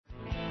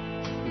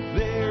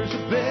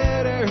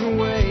better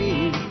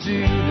way to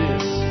do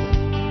this.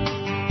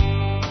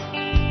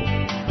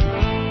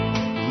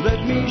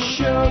 Let me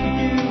show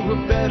you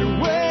a better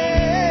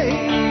way.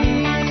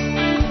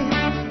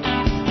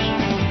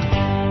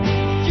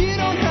 You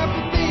don't have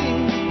to be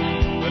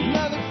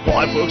another. Well,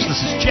 hi, folks.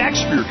 This is Jack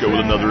Spirko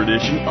with another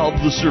edition of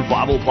the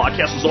Survival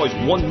Podcast. As always,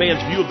 one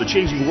man's view of the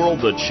changing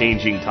world, the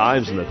changing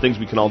times, and the things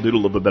we can all do to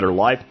live a better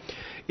life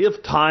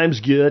if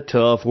times get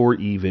tough or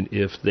even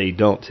if they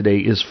don't. Today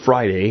is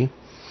Friday,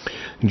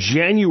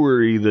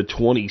 January the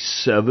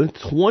 27th,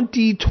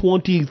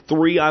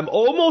 2023. I'm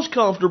almost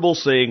comfortable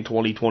saying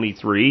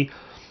 2023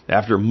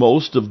 after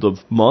most of the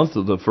month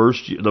of the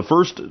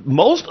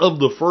most of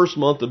the first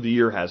month of the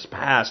year has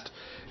passed.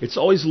 It's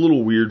always a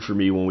little weird for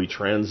me when we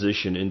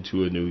transition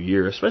into a new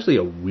year, especially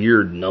a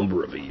weird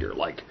number of a year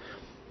like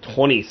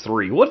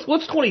 23.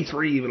 What's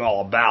 23 even all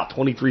about?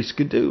 23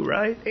 skidoo,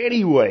 right?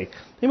 Anyway,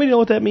 anybody know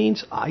what that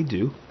means? I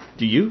do.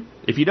 Do you?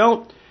 If you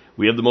don't,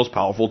 we have the most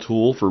powerful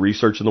tool for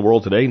research in the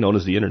world today, known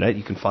as the internet.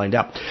 You can find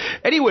out.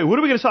 Anyway, what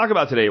are we going to talk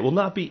about today? It will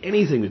not be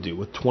anything to do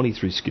with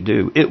 23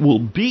 skidoo. It will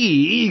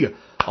be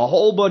a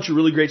whole bunch of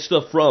really great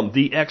stuff from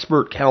the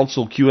Expert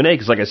Council Q&A,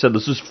 because like I said,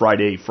 this is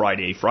Friday,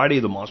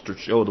 the monster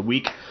show of the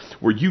week,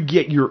 where you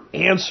get your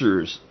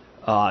answers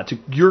to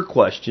your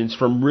questions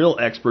from real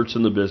experts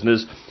in the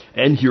business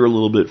and hear a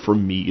little bit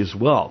from me as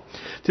well.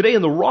 Today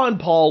in the Ron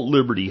Paul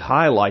Liberty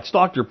Highlights,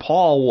 Dr.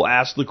 Paul will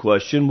ask the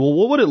question, well,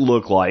 what would it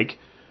look like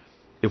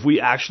if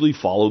we actually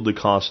followed the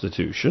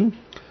Constitution?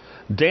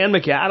 Dan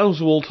McAdams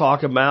will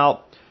talk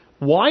about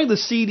why the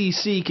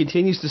CDC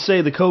continues to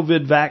say the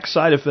COVID vax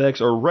side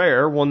effects are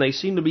rare when they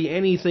seem to be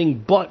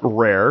anything but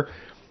rare.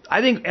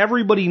 I think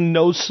everybody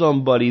knows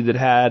somebody that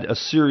had a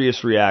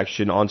serious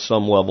reaction on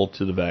some level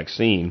to the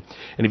vaccine.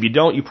 And if you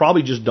don't, you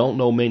probably just don't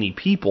know many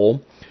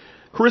people.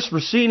 Chris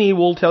Rossini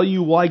will tell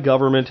you why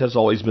government has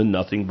always been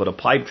nothing but a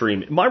pipe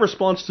dream. My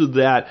response to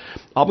that,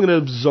 I'm going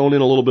to zone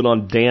in a little bit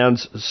on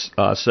Dan's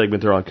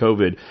segment there on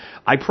COVID.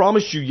 I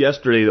promised you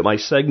yesterday that my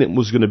segment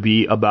was going to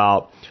be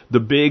about the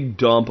big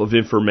dump of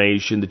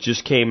information that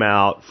just came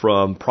out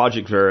from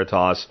Project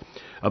Veritas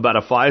about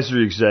a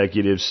Pfizer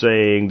executive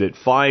saying that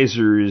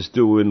Pfizer is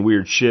doing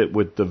weird shit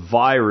with the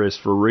virus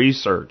for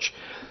research.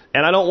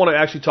 And I don't want to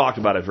actually talk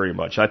about it very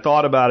much. I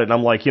thought about it and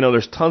I'm like,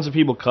 there's tons of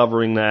people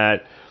covering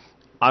that.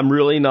 I'm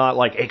really not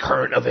like a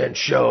current event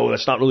show.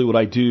 That's not really what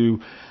I do.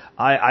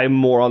 I'm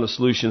more on the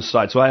solutions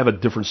side, so I have a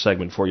different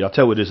segment for you. I'll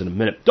tell you what it is in a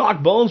minute.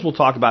 Doc Bones will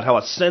talk about how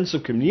a sense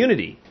of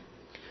community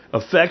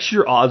affects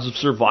your odds of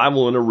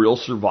survival in a real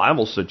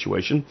survival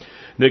situation.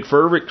 Nick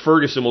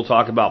Ferguson will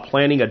talk about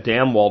planting a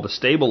dam wall to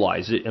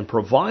stabilize it and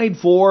provide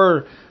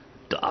for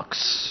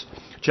ducks.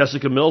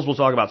 Jessica Mills will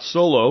talk about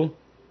solo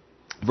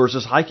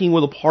versus hiking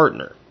with a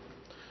partner.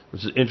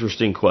 This is an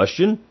interesting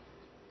question.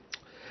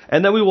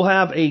 And then we will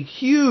have a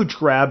huge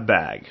grab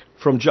bag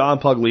from John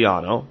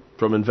Pugliano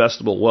from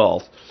Investable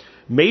Wealth.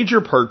 Major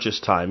purchase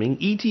timing,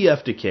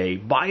 ETF decay,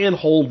 buy and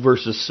hold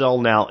versus sell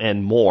now,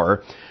 and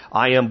more.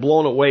 I am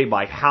blown away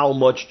by how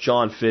much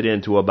John fit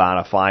into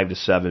about a 5 to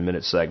 7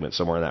 minute segment,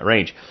 somewhere in that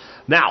range.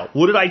 Now,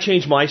 what did I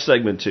change my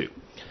segment to?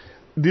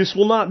 This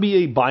will not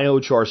be a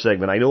biochar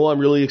segment. I know I'm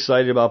really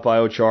excited about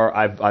biochar.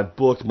 I've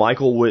booked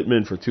Michael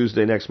Whitman for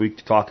Tuesday next week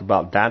to talk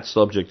about that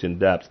subject in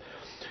depth.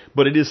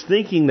 But it is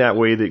thinking that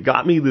way that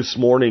got me this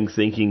morning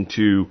thinking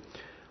to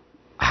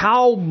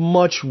how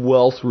much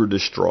wealth we're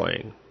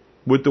destroying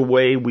with the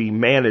way we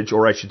manage,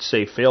 or I should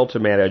say fail to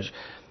manage,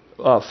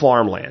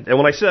 farmland. And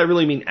when I say that, I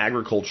really mean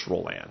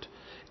agricultural land.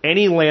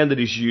 Any land that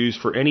is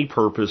used for any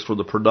purpose for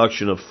the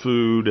production of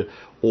food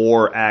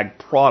or ag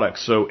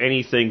products. So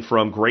anything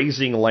from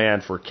grazing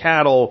land for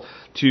cattle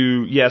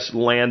to, yes,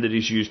 land that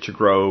is used to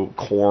grow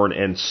corn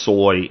and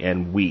soy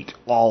and wheat.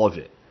 All of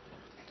it.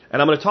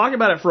 And I'm going to talk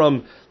about it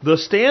from the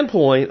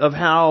standpoint of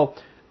how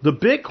the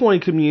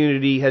Bitcoin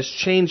community has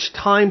changed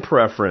time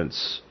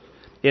preference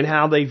in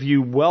how they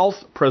view wealth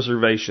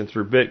preservation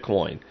through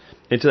Bitcoin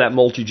into that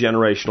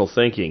multi-generational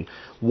thinking.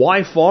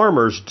 Why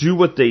farmers do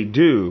what they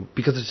do,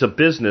 because it's a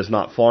business,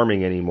 not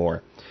farming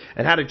anymore.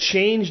 And how to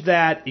change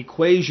that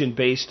equation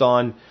based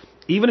on,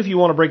 even if you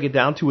want to break it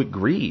down to it,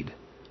 greed.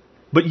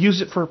 But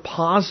use it for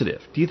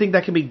positive. Do you think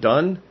that can be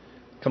done?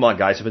 Come on,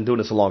 guys, I've been doing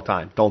this a long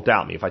time. Don't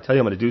doubt me. If I tell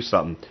you I'm going to do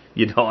something,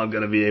 you know I'm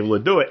going to be able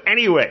to do it.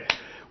 Anyway,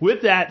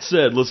 with that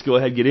said, let's go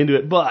ahead and get into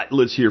it. But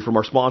let's hear from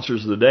our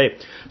sponsors of the day.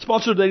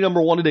 Sponsor of the day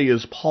number one today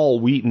is Paul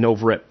Wheaton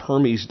over at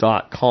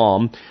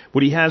Permies.com.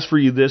 What he has for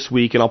you this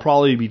week, and I'll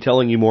probably be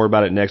telling you more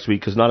about it next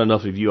week because not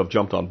enough of you have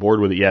jumped on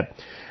board with it yet.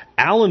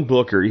 Alan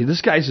Booker,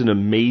 this guy's an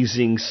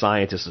amazing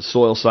scientist, a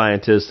soil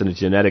scientist and a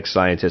genetics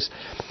scientist.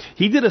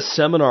 He did a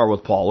seminar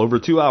with Paul over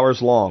 2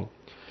 hours long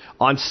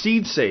on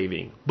seed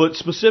saving, but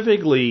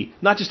specifically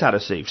not just how to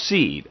save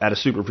seed at a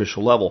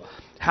superficial level,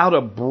 how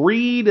to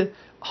breed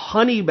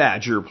honey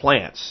badger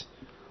plants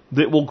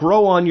that will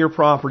grow on your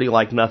property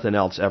like nothing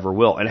else ever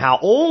will, and how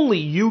only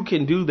you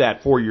can do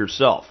that for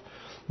yourself.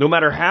 No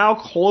matter how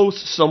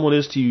close someone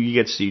is to you, you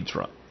get seeds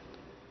from.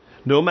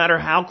 No matter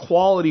how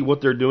quality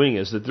what they're doing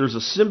is, that there's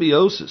a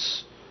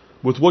symbiosis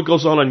with what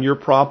goes on your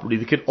property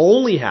that can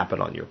only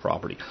happen on your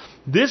property.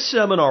 This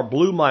seminar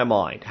blew my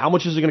mind. How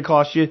much is it going to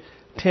cost you?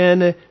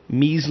 10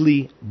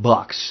 measly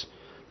bucks.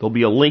 There'll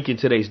be a link in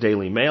today's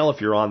Daily Mail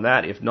if you're on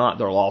that. If not,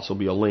 there'll also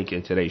be a link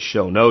in today's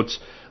show notes.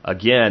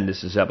 Again,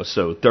 this is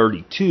episode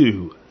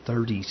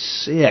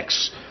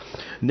 3236.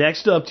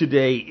 Next up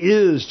today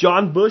is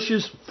John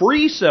Bush's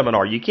free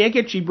seminar. You can't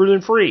get cheaper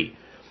than free.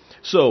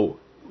 So,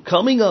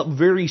 coming up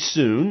very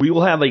soon, we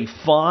will have a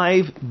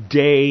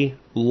 5-day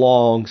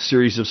long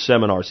series of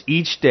seminars,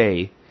 each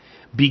day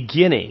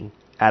beginning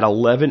at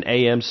 11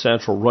 a.m.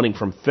 Central, running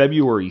from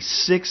February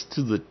 6th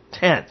to the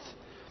 10th.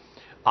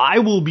 I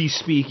will be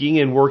speaking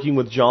and working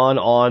with John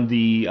on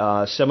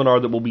the seminar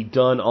that will be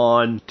done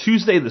on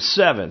Tuesday the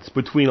 7th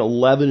between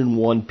 11 and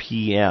 1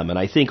 p.m. And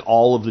I think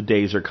all of the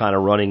days are kind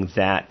of running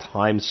that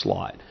time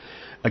slot.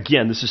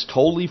 Again, this is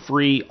totally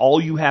free. All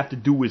you have to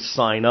do is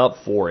sign up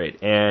for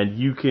it, and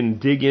you can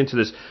dig into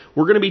this.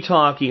 We're going to be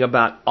talking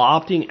about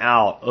opting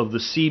out of the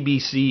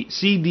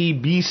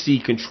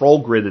CDBC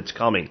control grid that's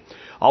coming.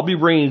 I'll be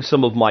bringing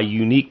some of my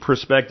unique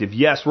perspective.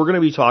 Yes, we're going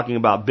to be talking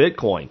about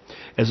Bitcoin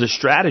as a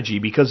strategy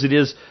because it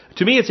is,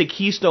 to me, it's a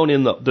keystone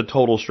in the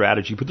total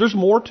strategy. But there's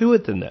more to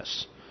it than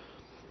this.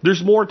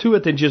 There's more to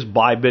it than just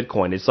buy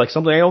Bitcoin. It's like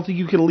something I don't think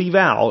you can leave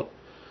out,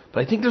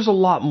 but I think there's a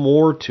lot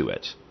more to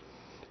it.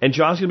 And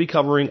John's going to be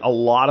covering a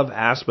lot of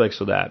aspects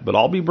of that. But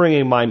I'll be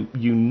bringing my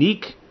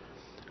unique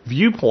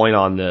viewpoint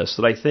on this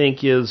that I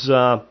think is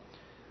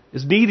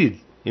needed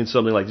in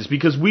something like this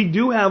because we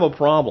do have a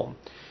problem.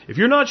 If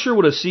you're not sure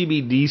what a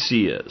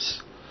CBDC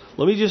is,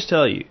 let me just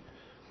tell you,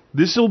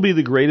 this will be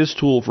the greatest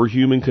tool for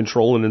human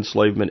control and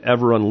enslavement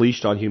ever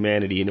unleashed on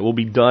humanity, and it will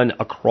be done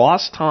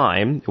across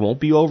time. It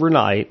won't be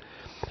overnight,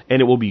 and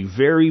it will be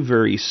very,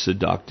 very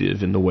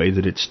seductive in the way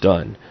that it's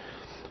done.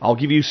 I'll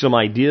give you some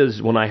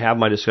ideas when I have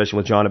my discussion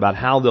with John about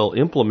how they'll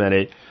implement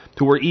it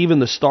to where even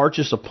the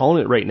starchest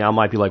opponent right now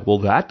might be like, well,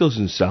 that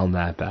doesn't sound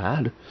that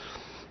bad.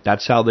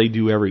 That's how they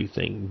do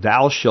everything.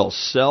 Thou shalt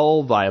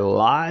sell thy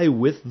lie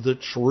with the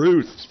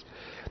truth.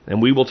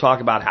 And we will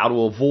talk about how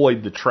to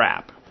avoid the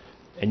trap.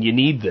 And you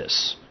need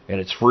this. And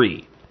it's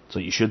free. So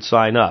you should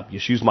sign up.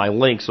 Just use my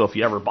link so if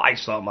you ever buy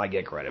something, I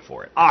get credit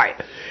for it. All right.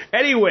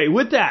 Anyway,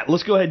 with that,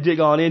 let's go ahead and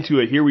dig on into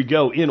it. Here we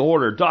go in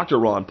order. Dr.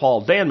 Ron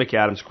Paul, Dan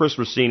McAdams, Chris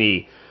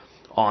Rossini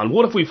on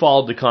what if we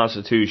followed the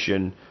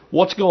Constitution?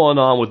 What's going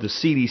on with the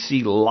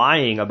CDC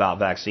lying about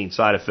vaccine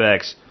side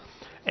effects?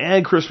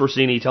 And Chris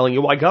Rossini telling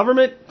you why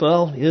government,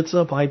 well, it's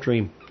a pipe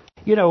dream.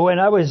 You know, when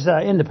I was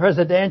in the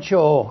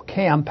presidential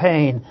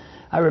campaign,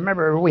 I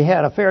remember we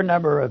had a fair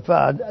number of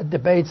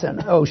debates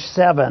in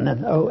 07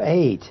 and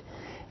 08.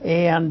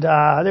 And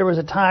there was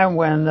a time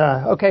when,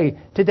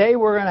 today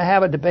we're going to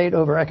have a debate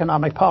over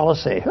economic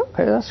policy.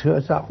 Okay, that's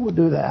good. So we'll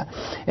do that.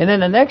 And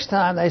then the next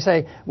time they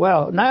say,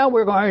 well, now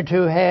we're going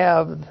to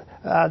have,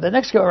 the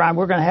next go around,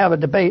 we're going to have a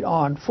debate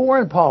on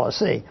foreign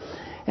policy.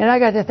 And I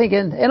got to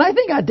thinking, and I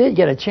think I did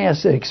get a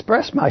chance to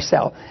express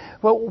myself.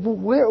 But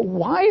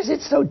why is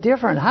it so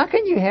different? How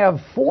can you have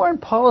foreign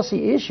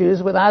policy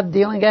issues without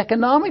dealing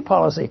economic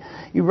policy?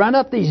 You run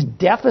up these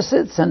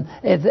deficits and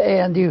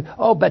you,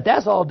 but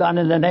that's all done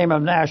in the name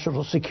of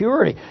national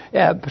security.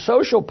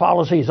 Social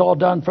policy is all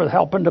done for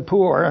helping the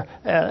poor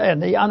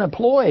and the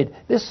unemployed,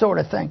 this sort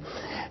of thing.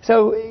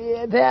 So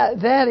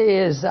that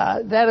is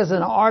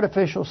an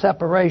artificial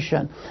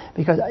separation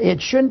because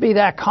it shouldn't be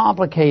that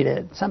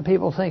complicated. Some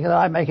people think that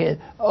I make it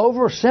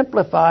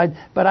oversimplified,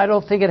 but I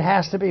don't think it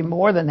has to be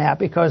more than that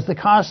because the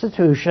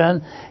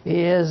Constitution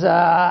is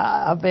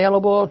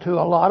available to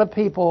a lot of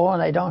people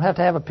and they don't have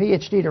to have a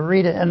PhD to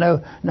read it and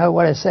know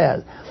what it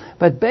says.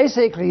 But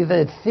basically,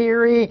 the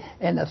theory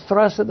and the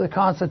thrust of the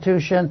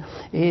Constitution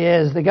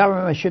is the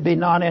government should be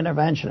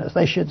non-interventionist.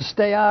 They should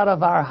stay out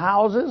of our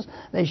houses.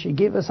 They should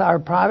give us our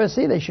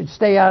privacy. They should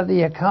stay out of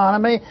the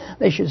economy.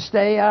 They should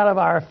stay out of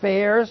our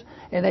affairs.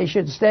 And they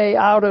should stay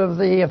out of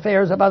the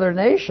affairs of other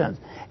nations.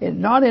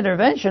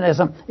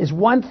 Non-interventionism is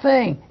one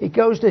thing. It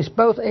goes to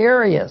both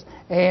areas.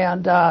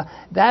 And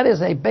that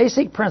is a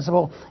basic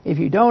principle. If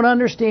you don't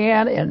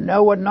understand and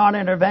know what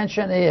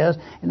non-intervention is,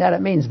 and that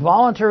it means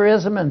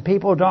voluntarism and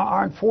people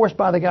aren't forced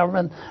by the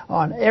government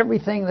on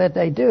everything that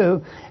they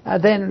do,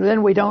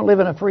 then we don't live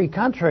in a free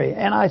country.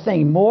 And I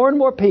think more and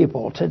more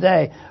people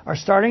today are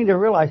starting to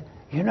realize,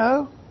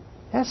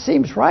 that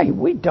seems right.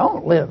 We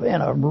don't live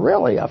in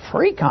a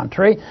free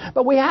country,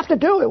 but we have to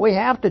do it. We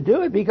have to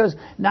do it because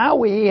now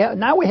we have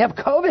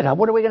COVID.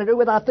 What are we going to do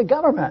without the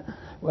government?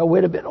 Well,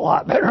 we'd have been a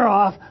lot better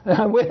off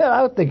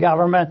without the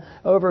government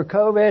over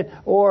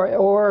COVID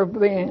or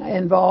being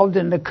involved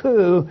in the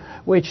coup,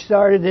 which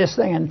started this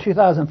thing in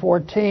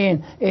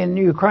 2014 in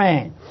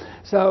Ukraine.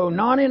 So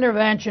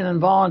non-intervention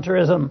and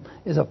voluntarism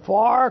is a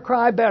far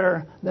cry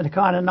better than the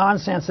kind of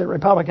nonsense that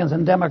Republicans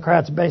and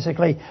Democrats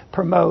basically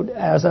promote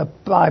as a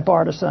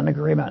bipartisan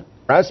agreement.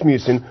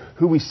 Rasmussen,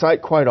 who we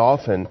cite quite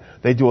often,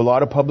 they do a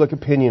lot of public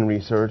opinion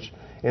research,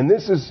 and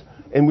this is,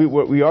 and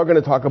we are going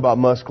to talk about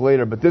Musk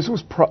later, but this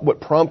was what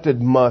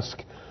prompted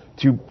Musk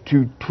to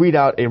tweet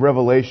out a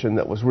revelation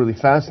that was really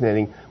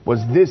fascinating,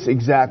 was this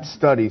exact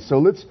study. So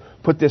let's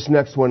put this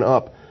next one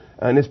up.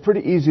 And it's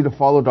pretty easy to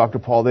follow, Dr.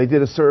 Paul. They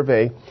did a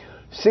survey.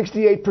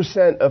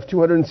 68% of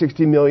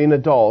 260 million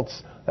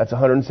adults, that's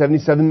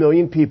 177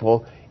 million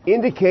people,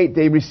 indicate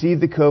they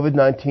received the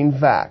COVID-19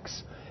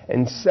 vax.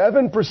 And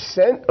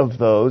 7% of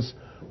those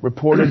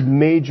reported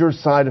major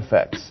side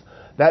effects.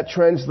 That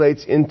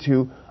translates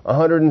into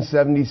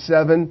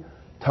 177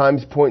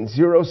 times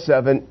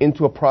 0.07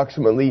 into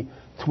approximately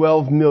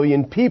 12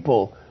 million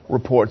people,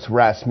 reports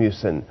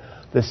Rasmussen.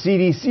 The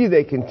CDC,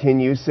 they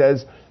continue,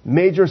 says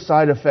major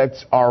side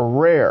effects are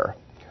rare.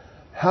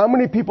 How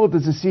many people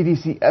does the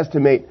CDC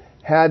estimate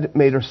had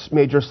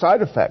major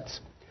side effects?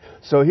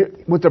 So here,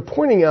 what they're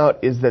pointing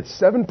out is that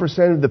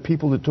 7% of the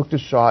people who took the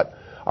shot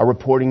are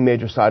reporting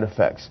major side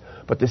effects.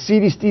 But the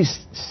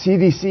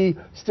CDC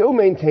still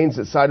maintains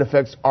that side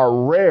effects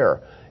are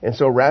rare. And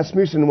so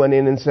Rasmussen went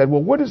in and said,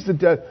 well, what is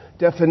the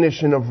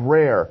definition of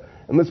rare?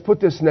 And let's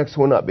put this next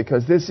one up,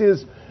 because this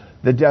is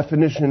the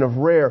definition of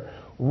rare.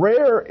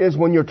 Rare is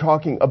when you're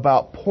talking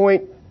about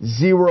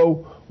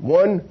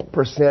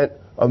 0.01%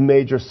 of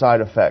major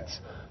side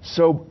effects.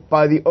 So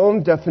by the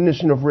own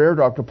definition of rare,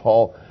 Dr.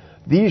 Paul,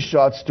 these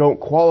shots don't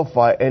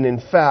qualify, and in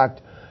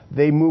fact,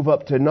 they move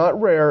up to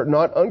not rare,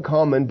 not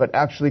uncommon, but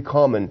actually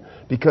common,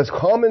 because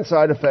common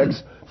side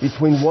effects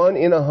between 1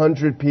 in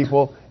 100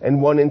 people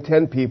and 1 in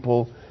 10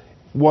 people,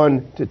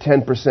 1 to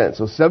 10%.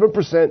 So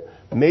 7%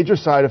 major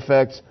side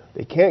effects.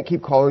 They can't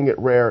keep calling it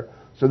rare,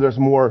 so there's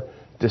more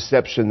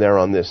deception there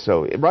on this.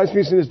 So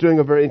Rasmussen is doing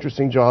a very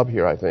interesting job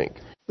here, I think.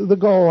 The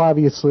goal,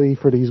 obviously,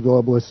 for these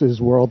globalists is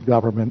world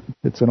government.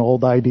 It's an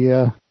old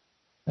idea.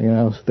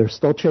 They're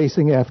still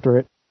chasing after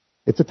it.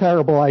 It's a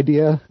terrible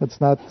idea.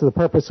 It's not the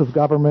purpose of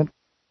government.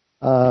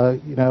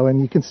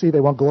 And you can see they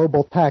want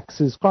global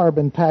taxes,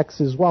 carbon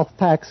taxes, wealth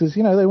taxes.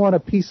 They want a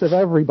piece of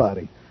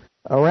everybody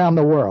around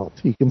the world.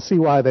 You can see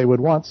why they would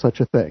want such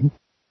a thing.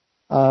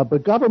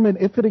 But government,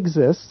 if it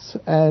exists,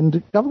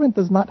 and government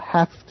does not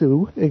have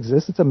to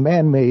exist, it's a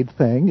man-made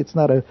thing. It's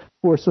not a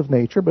force of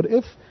nature. But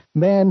if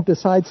man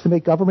decides to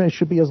make government, it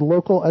should be as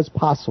local as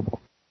possible.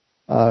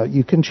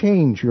 You can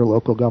change your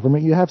local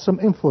government. You have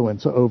some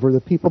influence over the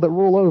people that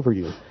rule over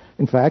you.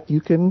 In fact, you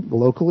can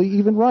locally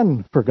even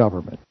run for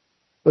government.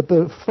 But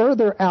the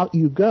further out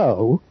you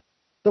go,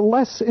 the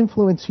less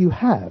influence you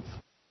have.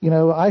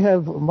 I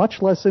have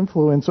much less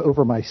influence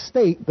over my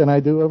state than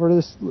I do over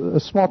this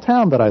small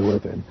town that I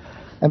live in.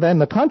 And then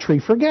the country,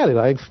 forget it.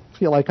 I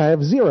feel like I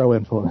have zero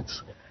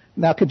influence.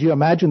 Now, could you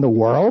imagine the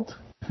world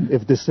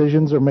if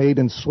decisions are made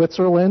in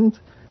Switzerland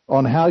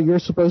on how you're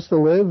supposed to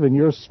live in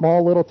your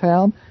small little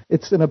town?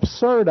 It's an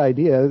absurd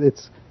idea.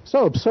 It's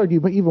so absurd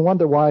you even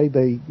wonder why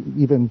they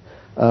even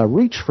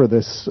reach for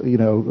this,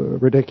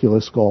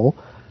 ridiculous goal.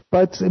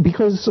 But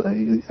because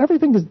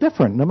everything is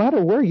different, no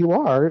matter where you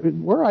are,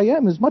 where I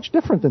am is much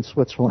different than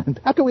Switzerland.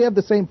 How can we have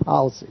the same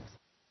policies?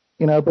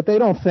 But they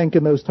don't think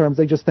in those terms.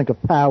 They just think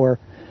of power.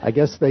 I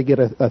guess they get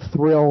a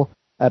thrill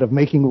out of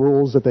making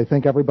rules that they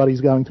think everybody's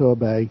going to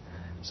obey.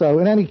 So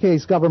in any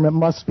case, government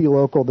must be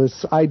local.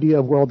 This idea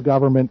of world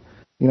government,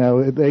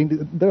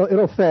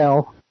 it'll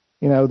fail.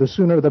 The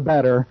sooner the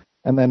better.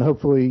 And then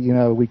hopefully,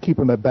 we keep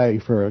them at bay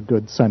for a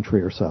good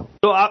century or so.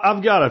 So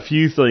I've got a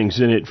few things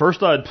in it.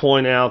 First, I'd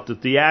point out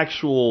that the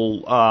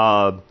actual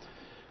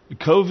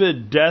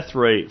COVID death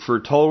rate for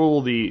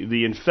total,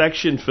 the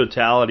infection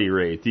fatality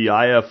rate, the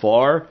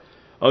IFR,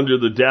 under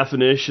the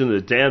definition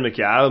that Dan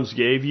McAdams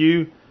gave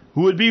you,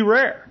 would be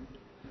rare.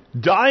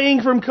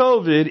 Dying from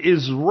COVID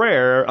is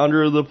rare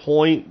under the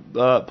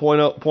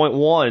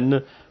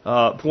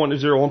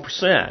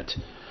 0.01%.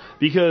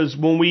 Because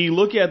when we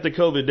look at the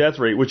COVID death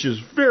rate, which is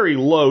very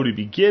low to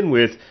begin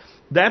with,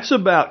 that's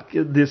about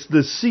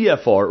the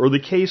CFR, or the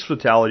case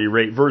fatality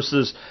rate,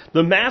 versus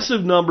the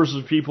massive numbers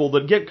of people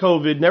that get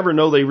COVID, never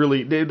know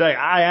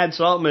I had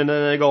something, and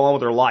then they go on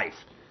with their life.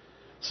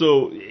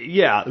 So,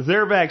 yeah,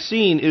 their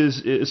vaccine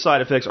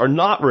side effects are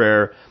not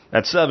rare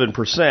at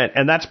 7%,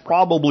 and that's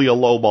probably a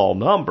lowball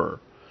number.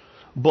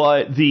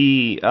 But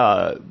the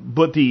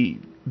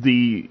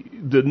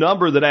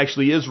number that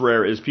actually is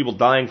rare is people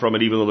dying from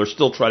it, even though they're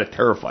still trying to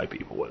terrify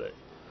people with it.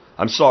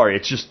 I'm sorry,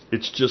 it's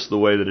just the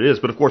way that it is.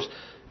 But of course, it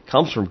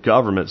comes from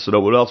government, so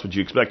what else would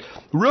you expect?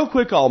 Real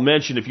quick, I'll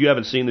mention, if you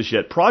haven't seen this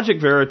yet,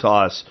 Project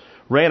Veritas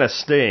ran a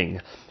sting.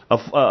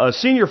 A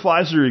senior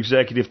Pfizer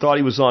executive thought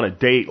he was on a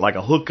date, like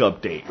a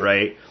hookup date,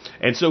 right?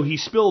 And so he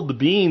spilled the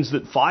beans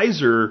that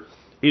Pfizer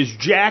is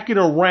jacking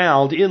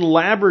around in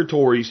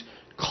laboratories,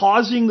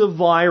 causing the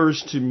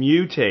virus to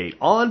mutate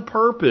on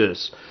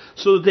purpose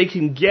so that they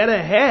can get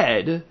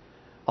ahead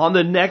on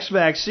the next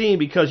vaccine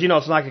because,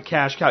 it's not a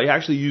cash cow. He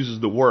actually uses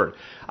the word.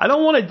 I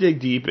don't want to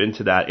dig deep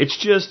into that. It's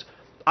just,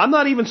 I'm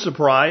not even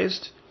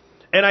surprised.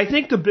 And I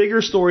think the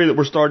bigger story that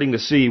we're starting to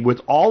see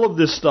with all of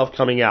this stuff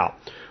coming out,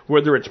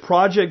 whether it's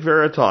Project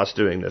Veritas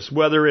doing this,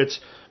 whether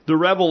it's the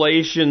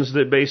revelations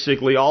that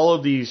basically all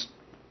of these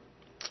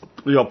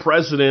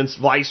presidents,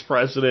 vice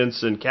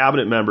presidents, and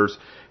cabinet members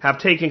have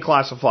taken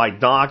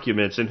classified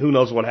documents, and who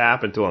knows what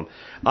happened to them.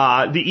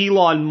 The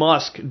Elon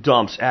Musk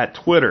dumps at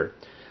Twitter.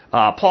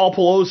 Paul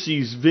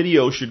Pelosi's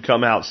video should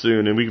come out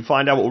soon, and we can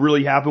find out what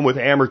really happened with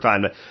Hammer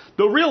Time.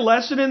 The real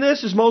lesson in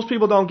this is most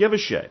people don't give a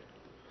shit.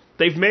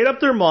 They've made up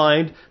their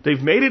mind,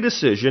 they've made a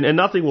decision, and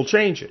nothing will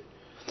change it.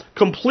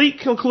 Complete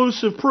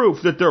conclusive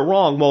proof that they're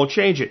wrong won't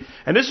change it.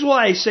 And this is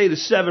why I say the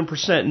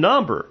 7%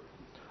 number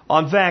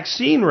on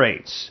vaccine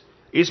rates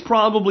is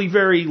probably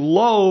very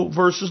low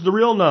versus the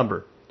real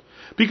number.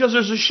 Because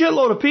there's a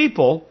shitload of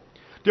people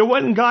that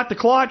went and got the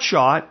clot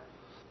shot,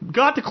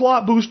 got the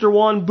clot booster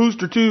 1,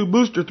 booster 2,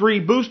 booster 3,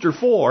 booster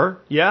 4,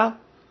 yeah?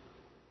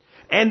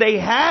 And they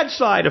had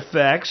side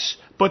effects,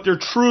 but they're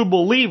true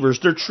believers.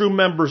 They're true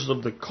members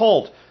of the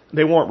cult.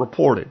 They weren't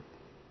reported.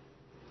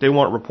 They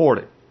weren't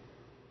reported.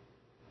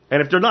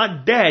 And if they're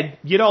not dead,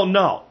 you don't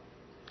know.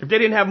 If they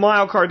didn't have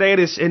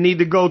myocarditis and need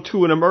to go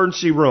to an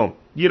emergency room,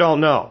 you don't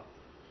know.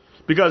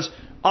 Because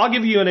I'll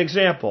give you an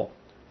example.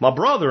 My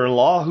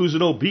brother-in-law, who's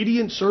an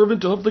obedient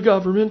servant of the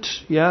government,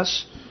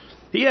 yes,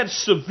 he had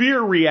severe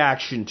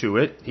reaction to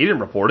it. He didn't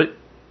report it.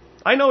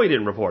 I know he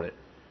didn't report it.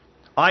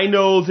 I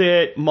know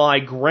that my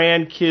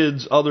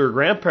grandkids' other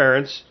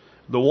grandparents,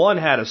 the one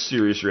had a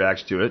serious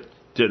reaction to it,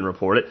 didn't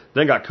report it,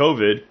 then got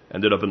COVID,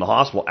 ended up in the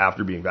hospital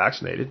after being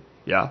vaccinated.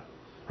 Yeah,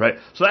 right?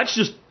 So that's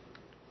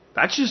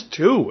just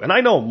 2. And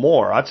I know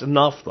more. That's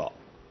enough, though.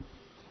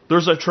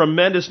 There's a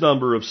tremendous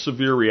number of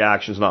severe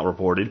reactions not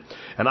reported,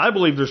 and I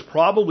believe there's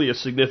probably a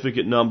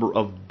significant number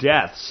of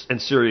deaths and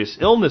serious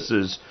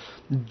illnesses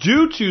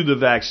due to the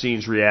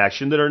vaccine's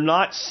reaction that are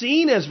not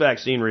seen as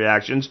vaccine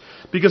reactions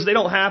because they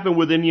don't happen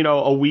within,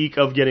 a week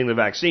of getting the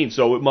vaccine,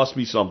 so it must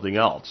be something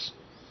else.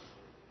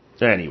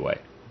 Anyway,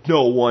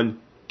 no one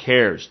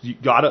cares. You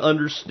got to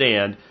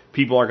understand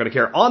people aren't going to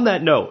care. On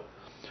that note,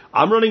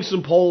 I'm running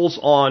some polls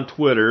on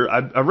Twitter.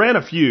 I ran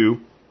a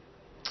few,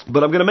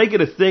 but I'm going to make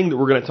it a thing that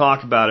we're going to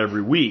talk about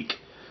every week.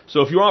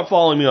 So if you aren't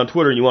following me on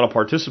Twitter and you want to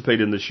participate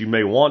in this, you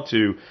may want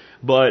to.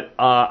 But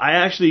I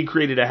actually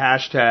created a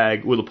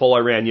hashtag with a poll I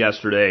ran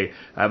yesterday.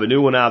 I have a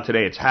new one out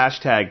today. It's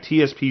hashtag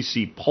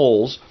TSPC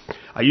polls.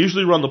 I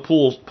usually run the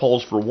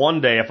polls for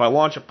one day. If I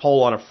launch a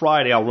poll on a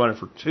Friday, I'll run it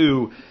for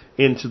 2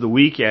 into the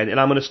weekend. And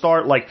I'm going to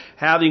start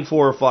having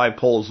 4 or 5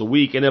 polls a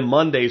week. And then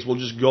Mondays, we'll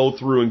just go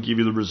through and give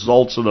you the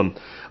results of them.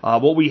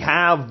 What we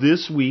have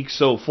this week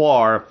so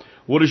far,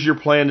 what is your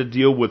plan to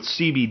deal with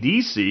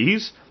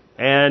CBDCs?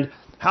 And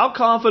how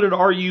confident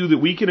are you that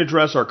we can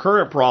address our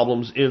current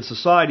problems in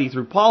society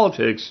through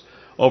politics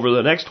over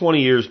the next 20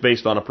 years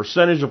based on a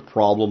percentage of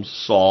problems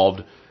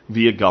solved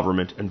via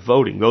government and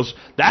voting?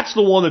 That's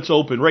the one that's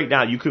open right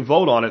now. You can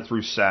vote on it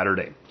through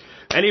Saturday.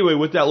 Anyway,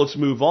 with that, let's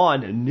move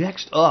on.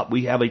 Next up,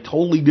 we have a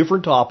totally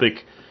different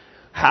topic.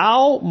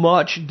 How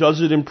much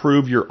does it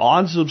improve your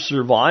odds of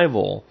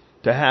survival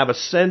to have a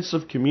sense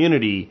of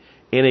community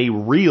in a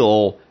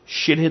real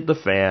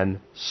shit-hit-the-fan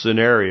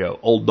scenario?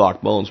 Old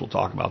Doc Bones will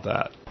talk about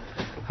that.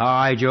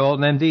 Hi, Joe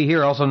Alton, MD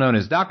here, also known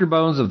as Dr.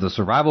 Bones of the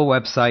survival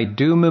website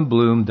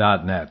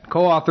doomandbloom.net,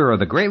 co-author of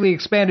the greatly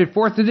expanded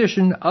 4th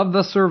edition of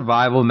the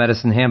Survival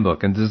Medicine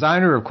Handbook and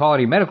designer of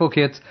quality medical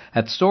kits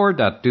at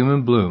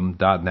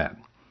store.doomandbloom.net.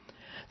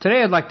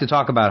 Today I'd like to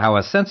talk about how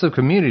a sense of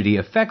community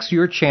affects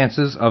your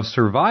chances of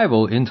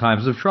survival in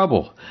times of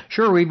trouble.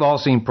 Sure, we've all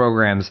seen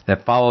programs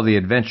that follow the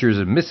adventures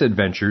and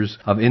misadventures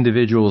of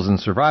individuals in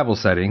survival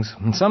settings,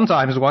 and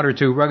sometimes 1 or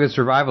 2 rugged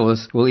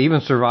survivalists will even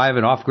survive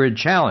an off-grid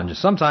challenge,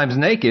 sometimes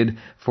naked,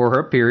 for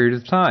a period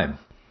of time.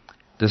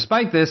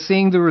 Despite this,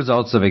 seeing the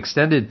results of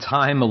extended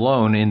time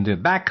alone in the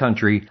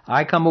backcountry,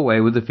 I come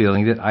away with the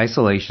feeling that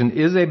isolation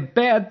is a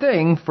bad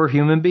thing for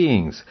human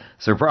beings.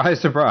 Surprise,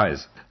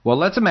 surprise. Well,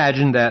 let's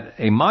imagine that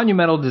a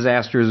monumental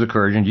disaster has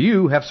occurred and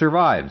you have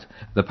survived.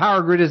 The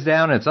power grid is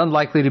down and it's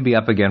unlikely to be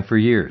up again for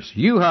years.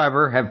 You,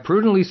 however, have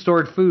prudently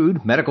stored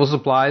food, medical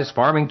supplies,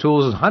 farming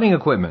tools, and hunting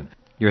equipment.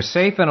 You're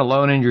safe and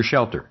alone in your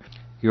shelter.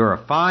 You're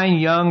a fine,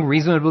 young,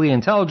 reasonably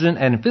intelligent,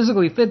 and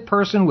physically fit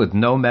person with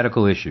no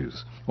medical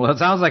issues. Well, it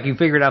sounds like you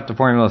figured out the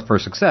formula for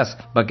success,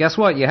 but guess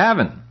what? You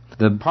haven't.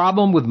 The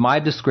problem with my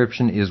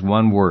description is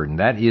one word, and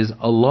that is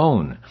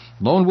alone.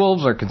 Lone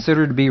wolves are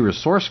considered to be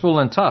resourceful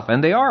and tough,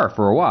 and they are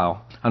for a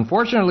while.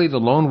 Unfortunately, the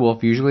lone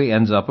wolf usually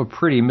ends up a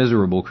pretty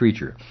miserable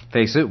creature.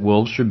 Face it,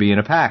 wolves should be in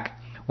a pack.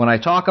 When I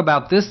talk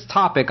about this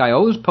topic, I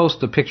always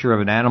post a picture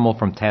of an animal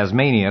from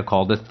Tasmania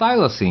called a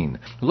thylacine.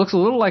 It looks a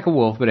little like a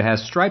wolf, but it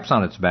has stripes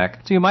on its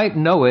back, so you might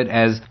know it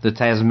as the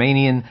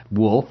Tasmanian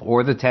wolf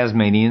or the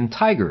Tasmanian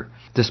tiger.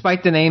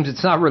 Despite the names,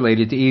 it's not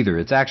related to either.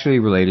 It's actually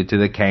related to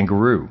the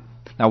kangaroo.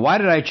 Now, why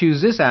did I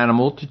choose this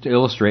animal to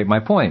illustrate my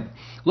point?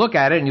 Look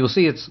at it and you'll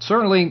see it's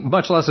certainly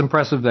much less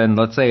impressive than,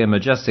 let's say, a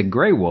majestic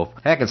gray wolf.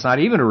 Heck, it's not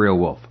even a real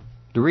wolf.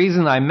 The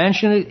reason I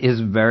mention it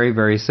is very,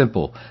 very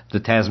simple. The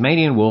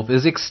Tasmanian wolf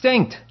is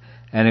extinct,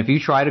 and if you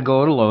try to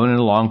go it alone in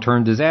a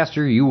long-term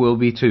disaster, you will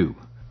be too.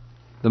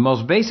 The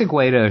most basic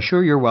way to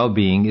assure your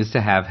well-being is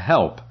to have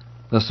help.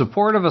 The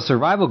support of a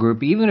survival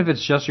group, even if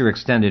it's just your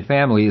extended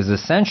family, is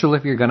essential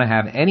if you're going to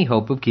have any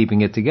hope of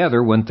keeping it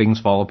together when things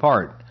fall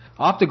apart.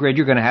 Off the grid,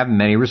 you're going to have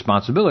many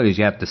responsibilities.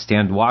 You have to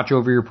stand watch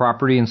over your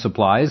property and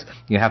supplies.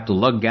 You have to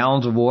lug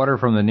gallons of water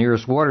from the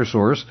nearest water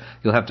source.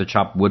 You'll have to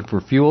chop wood for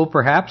fuel,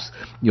 perhaps.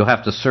 You'll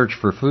have to search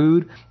for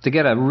food. To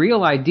get a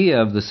real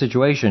idea of the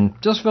situation,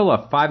 just fill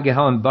a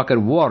 5-gallon bucket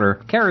of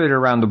water, carry it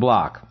around the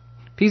block.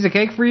 Piece of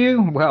cake for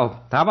you?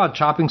 Well, how about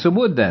chopping some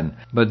wood then?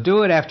 But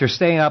do it after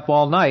staying up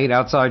all night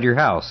outside your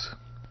house.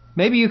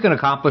 Maybe you can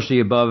accomplish the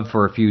above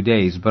for a few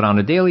days, but on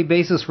a daily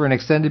basis for an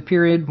extended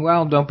period,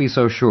 well, don't be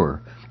so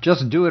sure.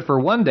 Just do it for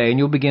one day and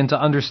you'll begin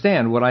to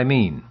understand what I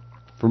mean.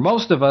 For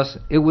most of us,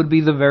 it would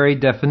be the very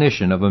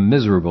definition of a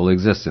miserable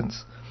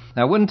existence.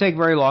 Now, it wouldn't take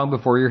very long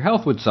before your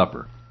health would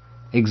suffer.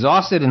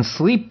 Exhausted and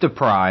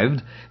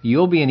sleep-deprived,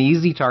 you'll be an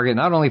easy target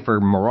not only for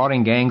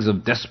marauding gangs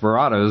of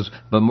desperados,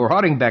 but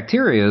marauding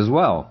bacteria as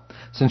well.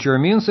 Since your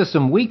immune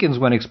system weakens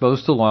when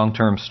exposed to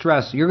long-term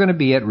stress, you're going to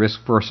be at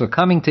risk for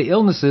succumbing to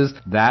illnesses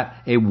that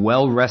a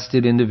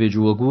well-rested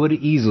individual would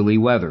easily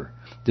weather.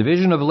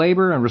 Division of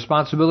labor and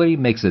responsibility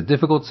makes a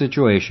difficult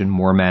situation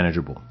more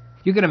manageable.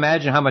 You can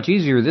imagine how much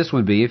easier this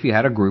would be if you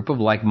had a group of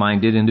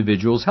like-minded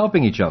individuals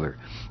helping each other.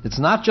 It's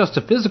not just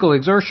a physical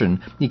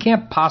exertion. You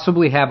can't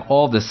possibly have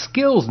all the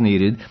skills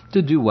needed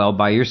to do well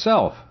by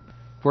yourself.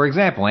 For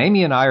example,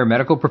 Amy and I are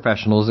medical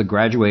professionals that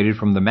graduated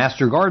from the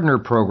Master Gardener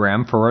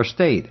program for our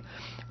state.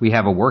 We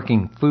have a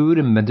working food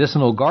and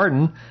medicinal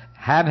garden,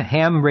 have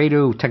ham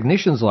radio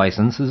technician's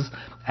licenses,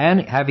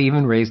 and have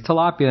even raised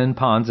tilapia in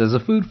ponds as a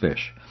food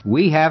fish.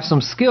 We have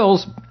some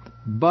skills,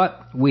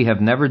 but we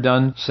have never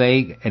done,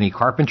 say, any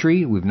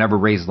carpentry. We've never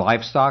raised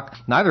livestock.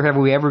 Neither have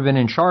we ever been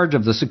in charge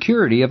of the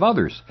security of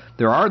others.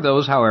 There are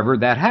those, however,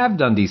 that have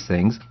done these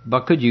things,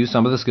 but could use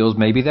some of the skills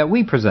maybe that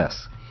we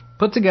possess.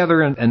 Put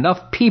together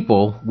enough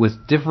people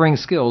with differing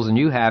skills, and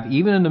you have,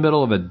 even in the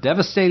middle of a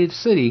devastated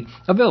city,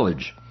 a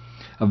village.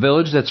 A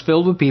village that's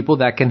filled with people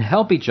that can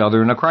help each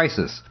other in a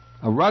crisis.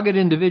 A rugged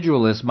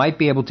individualist might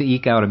be able to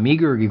eke out a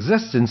meager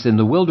existence in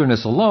the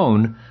wilderness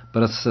alone,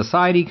 but a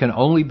society can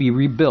only be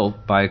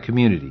rebuilt by a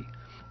community.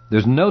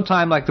 There's no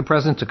time like the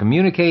present to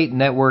communicate,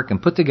 network, and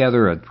put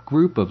together a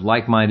group of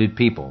like-minded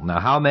people.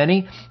 Now, how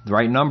many? The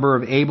right number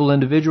of able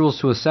individuals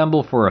to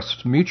assemble for a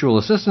mutual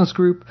assistance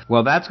group?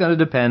 Well, that's going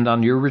to depend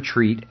on your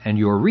retreat and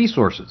your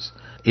resources.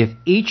 If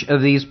each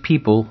of these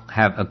people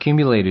have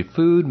accumulated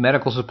food,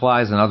 medical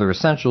supplies, and other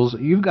essentials,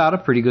 you've got a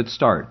pretty good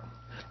start.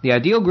 The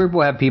ideal group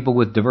will have people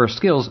with diverse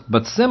skills,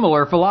 but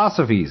similar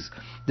philosophies.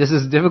 This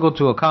is difficult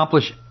to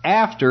accomplish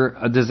after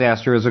a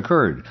disaster has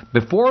occurred.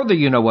 Before the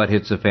you-know-what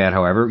hits the fan,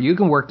 however, you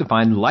can work to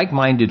find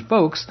like-minded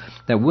folks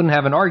that wouldn't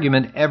have an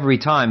argument every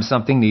time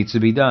something needs to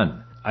be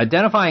done.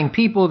 Identifying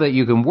people that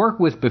you can work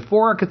with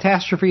before a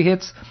catastrophe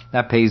hits,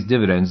 that pays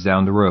dividends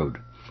down the road.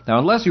 Now,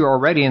 unless you're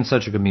already in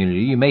such a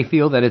community, you may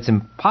feel that it's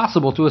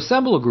impossible to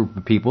assemble a group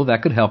of people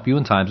that could help you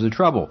in times of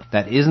trouble.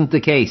 That isn't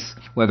the case.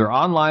 Whether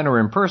online or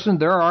in person,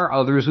 there are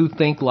others who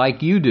think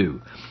like you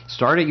do.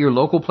 Start at your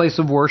local place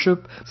of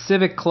worship,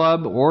 civic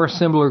club, or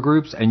similar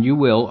groups, and you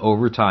will,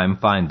 over time,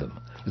 find them.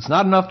 It's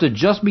not enough to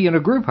just be in a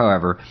group,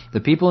 however.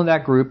 The people in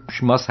that group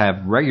must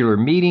have regular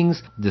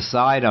meetings,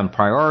 decide on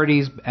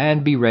priorities,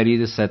 and be ready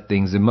to set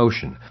things in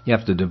motion. You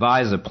have to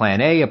devise a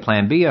plan A, a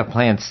plan B, a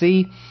plan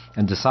C,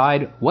 and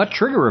decide what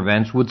trigger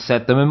events would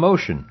set them in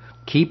motion.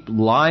 Keep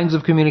lines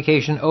of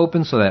communication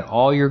open so that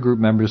all your group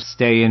members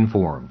stay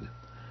informed.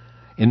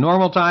 In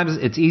normal times,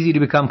 it's easy to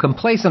become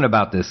complacent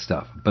about this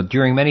stuff, but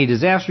during many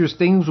disasters,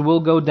 things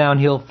will go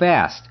downhill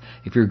fast.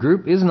 If your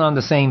group isn't on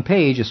the same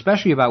page,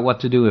 especially about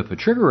what to do if a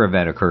trigger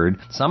event occurred,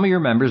 some of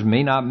your members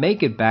may not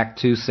make it back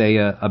to, say,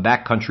 a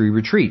backcountry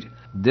retreat.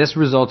 This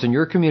results in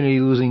your community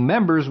losing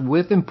members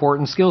with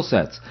important skill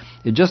sets.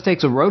 It just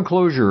takes a road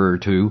closure or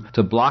two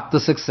to block the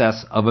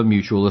success of a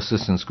mutual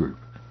assistance group.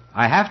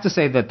 I have to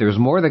say that there's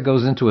more that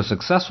goes into a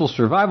successful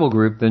survival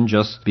group than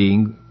just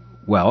being,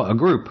 well, a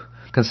group.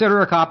 Consider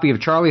a copy of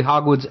Charlie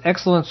Hogwood's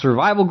excellent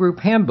Survival Group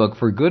Handbook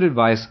for good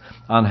advice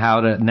on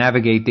how to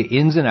navigate the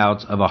ins and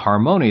outs of a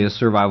harmonious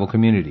survival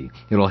community.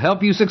 It'll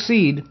help you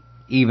succeed,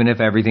 even if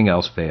everything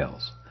else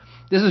fails.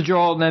 This is Joe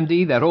Alton,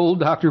 MD, that old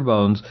Dr.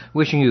 Bones,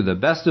 wishing you the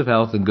best of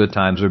health in good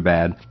times or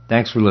bad.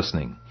 Thanks for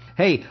listening.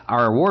 Hey,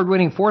 our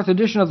award-winning 4th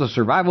edition of the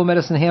Survival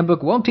Medicine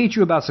Handbook won't teach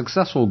you about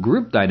successful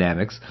group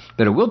dynamics,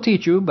 but it will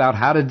teach you about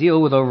how to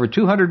deal with over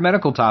 200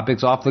 medical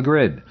topics off the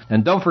grid.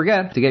 And don't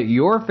forget to get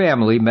your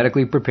family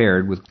medically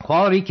prepared with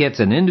quality kits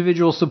and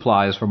individual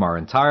supplies from our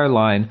entire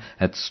line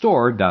at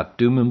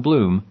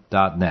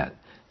store.doomandbloom.net.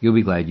 You'll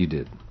be glad you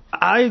did.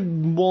 I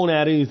won't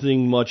add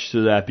anything much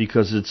to that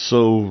because it's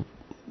so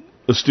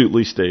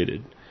astutely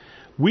stated.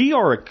 We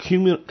are a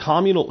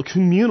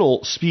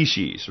communal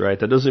species, right?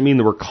 That doesn't mean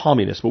that we're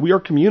communists, but we are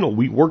communal.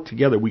 We work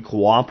together. We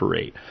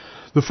cooperate.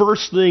 The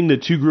first thing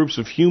that two groups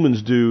of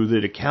humans do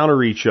that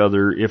counter each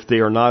other, if they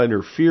are not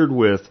interfered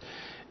with,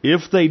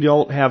 if they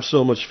don't have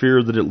so much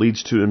fear that it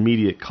leads to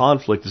immediate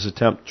conflict, is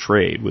attempt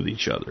trade with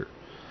each other.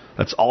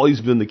 That's always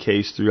been the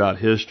case throughout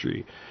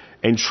history.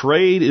 And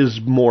trade is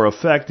more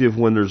effective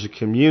when there's a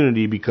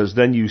community because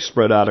then you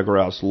spread out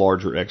across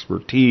larger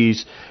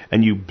expertise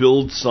and you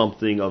build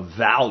something of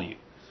value.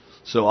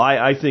 So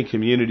I think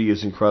community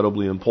is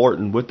incredibly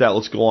important. With that,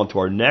 let's go on to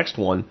our next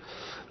one.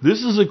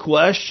 This is a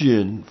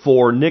question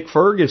for Nick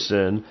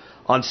Ferguson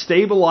on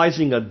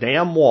stabilizing a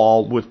dam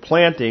wall with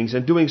plantings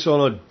and doing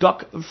so in a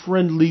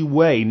duck-friendly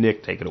way.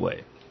 Nick, take it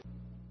away.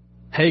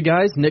 Hey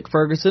guys, Nick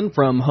Ferguson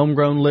from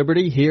Homegrown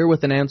Liberty here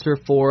with an answer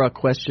for a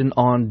question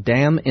on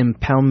dam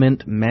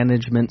impoundment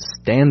management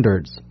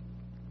standards.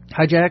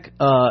 Hi Jack,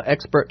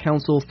 expert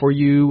counsel for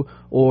you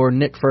or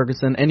Nick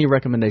Ferguson, any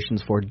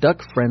recommendations for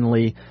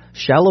duck-friendly,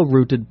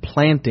 shallow-rooted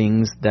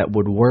plantings that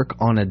would work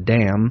on a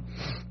dam?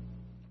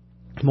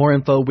 More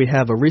info, we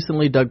have a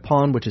recently dug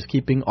pond which is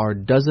keeping our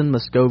dozen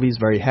Muscovies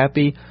very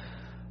happy.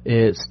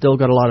 It's still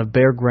got a lot of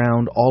bare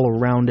ground all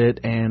around it,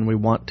 and we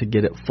want to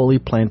get it fully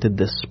planted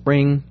this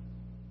spring.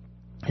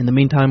 In the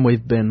meantime,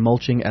 we've been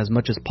mulching as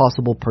much as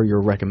possible per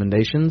your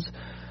recommendations.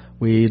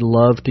 We'd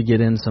love to get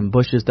in some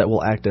bushes that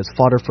will act as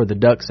fodder for the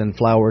ducks and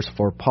flowers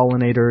for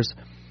pollinators,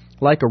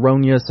 like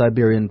Aronia,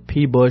 Siberian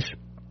pea bush,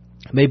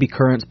 maybe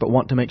currants, but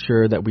want to make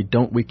sure that we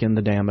don't weaken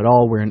the dam at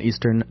all. We're in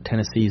eastern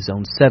Tennessee,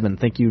 Zone 7.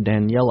 Thank you,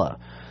 Daniela.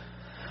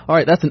 All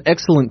right, that's an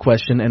excellent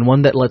question, and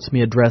one that lets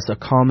me address a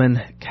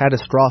common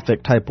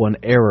catastrophic type 1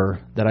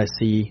 error that I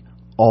see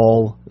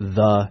all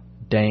the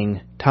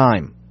dang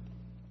time.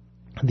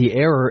 The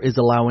error is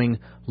allowing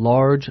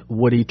large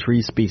woody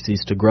tree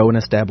species to grow and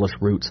establish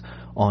roots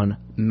on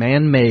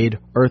man-made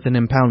earthen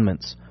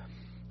impoundments.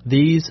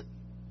 These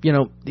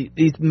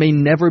may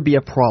never be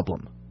a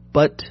problem,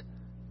 but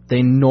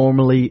they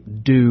normally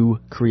do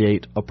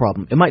create a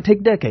problem. It might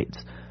take decades,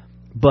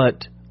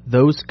 but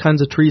those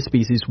kinds of tree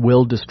species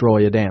will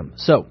destroy a dam.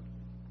 So,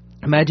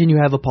 imagine you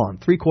have a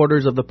pond.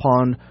 3/4 of the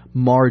pond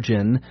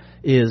margin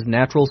is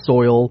natural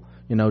soil,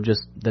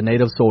 just the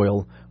native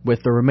soil,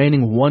 with the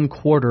remaining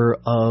 1/4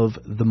 of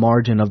the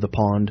margin of the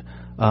pond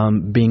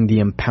being the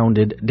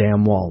impounded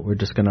dam wall. We're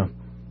just going to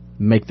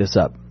make this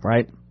up,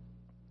 right?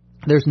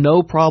 There's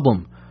no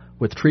problem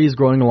with trees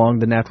growing along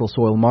the natural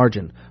soil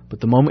margin, but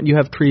the moment you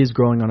have trees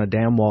growing on a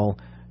dam wall,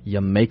 you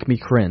make me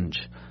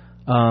cringe.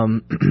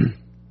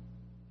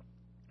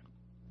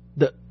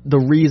 The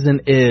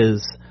reason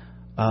is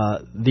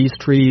these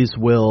trees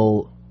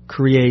will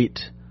create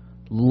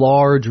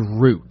large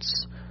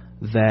roots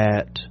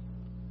that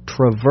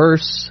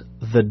traverse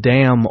the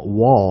dam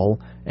wall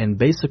and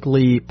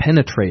basically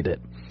penetrate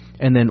it.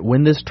 And then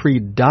when this tree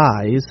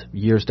dies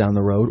years down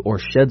the road or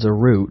sheds a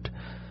root,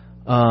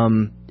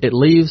 it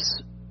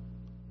leaves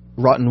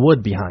rotten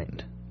wood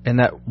behind. And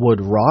that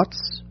wood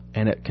rots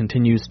and it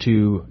continues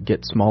to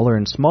get smaller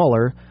and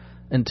smaller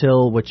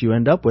until what you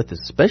end up with,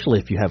 especially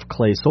if you have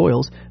clay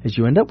soils, is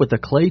you end up with a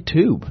clay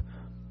tube,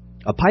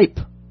 a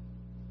pipe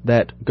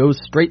that goes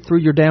straight through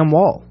your dam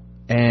wall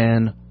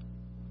and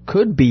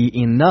could be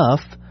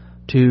enough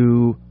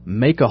to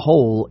make a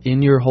hole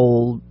in your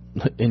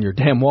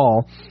dam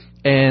wall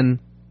and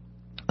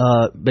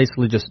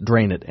basically just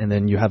drain it, and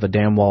then you have a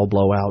dam wall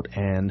blowout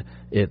and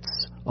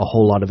it's a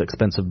whole lot of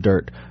expensive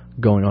dirt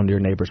going onto your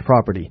neighbor's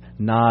property.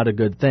 Not a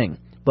good thing.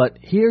 But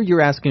here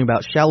you're asking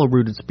about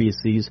shallow-rooted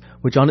species,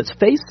 which on its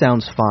face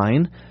sounds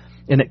fine,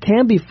 and it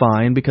can be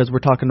fine because we're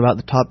talking about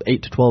the top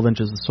 8 to 12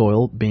 inches of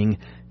soil being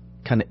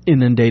kind of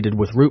inundated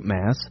with root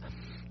mass.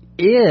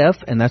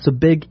 If, and that's a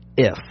big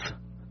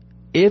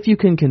if you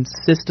can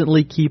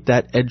consistently keep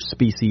that edge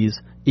species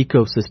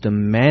ecosystem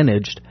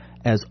managed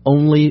as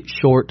only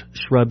short,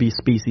 shrubby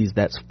species,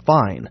 that's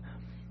fine.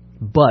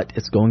 But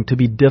it's going to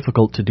be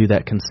difficult to do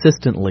that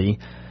consistently,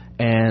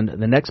 and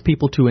the next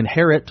people to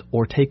inherit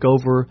or take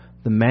over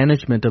the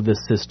management of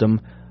this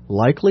system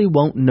likely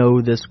won't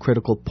know this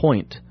critical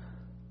point.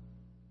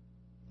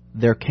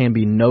 There can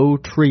be no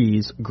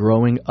trees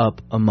growing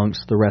up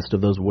amongst the rest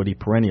of those woody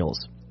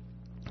perennials.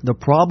 The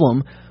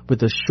problem with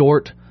the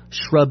short,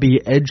 shrubby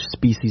edge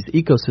species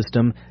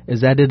ecosystem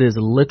is that it is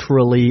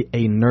literally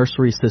a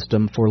nursery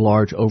system for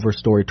large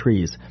overstory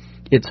trees.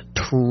 It's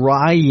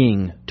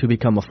trying to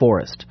become a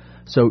forest.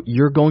 So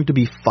you're going to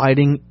be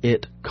fighting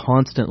it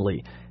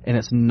constantly. And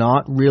it's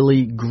not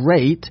really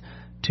great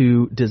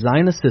to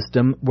design a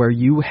system where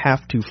you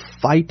have to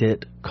fight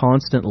it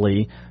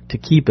constantly to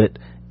keep it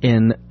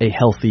in a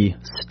healthy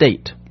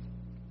state.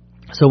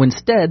 So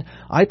instead,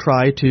 I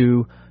try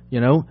to,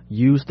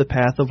 use the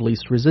path of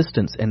least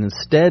resistance. And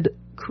instead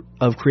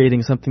of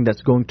creating something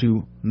that's going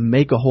to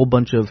make a whole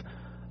bunch of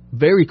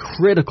very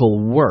critical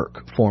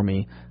work for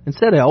me,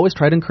 instead I always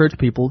try to encourage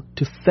people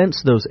to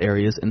fence those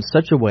areas in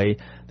such a way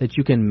that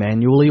you can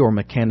manually or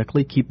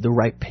mechanically keep the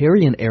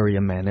riparian area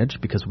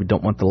managed, because we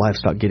don't want the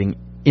livestock getting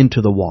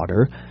into the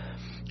water.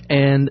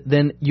 And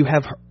then you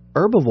have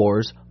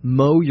herbivores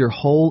mow your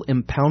whole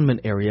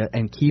impoundment area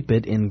and keep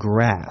it in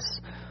grass.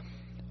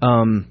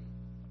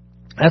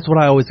 That's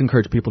what I always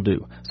encourage people to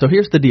do. So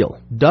here's the deal.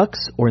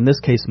 Ducks, or in this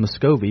case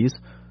Muscovies,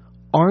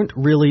 aren't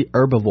really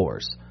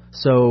herbivores.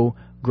 So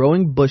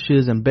growing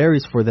bushes and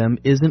berries for them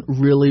isn't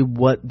really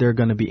what they're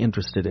going to be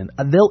interested in.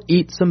 They'll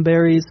eat some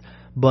berries,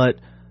 but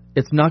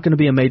it's not going to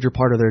be a major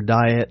part of their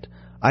diet.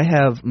 I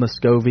have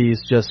Muscovies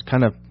just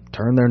kind of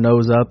turn their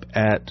nose up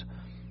at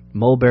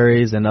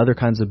mulberries and other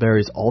kinds of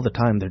berries all the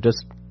time. They're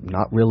just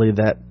not really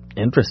that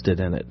interested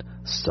in it.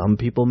 Some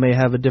people may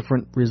have a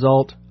different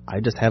result. I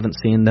just haven't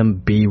seen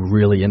them be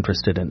really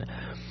interested in it.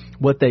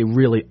 What they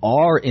really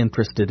are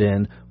interested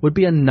in would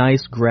be a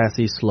nice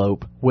grassy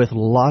slope with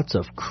lots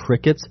of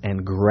crickets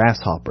and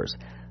grasshoppers.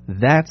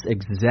 That's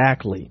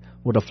exactly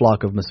what a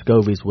flock of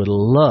Muscovies would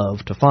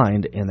love to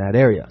find in that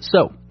area.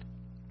 So,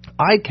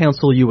 I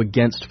counsel you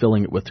against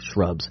filling it with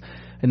shrubs,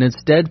 and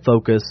instead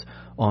focus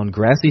on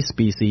grassy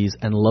species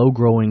and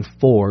low-growing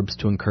forbs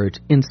to encourage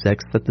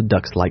insects that the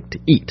ducks like to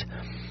eat.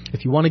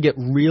 If you want to get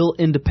real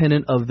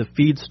independent of the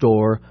feed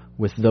store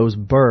with those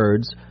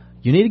birds,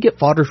 you need to get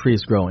fodder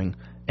trees growing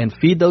and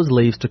feed those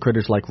leaves to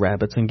critters like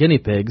rabbits and guinea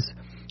pigs,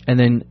 and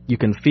then you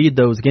can feed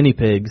those guinea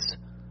pigs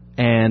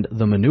and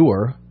the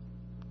manure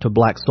to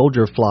black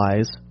soldier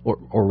flies,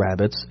 or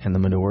rabbits and the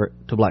manure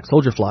to black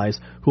soldier flies,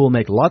 who will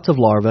make lots of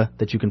larvae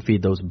that you can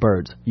feed those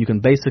birds. You can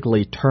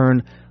basically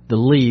turn the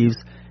leaves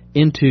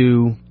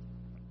into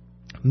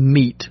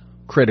meat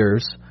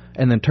critters,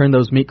 and then turn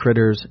those meat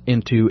critters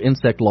into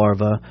insect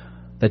larvae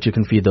that you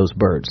can feed those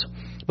birds.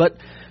 But,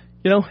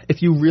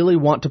 if you really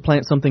want to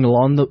plant something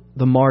along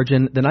the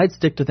margin, then I'd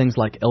stick to things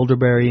like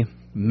elderberry,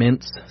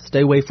 mints,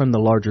 stay away from the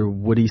larger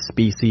woody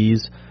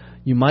species.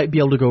 You might be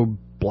able to grow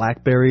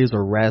blackberries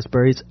or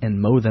raspberries and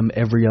mow them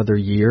every other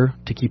year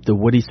to keep the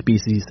woody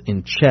species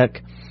in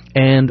check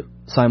and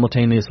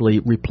simultaneously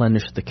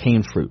replenish the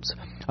cane fruits.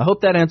 I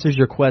hope that answers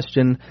your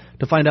question.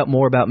 To find out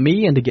more about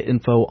me and to get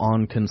info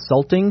on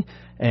consulting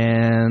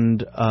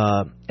and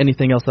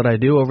anything else that I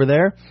do over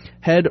there,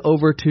 head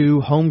over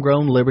to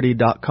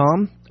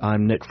homegrownliberty.com.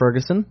 I'm Nick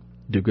Ferguson.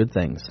 Do good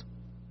things.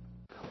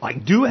 I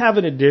do have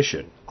an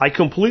addition. I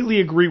completely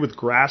agree with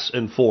grass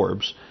and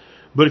forbs,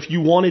 but if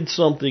you wanted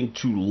something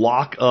to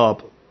lock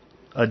up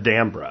a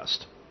dam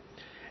breast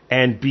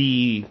and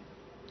be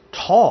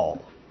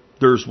tall,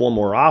 there's one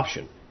more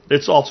option.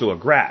 It's also a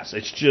grass.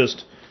 It's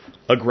just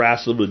a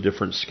grass of a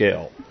different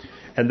scale,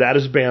 and that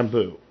is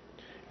bamboo.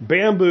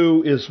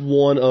 Bamboo is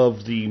one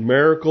of the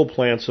miracle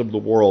plants of the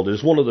world. It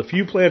is one of the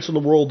few plants in the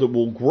world that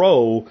will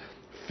grow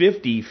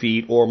 50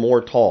 feet or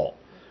more tall,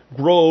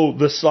 grow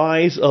the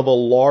size of a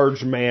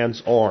large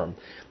man's arm.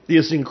 It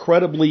is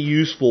incredibly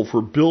useful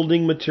for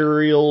building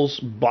materials,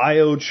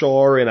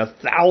 biochar, and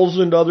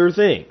 1,000 other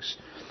things.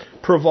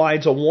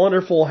 Provides a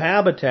wonderful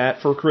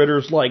habitat for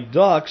critters like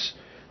ducks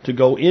to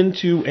go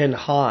into and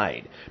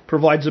hide.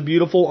 Provides a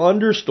beautiful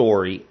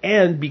understory,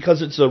 and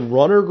because it's a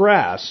runner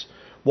grass,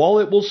 while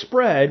it will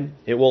spread,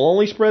 it will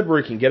only spread where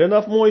it can get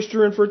enough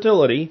moisture and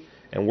fertility,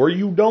 and where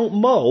you don't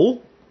mow,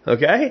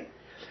 okay?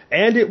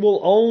 And it will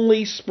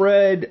only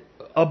spread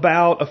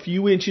about a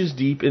few inches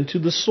deep into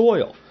the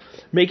soil,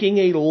 making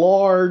a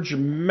large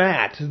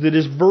mat that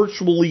is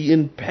virtually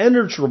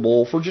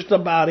impenetrable for just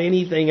about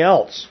anything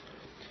else.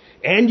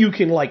 And you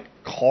can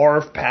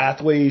carve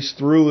pathways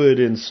through it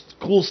and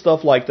cool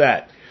stuff like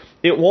that.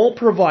 It won't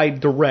provide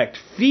direct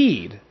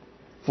feed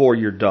for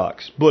your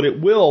ducks, but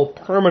it will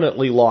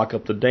permanently lock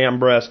up the dam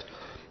breast.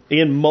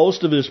 In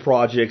most of his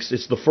projects,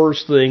 it's the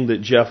first thing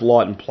that Jeff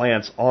Lawton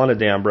plants on a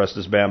dam breast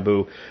is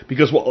bamboo,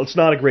 because, well, it's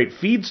not a great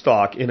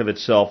feedstock in of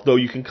itself, though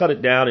you can cut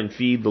it down and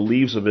feed the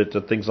leaves of it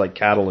to things like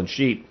cattle and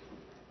sheep.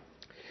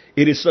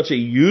 It is such a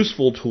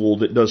useful tool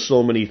that does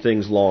so many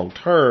things long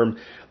term,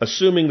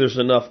 assuming there's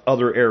enough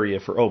other area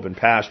for open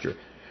pasture.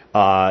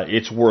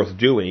 It's worth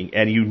doing,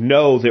 and you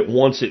know that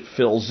once it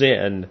fills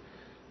in,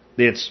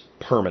 it's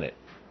permanent,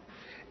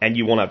 and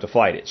you won't have to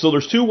fight it. So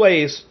there's two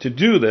ways to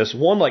do this.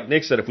 One, like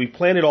Nick said, if we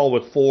plant it all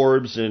with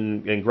forbs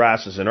and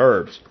grasses and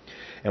herbs,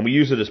 and we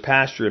use it as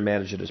pasture and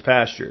manage it as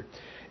pasture,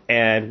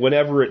 and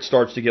whenever it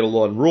starts to get a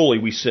little unruly,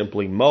 we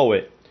simply mow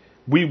it,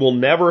 we will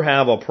never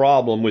have a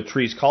problem with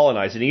trees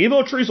colonizing. Even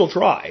though trees will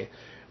try,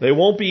 they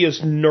won't be as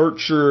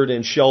nurtured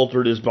and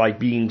sheltered as by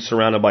being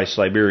surrounded by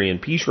Siberian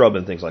pea shrub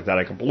and things like that.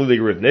 I completely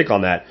agree with Nick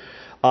on that.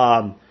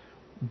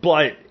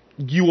 But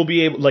you will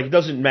be able, it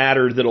doesn't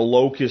matter that a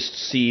locust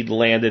seed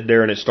landed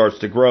there and it starts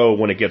to grow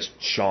when it gets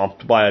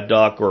chomped by a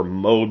duck or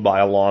mowed by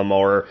a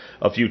lawnmower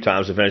a few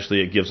times.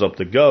 Eventually it gives up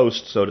the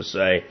ghost, so to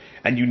say,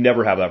 and you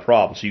never have that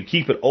problem. So you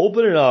keep it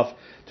open enough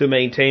to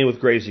maintain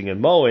with grazing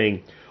and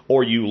mowing,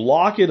 or you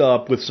lock it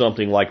up with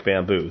something like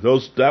bamboo.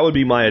 That would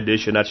be my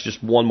addition. That's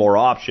just one more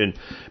option.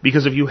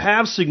 Because if you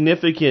have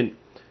significant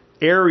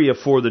area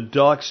for the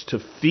ducks to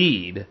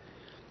feed,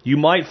 you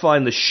might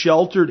find the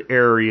sheltered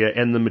area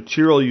and the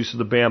material use of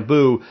the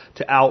bamboo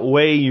to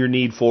outweigh your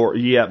need for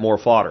yet more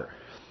fodder.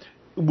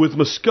 With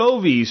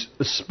Muscovies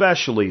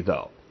especially,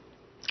 though,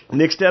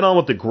 Nick's dead on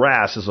with the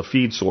grass as a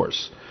feed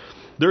source.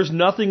 There's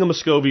nothing a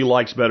Muscovy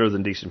likes better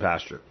than decent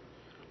pasture.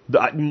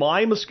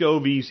 My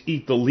Muscovies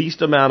eat the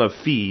least amount of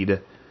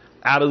feed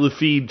out of the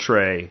feed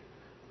tray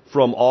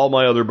from all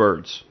my other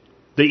birds.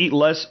 They eat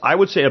less. I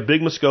would say a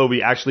big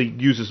Muscovy actually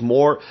uses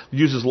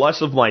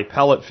less of my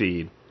pellet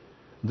feed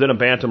than a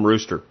bantam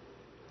rooster.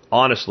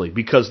 Honestly,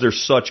 because they're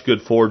such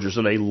good foragers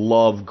and they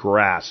love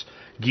grass.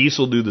 Geese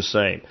will do the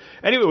same.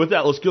 Anyway, with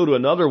that, let's go to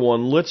another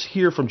one. Let's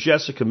hear from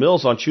Jessica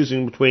Mills on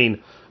choosing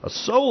between a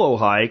solo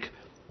hike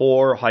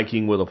or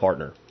hiking with a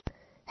partner.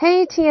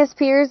 Hey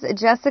TSPers,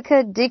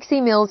 Jessica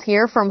Dixie Mills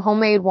here from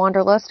Homemade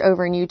Wanderlust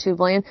over in YouTube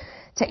land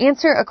to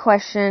answer a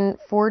question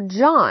for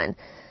John.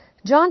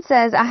 John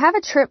says, I have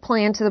a trip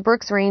planned to the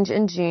Brooks Range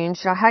in June.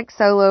 Should I hike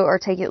solo or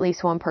take at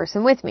least one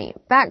person with me?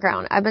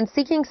 Background, I've been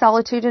seeking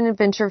solitude and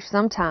adventure for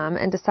some time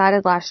and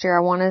decided last year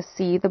I want to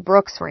see the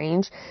Brooks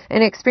Range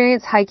and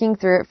experience hiking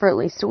through it for at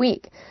least a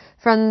week.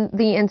 From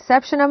the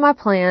inception of my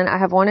plan, I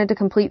have wanted to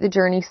complete the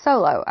journey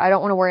solo. I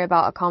don't want to worry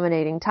about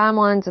accommodating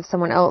timelines of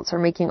someone else or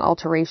making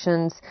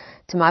alterations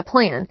to my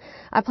plan.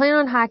 I plan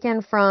on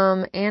hiking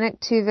from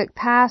Anaktuvik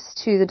Pass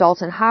to the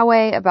Dalton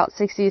Highway, about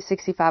 60 to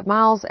 65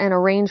 miles, and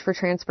arrange for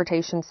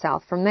transportation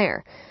south from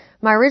there.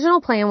 My original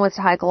plan was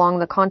to hike along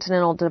the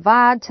Continental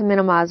Divide to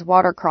minimize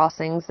water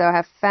crossings, though I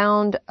have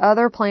found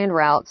other planned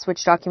routes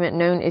which document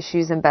known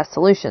issues and best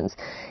solutions.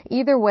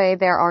 Either way,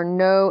 there are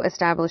no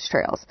established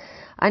trails.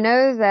 I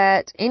know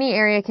that any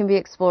area can be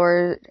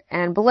explored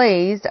and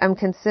blazed. I'm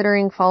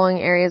considering following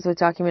areas with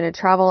documented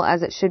travel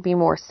as it should be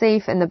more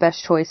safe and the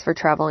best choice for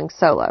traveling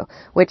solo,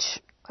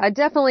 which I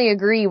definitely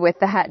agree with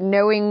that.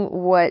 Knowing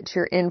what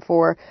you're in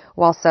for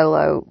while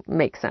solo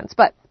makes sense.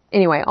 But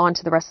anyway, on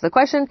to the rest of the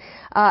question.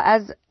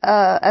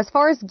 As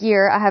far as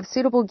gear, I have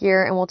suitable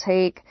gear and will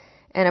take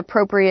an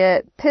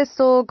appropriate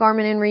pistol,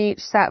 Garmin InReach,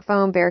 sat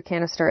phone, bear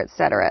canister,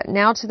 etc.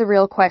 Now to the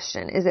real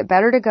question. Is it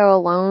better to go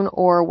alone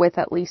or with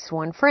at least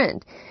one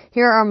friend?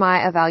 Here are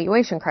my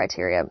evaluation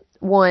criteria.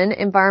 1,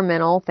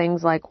 environmental,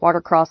 things like water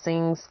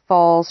crossings,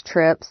 falls,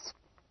 trips.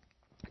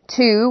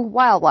 2,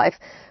 wildlife,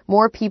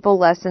 more people,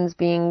 lessons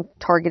being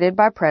targeted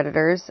by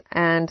predators.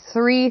 And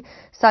 3,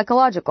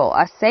 psychological.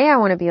 I say I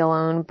want to be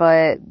alone,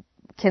 but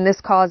can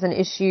this cause an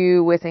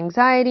issue with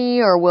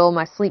anxiety, or will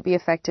my sleep be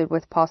affected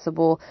with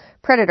possible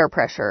predator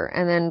pressure?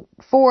 And then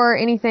 4,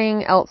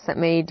 anything else that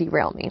may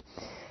derail me.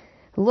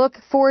 Look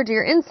forward to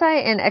your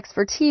insight and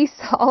expertise.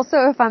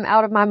 Also, if I'm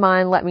out of my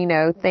mind, let me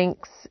know.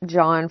 Thanks,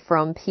 John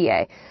from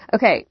PA.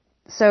 Okay,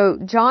 so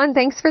John,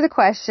 thanks for the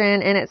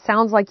question, and it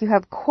sounds like you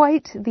have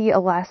quite the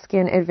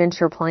Alaskan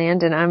adventure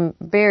planned, and I'm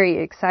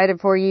very excited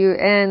for you.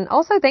 And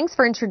also, thanks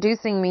for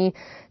introducing me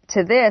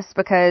to this,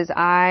 because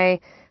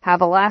I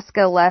have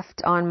Alaska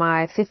left on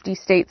my 50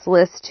 states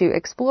list to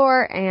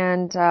explore,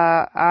 and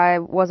I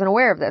wasn't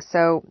aware of this,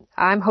 so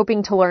I'm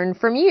hoping to learn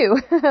from you.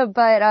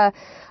 But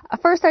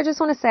first, I just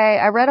want to say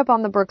I read up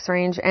on the Brooks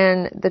Range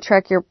and the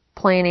trek you're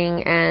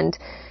planning, and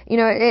you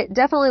know, it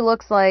definitely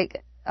looks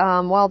like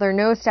while there are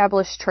no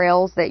established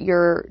trails, that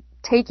you're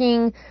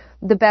taking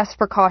the best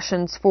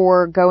precautions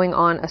for going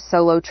on a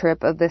solo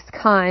trip of this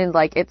kind.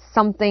 Like, it's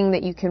something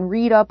that you can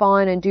read up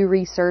on and do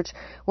research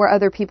where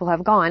other people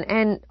have gone.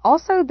 And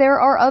also,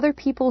 there are other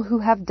people who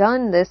have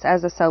done this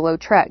as a solo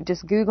trek.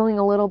 Just Googling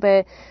a little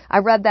bit, I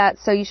read that,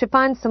 so you should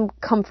find some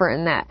comfort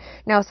in that.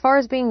 Now, as far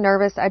as being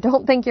nervous, I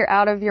don't think you're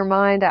out of your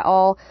mind at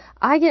all.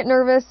 I get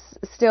nervous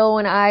still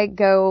when I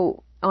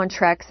go on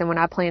treks and when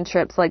I plan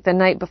trips, like the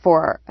night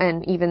before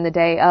and even the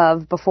day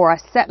of, before I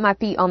set my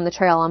feet on the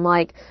trail. I'm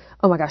like,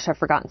 oh my gosh, I've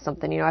forgotten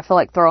something. You know, I feel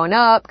like throwing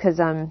up because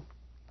I'm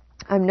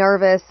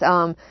nervous.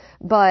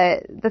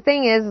 But the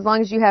thing is, as long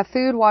as you have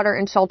food, water,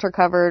 and shelter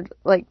covered,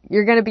 like,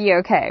 you're going to be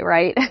okay,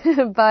 right?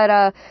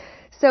 But,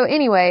 so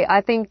anyway, I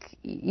think,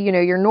 you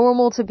know, you're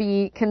normal to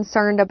be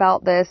concerned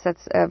about this.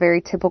 That's a very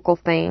typical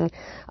thing.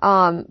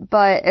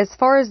 But as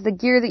far as the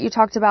gear that you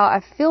talked about,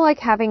 I feel like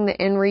having the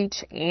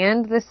InReach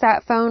and the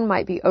sat phone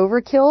might be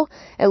overkill.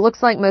 It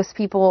looks like most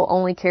people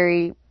only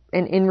carry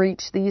an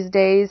InReach these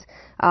days.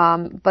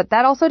 But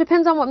that also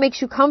depends on what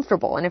makes you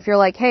comfortable. And if you're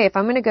like, hey, if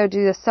I'm going to go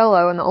do this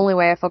solo and the only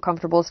way I feel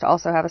comfortable is to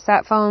also have a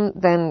sat phone,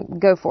 then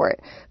go for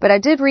it. But I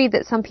did read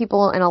that some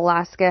people in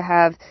Alaska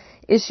have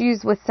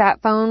issues with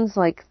sat phones,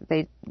 like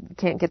they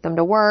can't get them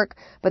to work.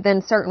 But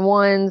then certain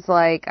ones,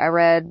 like I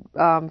read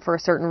for a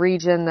certain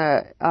region,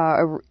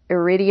 the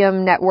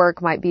Iridium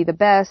network might be the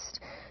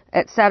best,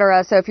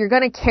 etc. So if you're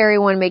going to carry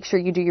one, make sure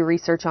you do your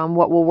research on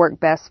what will work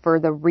best for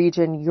the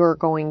region you're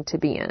going to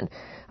be in.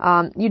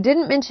 You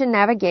didn't mention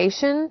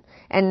navigation,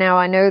 and now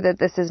I know that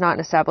this is not an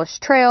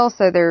established trail,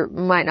 so there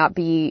might not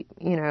be,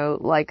 you know,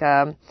 like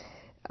a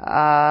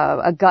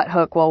gut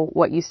hook, well,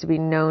 what used to be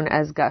known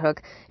as gut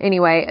hook.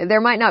 Anyway, there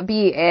might not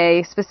be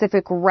a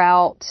specific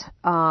route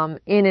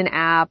in an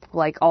app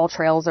like All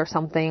Trails or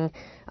something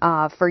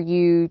for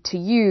you to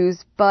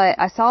use, but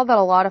I saw that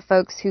a lot of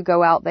folks who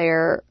go out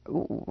there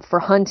for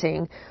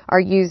hunting are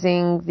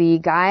using the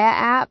Gaia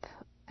app,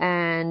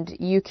 and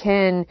you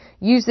can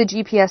use the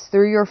GPS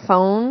through your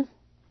phone,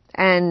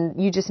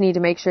 and you just need to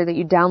make sure that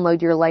you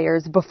download your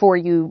layers before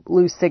you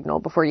lose signal,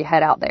 before you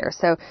head out there.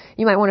 So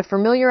you might want to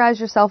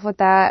familiarize yourself with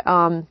that.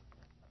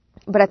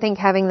 But I think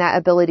having that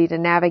ability to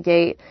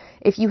navigate,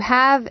 if you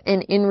have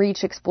an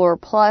InReach Explorer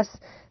Plus,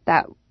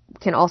 that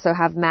can also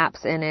have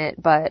maps in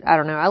it, but I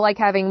don't know. I like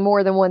having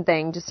more than one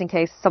thing just in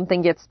case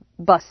something gets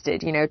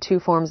busted, you know, 2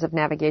 forms of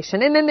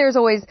navigation. And then there's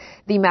always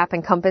the map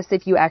and compass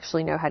if you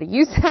actually know how to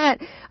use that.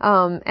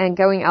 And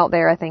going out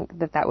there, I think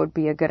that would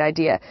be a good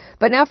idea.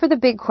 But now for the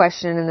big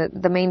question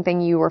and the main thing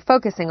you were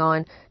focusing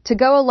on, to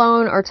go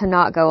alone or to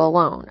not go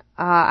alone.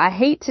 I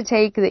hate to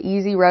take the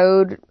easy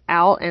road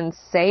out and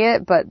say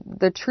it, but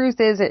the truth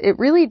is it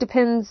really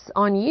depends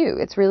on you.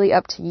 It's really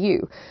up to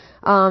you.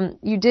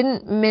 You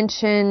didn't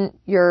mention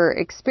your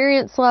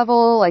experience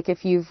level, like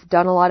if you've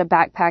done a lot of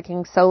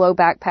backpacking, solo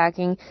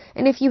backpacking,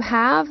 and if you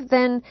have,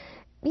 then,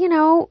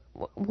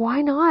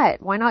 why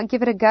not? Why not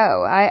give it a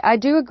go? I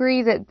do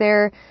agree that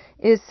there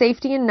is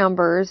safety in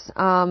numbers,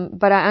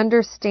 but I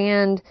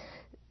understand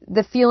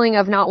the feeling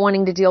of not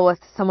wanting to deal with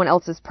someone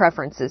else's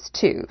preferences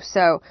too.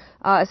 So,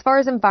 as far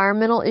as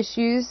environmental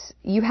issues,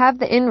 you have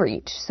the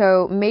inReach.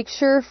 So make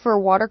sure for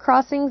water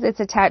crossings, it's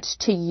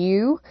attached to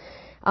you.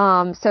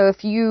 So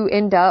if you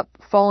end up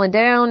falling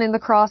down in the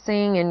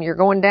crossing and you're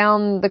going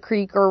down the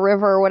creek or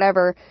river or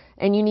whatever,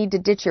 and you need to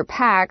ditch your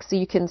pack so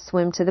you can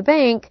swim to the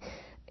bank,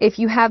 if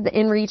you have the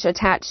inReach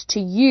attached to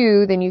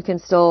you, then you can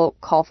still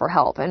call for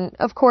help. And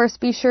of course,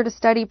 be sure to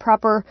study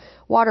proper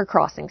water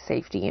crossing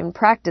safety and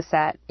practice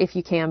that if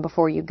you can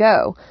before you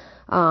go,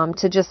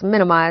 to just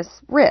minimize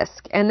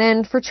risk. And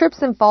then for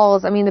trips and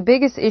falls, the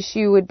biggest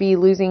issue would be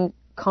losing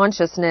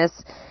consciousness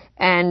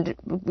and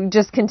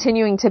just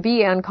continuing to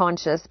be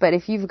unconscious. But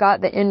if you've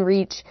got the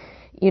inReach,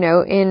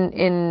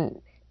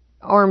 in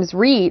arm's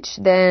reach,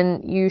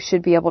 then you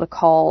should be able to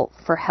call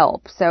for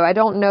help. So I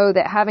don't know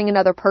that having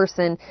another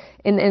person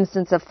in the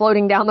instance of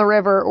floating down the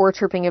river or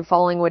tripping and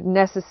falling would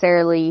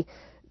necessarily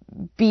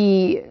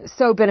be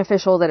so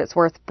beneficial that it's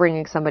worth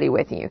bringing somebody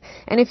with you.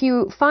 And if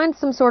you find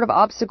some sort of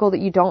obstacle that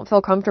you don't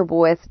feel comfortable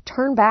with,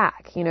 turn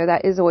back.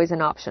 That is always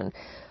an option.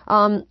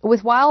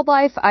 With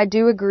wildlife, I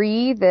do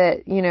agree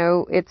that,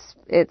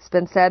 it's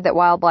been said that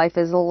wildlife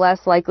is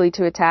less likely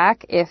to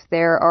attack if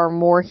there are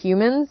more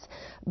humans.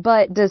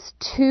 But does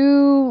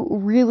 2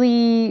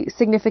 really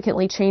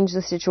significantly change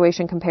the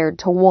situation compared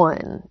to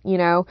 1?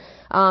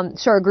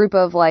 Sure, a group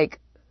of like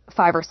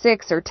 5 or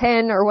 6 or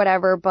 10 or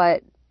whatever,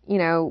 but,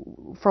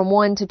 from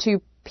 1 to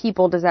 2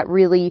 people, does that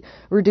really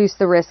reduce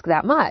the risk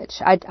that much?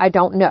 I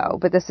don't know,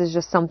 but this is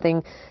just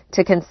something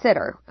to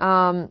consider.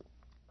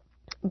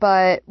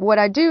 But what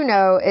I do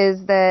know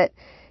is that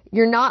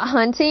you're not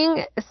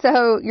hunting,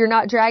 so you're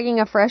not dragging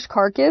a fresh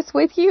carcass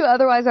with you.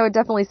 Otherwise, I would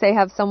definitely say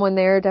have someone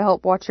there to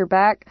help watch your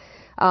back.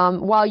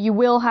 While you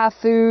will have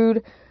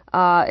food,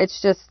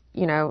 it's just,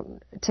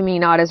 to me,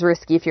 not as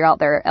risky if you're out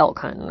there elk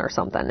hunting or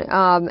something.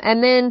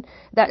 And then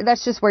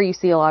that's just where you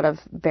see a lot of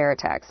bear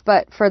attacks.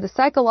 But for the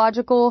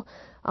psychological,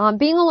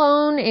 being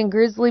alone in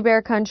grizzly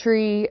bear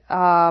country,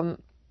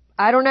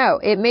 I don't know.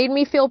 It made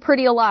me feel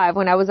pretty alive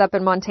when I was up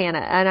in Montana.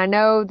 And I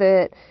know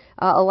that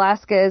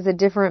Alaska is a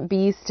different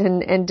beast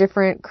and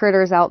different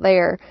critters out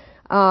there.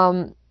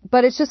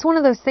 But it's just one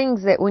of those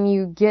things that when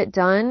you get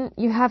done,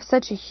 you have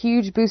such a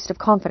huge boost of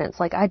confidence.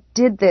 Like, I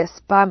did this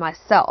by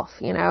myself,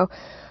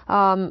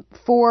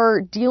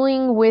 For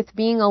dealing with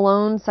being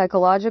alone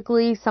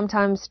psychologically,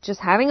 sometimes just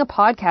having a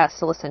podcast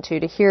to listen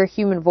to hear a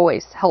human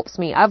voice helps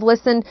me. I've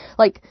listened,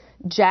 like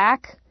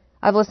Jack,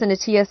 I've listened to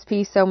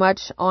TSP so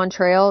much on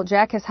trail.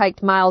 Jack has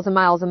hiked miles and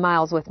miles and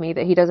miles with me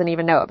that he doesn't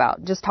even know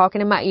about. Just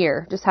talking in my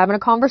ear, just having a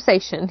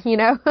conversation,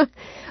 And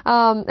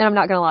I'm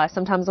not going to lie.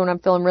 Sometimes when I'm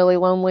feeling really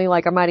lonely,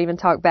 like I might even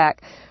talk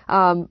back.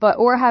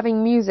 Or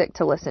having music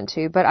to listen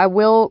to. But I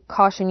will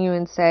caution you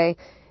and say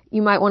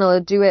you might want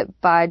to do it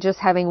by just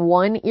having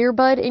one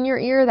earbud in your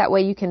ear. That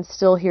way you can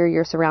still hear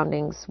your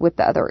surroundings with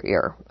the other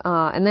ear.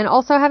 And then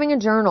also having a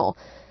journal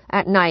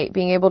at night,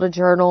 being able to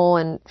journal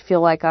and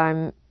feel like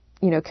I'm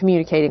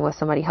communicating with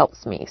somebody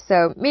helps me.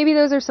 So maybe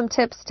those are some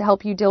tips to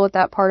help you deal with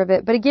that part of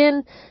it. But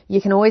again,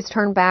 you can always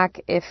turn back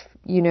if,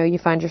 you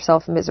find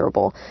yourself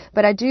miserable.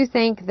 But I do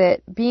think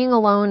that being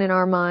alone in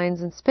our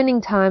minds and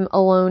spending time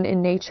alone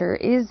in nature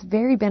is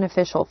very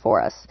beneficial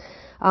for us.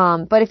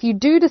 But if you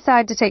do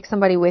decide to take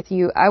somebody with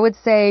you, I would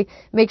say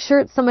make sure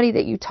it's somebody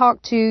that you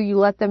talk to. You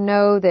let them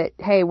know that,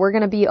 hey, we're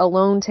going to be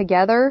alone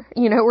together.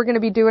 We're going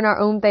to be doing our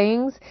own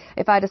things.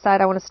 If I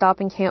decide I want to stop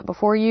and camp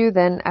before you,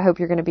 then I hope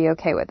you're going to be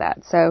okay with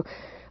that. So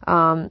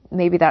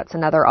maybe that's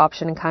another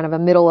option and kind of a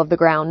middle of the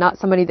ground, not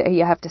somebody that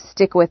you have to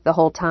stick with the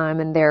whole time,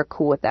 and they're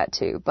cool with that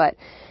too. But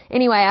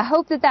anyway, I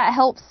hope that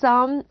helps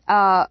some.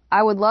 I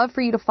would love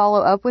for you to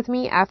follow up with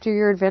me after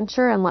your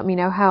adventure and let me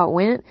know how it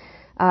went.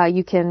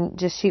 You can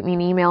just shoot me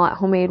an email at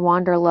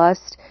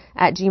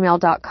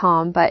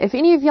homemadewanderlust@gmail.com. But if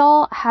any of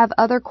y'all have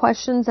other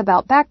questions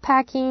about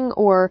backpacking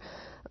or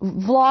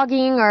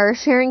vlogging or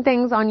sharing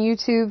things on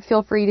YouTube,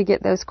 feel free to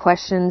get those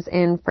questions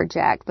in for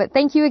Jack. But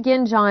thank you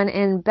again, John,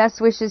 and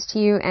best wishes to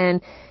you, and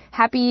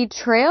happy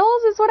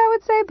trails is what I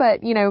would say,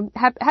 but,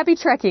 happy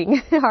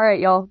trekking. All right,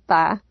 y'all.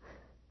 Bye.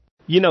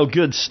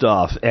 Good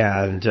stuff.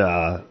 And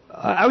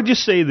I would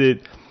just say that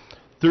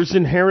there's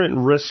inherent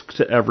risk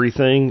to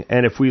everything,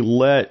 and if we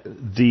let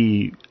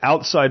the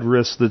outside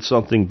risk that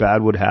something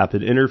bad would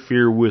happen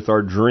interfere with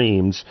our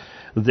dreams,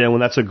 then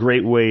that's a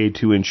great way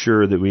to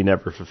ensure that we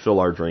never fulfill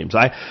our dreams.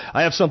 I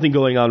have something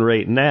going on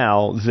right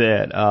now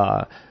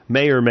that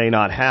may or may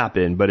not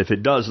happen, but if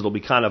it does, it'll be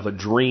kind of a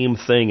dream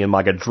thing and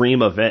like a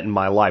dream event in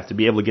my life to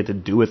be able to get to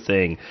do a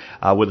thing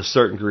with a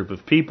certain group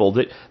of people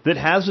that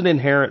has an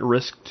inherent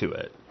risk to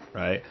it,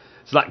 right?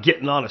 It's not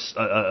getting on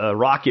a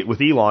rocket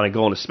with Elon and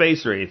going to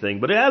space or anything,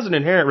 but it has an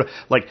inherent,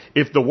 like,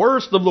 if the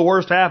worst of the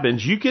worst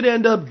happens, you could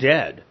end up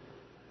dead.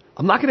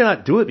 I'm not going to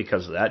not do it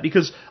because of that,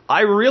 because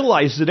I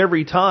realize that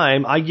every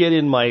time I get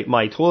in my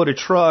Toyota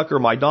truck or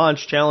my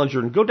Dodge Challenger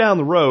and go down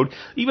the road,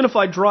 even if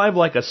I drive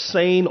like a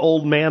sane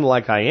old man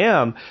like I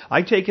am,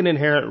 I take an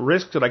inherent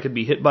risk that I could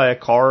be hit by a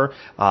car,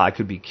 I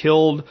could be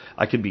killed,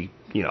 I could be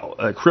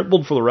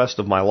crippled for the rest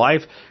of my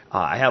life.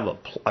 I have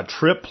a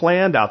trip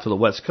planned out to the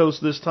West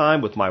Coast this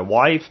time with my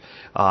wife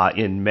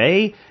in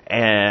May,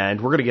 and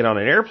we're going to get on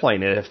an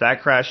airplane, and if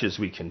that crashes,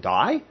 we can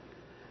die.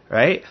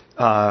 Right?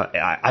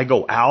 I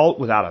go out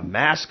without a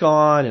mask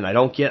on, and I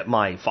don't get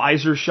my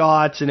Pfizer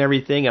shots and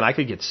everything, and I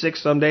could get sick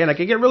someday, and I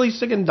could get really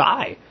sick and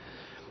die.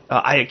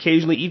 I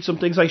occasionally eat some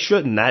things I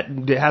shouldn't. That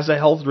has a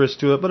health risk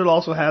to it, but it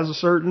also has a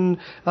certain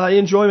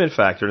enjoyment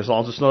factor. And as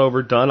long as it's not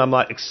overdone, I'm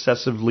not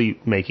excessively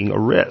making a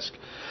risk.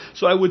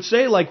 So I would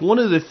say, like, one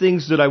of the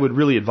things that I would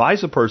really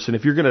advise a person,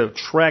 if you're going to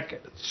trek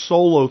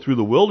solo through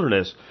the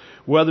wilderness,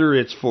 whether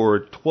it's for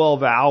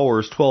 12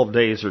 hours, 12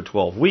 days, or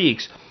 12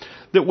 weeks,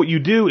 that what you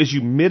do is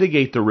you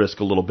mitigate the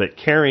risk a little bit.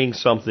 Carrying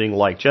something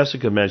like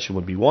Jessica mentioned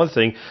would be one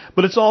thing,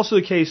 but it's also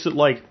the case that,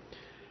 like,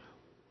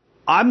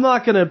 I'm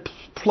not going to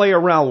play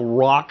around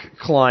rock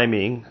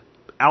climbing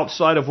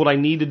outside of what I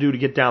need to do to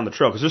get down the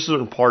trail, because there's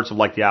certain parts of,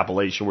 like, the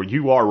Appalachian where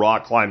you are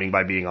rock climbing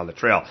by being on the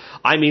trail.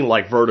 I mean,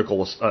 like,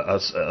 vertical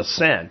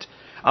ascent.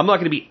 I'm not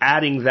going to be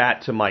adding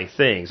that to my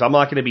things. I'm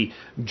not going to be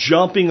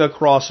jumping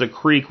across a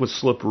creek with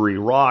slippery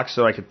rocks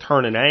so I could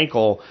turn an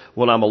ankle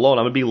when I'm alone.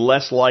 I'm going to be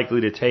less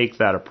likely to take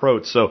that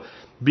approach. So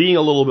being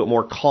a little bit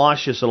more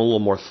cautious and a little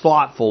more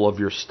thoughtful of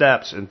your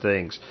steps and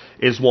things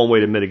is one way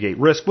to mitigate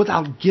risk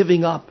without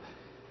giving up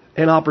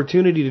an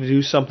opportunity to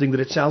do something that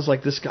it sounds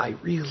like this guy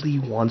really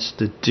wants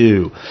to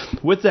do.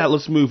 With that,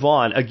 let's move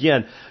on.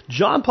 Again,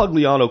 John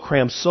Pugliano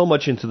crams so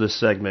much into this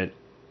segment.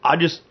 I'm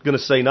just going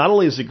to say, not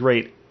only is it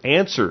great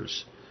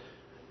answers,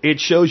 it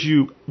shows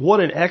you what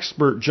an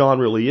expert John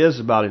really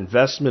is about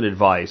investment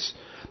advice,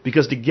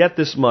 because to get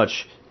this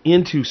much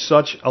into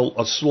such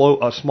a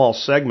small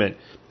segment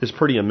is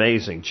pretty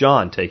amazing.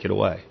 John, take it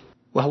away.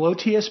 Well, hello,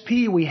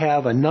 TSP. We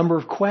have a number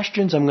of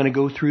questions. I'm going to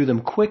go through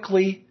them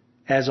quickly.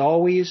 As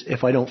always,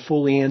 if I don't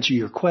fully answer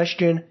your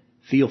question,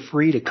 feel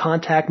free to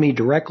contact me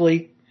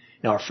directly.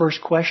 Now, our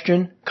first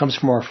question comes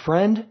from our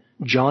friend,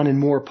 John in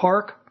Moore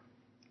Park.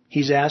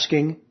 He's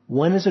asking,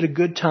 when is it a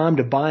good time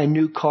to buy a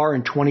new car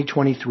in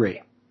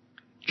 2023?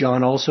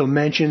 John also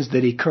mentions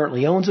that he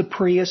currently owns a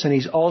Prius, and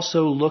he's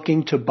also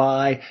looking to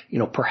buy,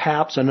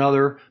 perhaps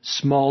another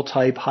small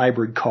type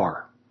hybrid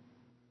car.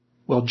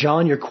 Well,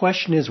 John, your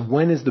question is,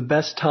 when is the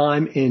best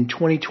time in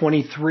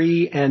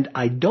 2023? And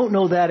I don't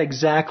know that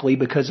exactly,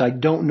 because I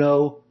don't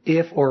know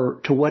if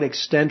or to what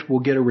extent we'll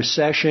get a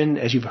recession.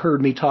 As you've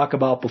heard me talk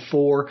about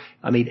before,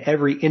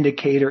 every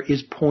indicator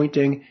is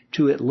pointing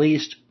to at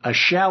least a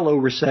shallow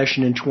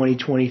recession in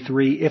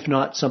 2023, if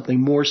not something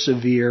more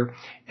severe.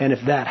 And if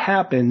that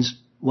happens,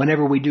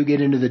 whenever we do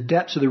get into the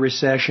depths of the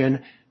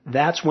recession,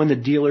 that's when the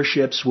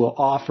dealerships will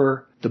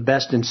offer the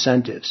best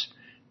incentives.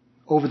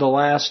 Over the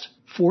last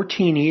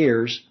 14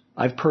 years,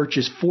 I've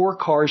purchased 4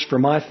 cars for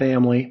my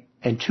family,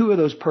 and 2 of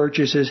those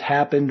purchases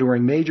happened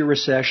during major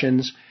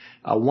recessions.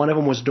 One of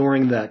them was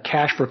during the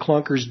Cash for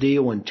Clunkers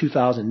deal in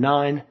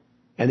 2009,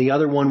 and the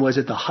other one was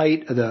at the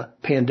height of the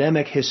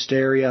pandemic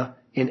hysteria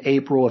in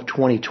April of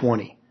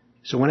 2020.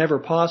 So whenever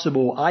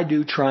possible, I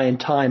do try and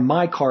time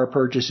my car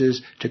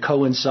purchases to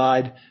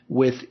coincide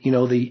with,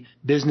 the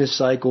business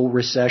cycle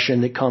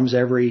recession that comes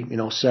every,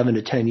 7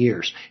 to 10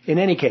 years. In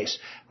any case,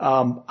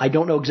 I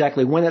don't know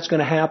exactly when that's going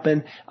to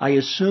happen. I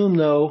assume,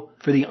 though,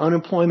 for the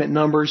unemployment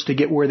numbers to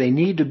get where they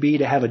need to be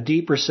to have a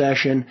deep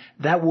recession,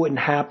 that wouldn't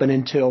happen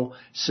until,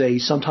 say,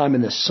 sometime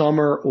in the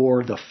summer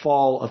or the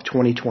fall of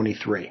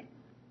 2023.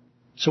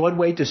 So I'd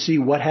wait to see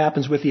what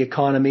happens with the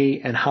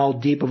economy and how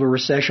deep of a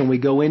recession we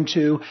go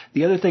into.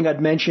 The other thing I'd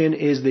mention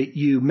is that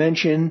you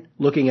mentioned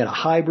looking at a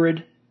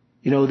hybrid.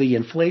 The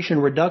Inflation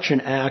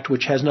Reduction Act,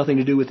 which has nothing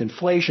to do with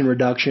inflation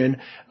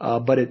reduction,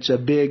 but it's a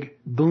big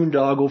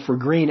boondoggle for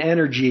green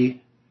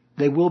energy.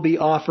 They will be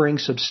offering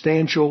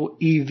substantial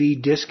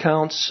EV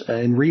discounts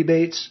and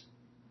rebates.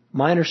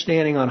 My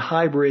understanding on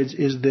hybrids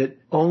is that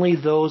only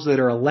those that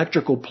are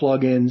electrical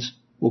plug-ins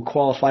will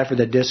qualify for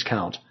the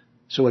discount.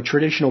 So a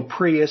traditional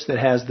Prius that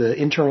has the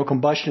internal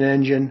combustion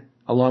engine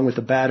along with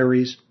the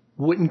batteries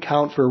wouldn't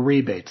count for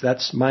rebates.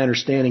 That's my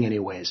understanding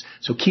anyways.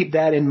 So keep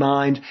that in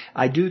mind.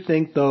 I do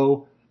think,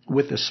 though,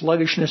 with the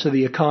sluggishness of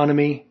the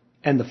economy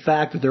and the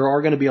fact that there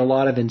are going to be a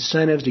lot of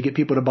incentives to get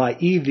people to buy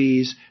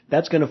EVs,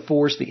 that's going to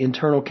force the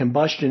internal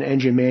combustion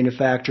engine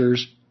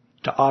manufacturers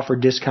to offer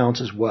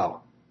discounts as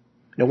well.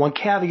 Now, one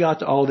caveat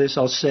to all this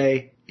I'll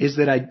say is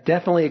that I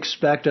definitely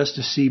expect us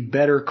to see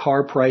better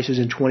car prices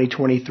in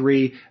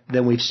 2023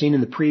 than we've seen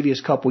in the previous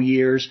couple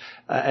years,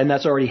 and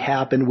that's already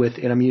happened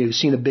you've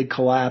seen a big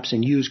collapse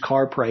in used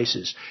car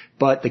prices.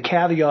 But the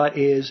caveat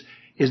is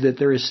that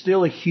there is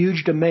still a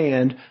huge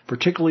demand,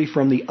 particularly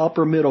from the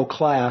upper middle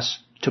class,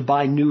 to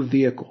buy new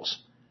vehicles.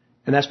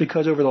 And that's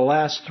because over the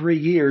last 3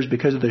 years,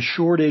 because of the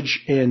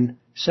shortage in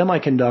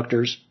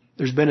semiconductors,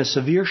 there's been a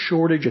severe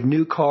shortage of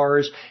new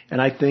cars,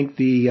 and I think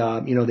the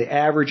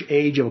average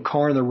age of a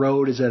car on the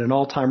road is at an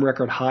all-time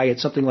record high at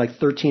something like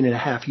 13 and a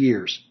half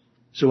years.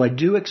 So I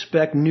do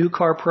expect new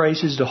car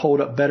prices to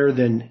hold up better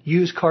than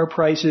used car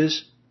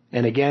prices,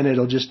 and again,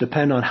 it'll just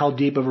depend on how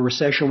deep of a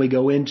recession we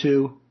go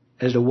into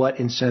as to what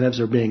incentives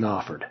are being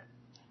offered.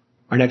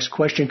 Our next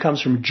question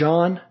comes from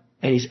John,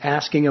 and he's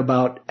asking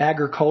about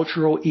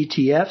agricultural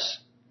ETFs.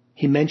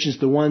 He mentions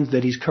the ones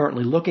that he's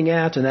currently looking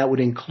at, and that would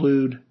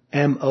include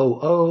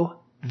MOO,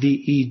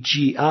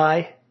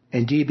 VEGI,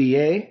 and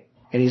DBA.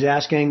 And he's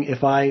asking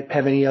if I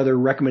have any other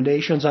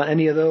recommendations on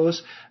any of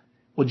those.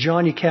 Well,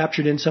 John, you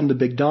captured in some of the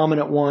big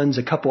dominant ones.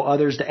 A couple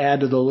others to add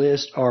to the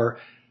list are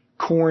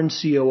corn,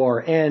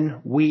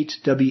 CORN, wheat,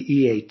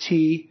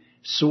 WEAT,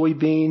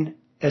 soybean,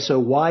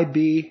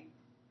 SOYB,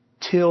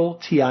 till,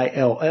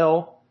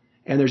 TILL,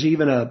 and there's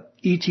even a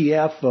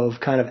ETF of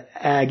kind of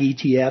ag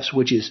ETFs,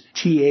 which is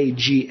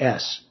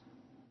TAGS.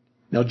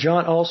 Now,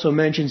 John also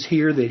mentions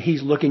here that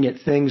he's looking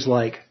at things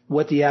like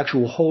what the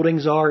actual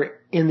holdings are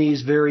in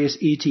these various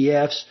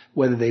ETFs,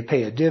 whether they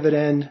pay a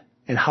dividend,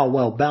 and how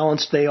well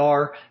balanced they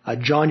are.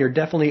 John, you're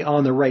definitely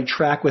on the right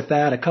track with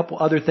that. A couple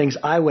other things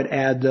I would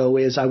add, though,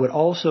 is I would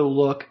also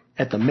look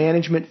at the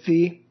management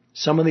fee.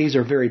 Some of these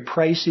are very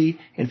pricey.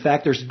 In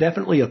fact, there's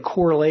definitely a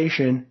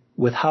correlation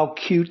with how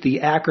cute the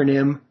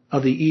acronym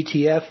of the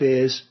ETF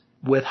is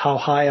with how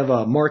high of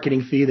a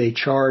marketing fee they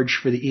charge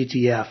for the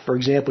ETF. For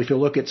example, if you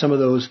look at some of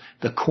those,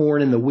 the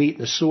corn and the wheat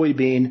and the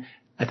soybean,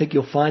 I think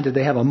you'll find that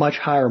they have a much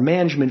higher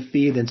management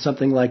fee than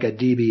something like a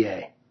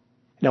DBA.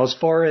 Now, as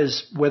far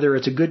as whether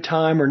it's a good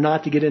time or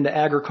not to get into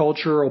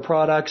agricultural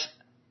products,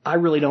 I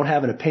really don't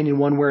have an opinion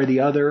one way or the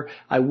other.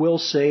 I will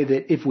say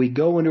that if we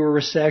go into a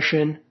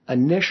recession,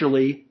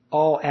 initially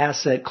all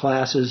asset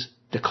classes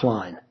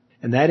decline.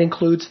 And that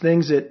includes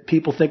things that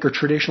people think are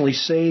traditionally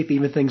safe,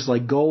 even things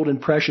like gold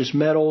and precious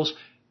metals.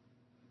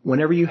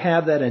 Whenever you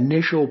have that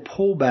initial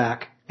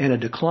pullback and a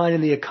decline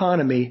in the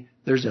economy,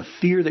 there's a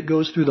fear that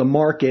goes through the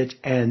market,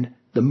 and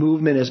the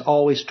movement is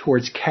always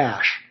towards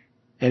cash.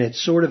 And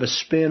it's sort of a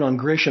spin on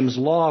Grisham's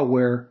law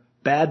where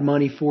bad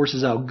money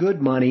forces out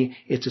good money.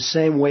 It's the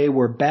same way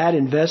where bad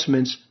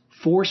investments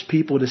force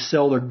people to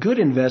sell their good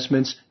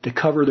investments to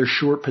cover their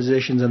short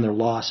positions and their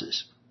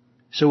losses.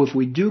 So if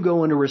we do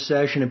go into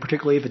recession, and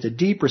particularly if it's a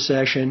deep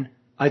recession,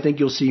 I think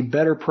you'll see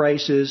better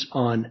prices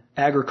on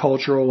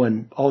agricultural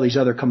and all these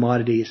other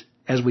commodities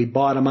as we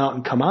bottom out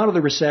and come out of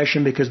the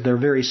recession, because they're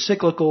very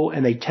cyclical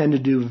and they tend to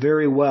do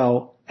very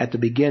well at the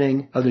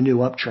beginning of the new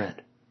uptrend.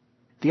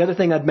 The other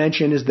thing I'd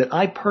mention is that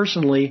I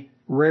personally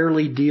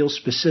rarely deal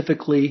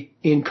specifically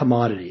in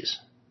commodities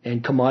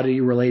and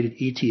commodity-related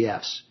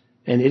ETFs.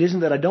 And it isn't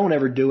that I don't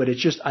ever do it, it's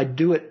just I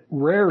do it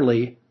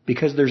rarely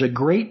because there's a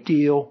great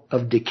deal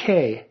of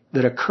decay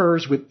that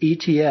occurs with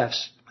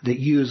ETFs that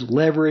use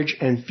leverage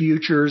and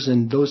futures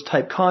and those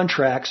type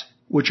contracts,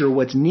 which are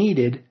what's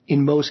needed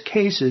in most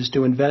cases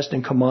to invest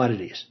in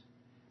commodities.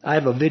 I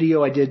have a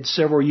video I did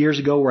several years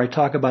ago where I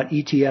talk about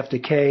ETF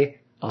decay.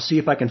 I'll see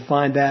if I can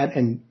find that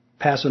and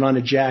pass it on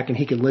to Jack, and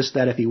he can list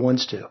that if he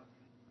wants to.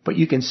 But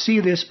you can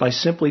see this by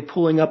simply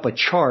pulling up a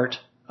chart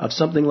of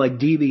something like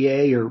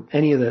DBA or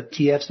any of the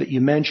ETFs that you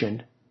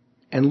mentioned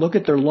and look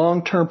at their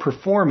long-term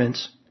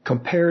performance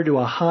compared to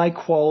a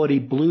high-quality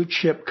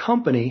blue-chip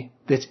company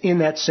that's in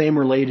that same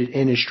related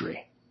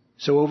industry.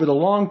 So over the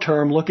long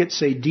term, look at,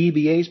 say,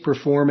 DBA's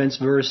performance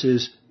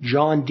versus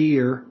John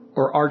Deere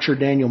or Archer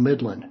Daniel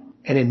Midland.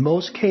 And in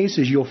most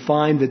cases, you'll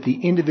find that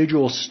the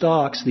individual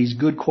stocks, these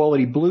good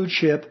quality blue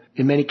chip,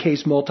 in many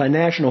cases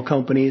multinational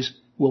companies,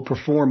 will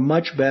perform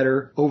much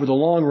better over the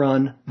long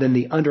run than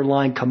the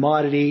underlying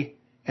commodity.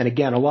 And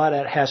again, a lot of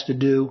that has to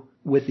do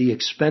with the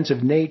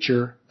expensive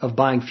nature of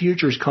buying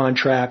futures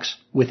contracts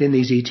within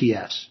these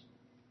ETFs.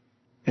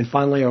 And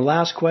finally, our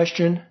last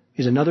question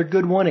is another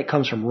good one. It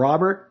comes from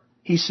Robert.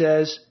 He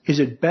says, is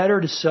it better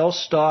to sell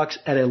stocks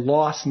at a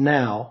loss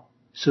now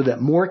so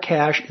that more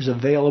cash is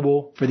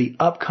available for the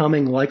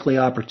upcoming likely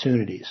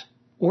opportunities?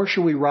 Or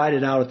should we ride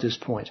it out at this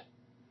point?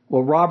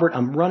 Well, Robert,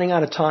 I'm running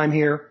out of time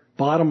here.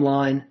 Bottom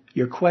line,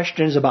 your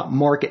question is about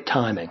market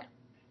timing.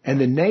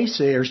 And the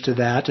naysayers to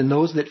that, and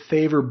those that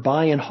favor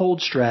buy and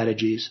hold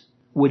strategies,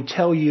 would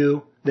tell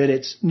you that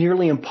it's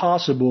nearly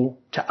impossible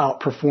to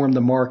outperform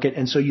the market,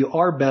 and so you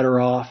are better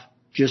off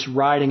just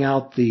riding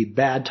out the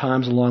bad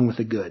times along with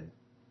the good.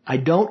 I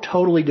don't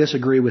totally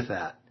disagree with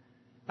that.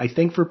 I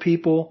think for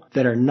people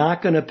that are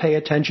not going to pay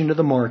attention to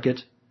the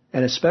market,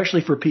 and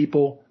especially for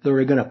people that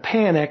are going to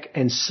panic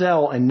and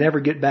sell and never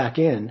get back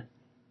in,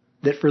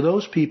 that for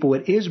those people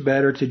it is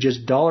better to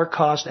just dollar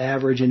cost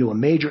average into a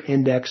major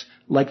index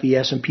like the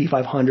S&P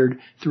 500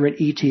 through an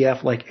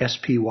ETF like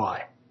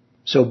SPY.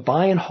 So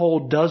buy and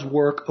hold does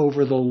work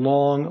over the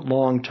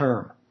long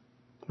term.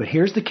 But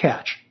here's the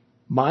catch.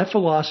 My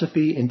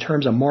philosophy in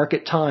terms of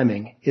market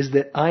timing is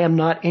that I am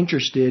not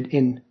interested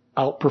in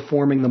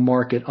outperforming the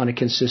market on a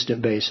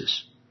consistent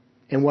basis.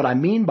 And what I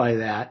mean by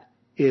that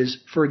is,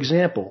 for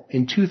example,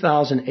 in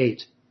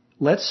 2008,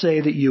 let's say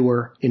that you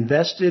were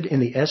invested in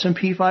the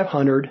S&P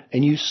 500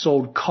 and you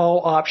sold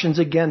call options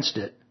against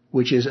it,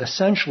 which is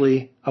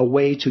essentially a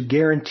way to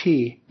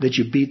guarantee that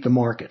you beat the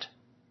market.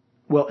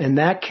 Well, in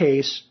that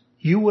case,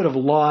 you would have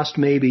lost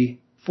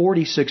maybe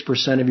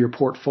 46% of your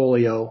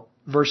portfolio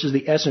versus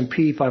the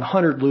S&P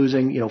 500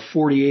 losing,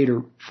 48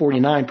 or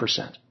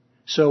 49%.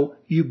 So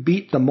you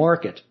beat the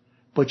market,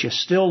 but you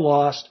still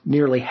lost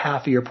nearly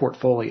half of your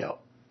portfolio.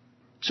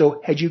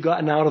 So had you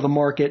gotten out of the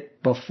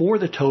market before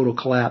the total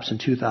collapse in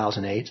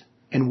 2008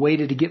 and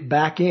waited to get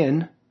back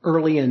in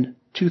early in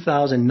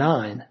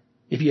 2009,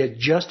 if you had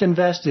just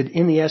invested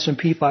in the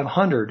S&P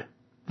 500,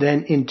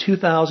 then in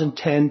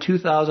 2010,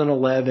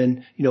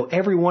 2011,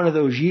 every one of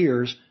those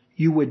years,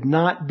 you would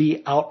not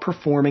be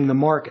outperforming the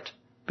market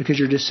because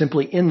you're just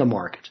simply in the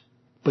market.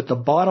 But the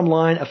bottom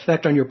line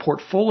effect on your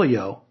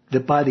portfolio,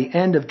 that by the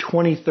end of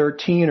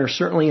 2013 or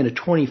certainly into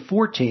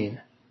 2014,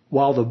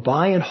 while the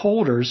buy and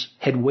holders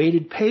had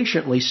waited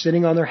patiently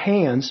sitting on their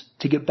hands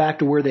to get back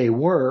to where they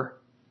were,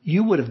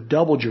 you would have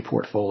doubled your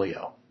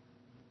portfolio.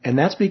 And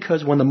that's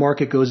because when the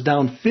market goes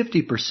down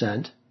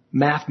 50%,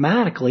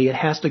 mathematically it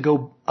has to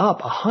go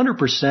up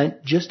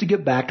 100% just to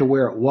get back to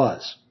where it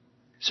was.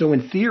 So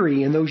in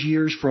theory, in those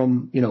years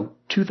from,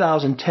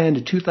 2010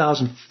 to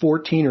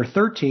 2014 or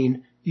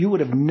 13, you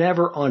would have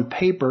never on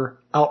paper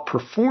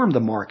outperformed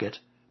the market,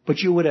 but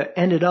you would have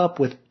ended up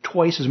with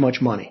twice as much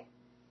money.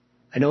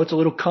 I know it's a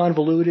little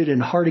convoluted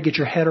and hard to get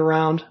your head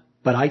around,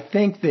 but I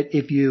think that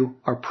if you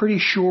are pretty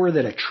sure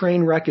that a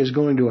train wreck is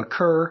going to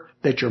occur,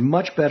 that you're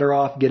much better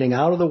off getting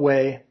out of the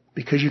way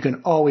because you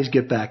can always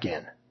get back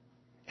in.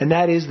 And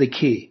that is the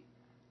key.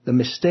 The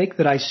mistake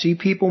that I see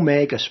people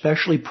make,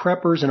 especially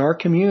preppers in our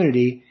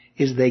community,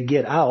 is they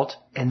get out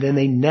and then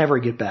they never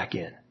get back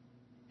in.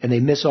 And they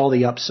miss all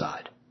the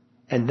upside.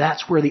 And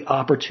that's where the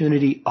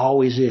opportunity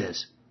always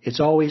is.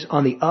 It's always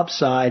on the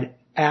upside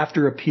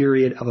after a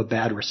period of a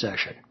bad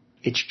recession.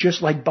 It's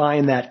just like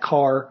buying that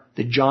car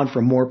that John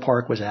from Moore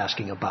Park was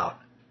asking about.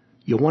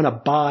 You want to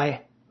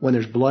buy when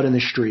there's blood in the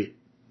street.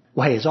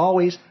 Well, hey, as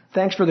always,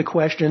 thanks for the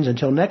questions.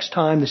 Until next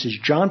time, this is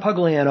John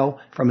Pugliano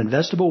from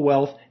Investable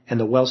Wealth and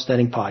the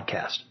Wealthsteading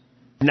Podcast.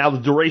 Now, the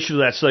duration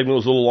of that segment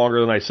was a little longer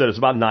than I said. It's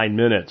about 9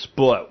 minutes.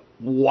 But,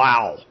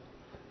 wow.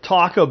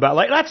 Talk about,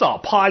 that's a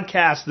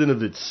podcast in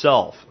of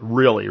itself,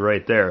 really,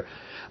 right there.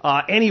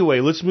 Anyway,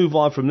 let's move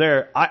on from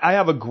there. I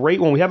have a great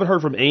one. We haven't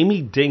heard from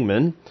Amy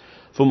Dingman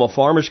from A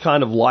Farmer's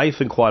Kind of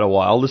Life in quite a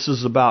while. This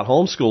is about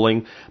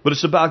homeschooling, but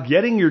it's about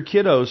getting your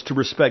kiddos to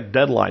respect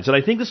deadlines. And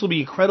I think this will be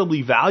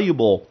incredibly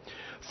valuable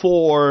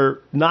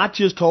for not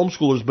just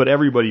homeschoolers, but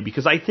everybody,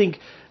 because I think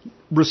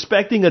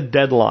respecting a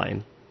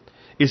deadline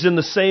is in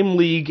the same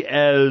league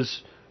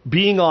as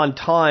being on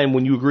time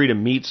when you agree to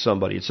meet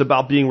somebody. It's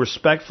about being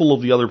respectful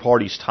of the other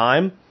party's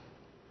time.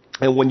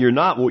 And when you're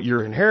not, what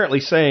you're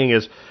inherently saying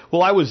is,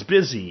 well, I was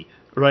busy,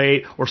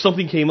 right? Or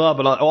something came up,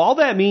 and all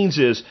that means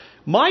is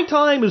my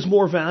time is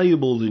more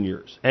valuable than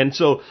yours. And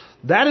so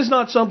that is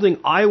not something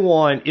I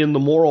want in the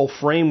moral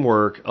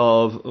framework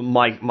of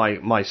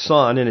my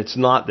son, and it's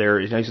not there.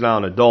 He's now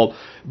an adult.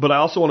 But I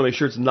also want to make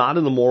sure it's not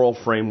in the moral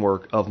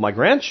framework of my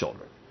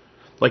grandchildren.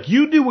 Like,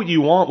 you do what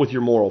you want with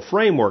your moral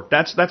framework.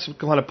 That's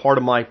kind of part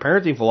of my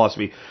parenting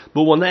philosophy.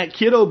 But when that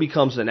kiddo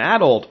becomes an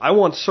adult, I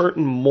want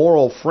certain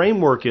moral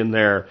framework in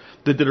there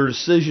that their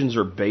decisions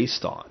are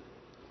based on.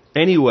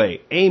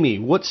 Anyway, Amy,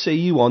 what say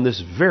you on this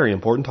very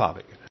important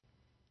topic?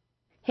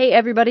 Hey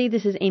everybody,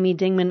 this is Amy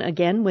Dingman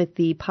again with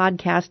the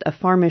podcast A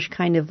Farmish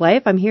Kind of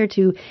Life. I'm here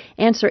to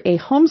answer a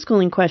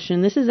homeschooling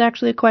question. This is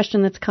actually a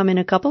question that's come in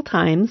a couple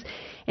times,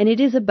 and it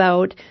is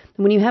about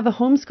when you have a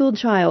homeschooled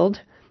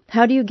child,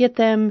 how do you get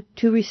them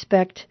to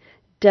respect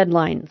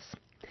deadlines?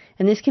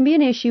 And this can be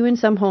an issue in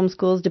some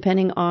homeschools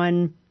depending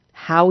on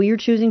how you're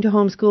choosing to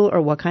homeschool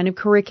or what kind of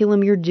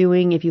curriculum you're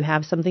doing. If you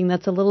have something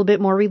that's a little bit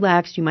more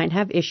relaxed, you might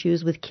have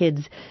issues with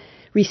kids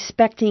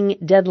respecting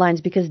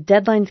deadlines because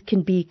deadlines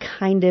can be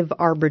kind of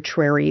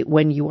arbitrary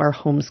when you are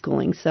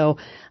homeschooling. So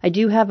I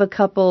do have a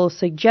couple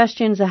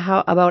suggestions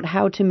about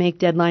how to make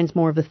deadlines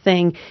more of a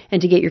thing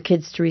and to get your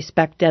kids to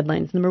respect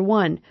deadlines. Number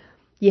one,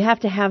 you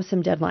have to have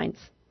some deadlines,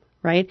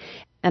 right?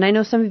 And I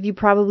know some of you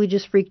probably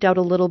just freaked out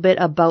a little bit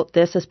about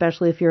this,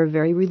 especially if you're a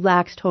very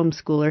relaxed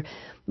homeschooler,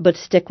 but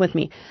stick with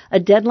me. A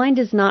deadline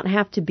does not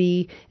have to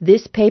be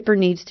this paper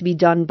needs to be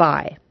done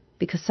by,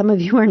 because some of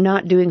you are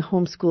not doing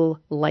homeschool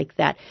like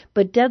that.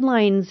 But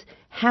deadlines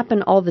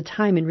happen all the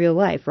time in real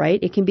life,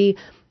 right? It can be,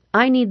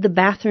 I need the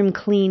bathroom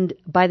cleaned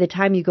by the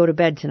time you go to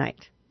bed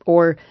tonight,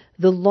 or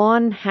the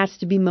lawn has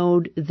to be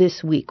mowed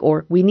this week,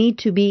 or we need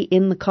to be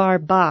in the car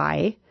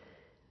by.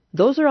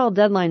 Those are all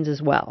deadlines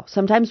as well.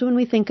 Sometimes when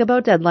we think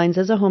about deadlines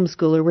as a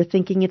homeschooler, we're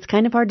thinking it's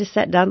kind of hard to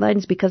set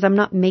deadlines because I'm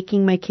not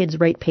making my kids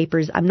write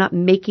papers. I'm not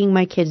making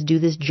my kids do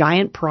this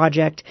giant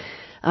project.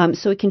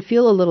 So it can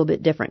feel a little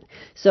bit different.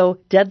 So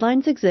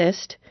deadlines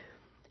exist.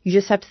 You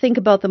just have to think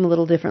about them a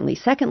little differently.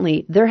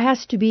 Secondly, there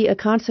has to be a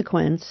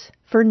consequence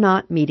for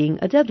not meeting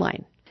a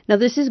deadline. Now,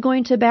 this is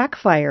going to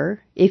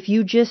backfire if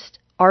you just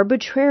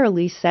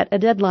arbitrarily set a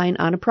deadline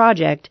on a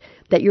project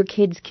that your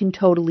kids can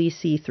totally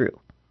see through.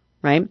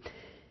 right?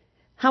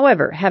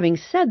 However, having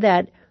said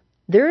that,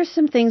 there are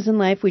some things in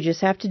life we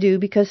just have to do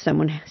because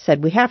someone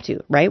said we have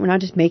to, right? We're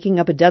not just making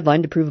up a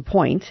deadline to prove a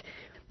point.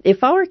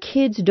 If our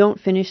kids don't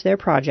finish their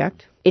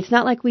project, it's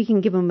not like we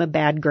can give them a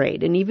bad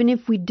grade. And even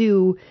if we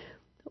do,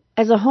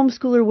 as a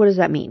homeschooler, what does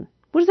that mean?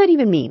 What does that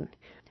even mean?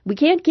 We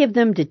can't give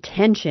them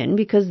detention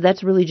because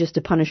that's really just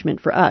a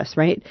punishment for us,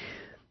 right?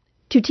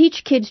 To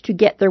teach kids to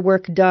get their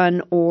work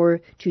done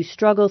or to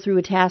struggle through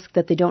a task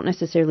that they don't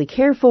necessarily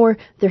care for,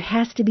 there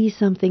has to be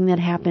something that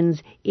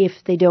happens if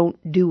they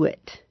don't do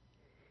it.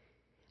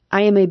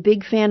 I am a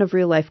big fan of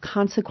real-life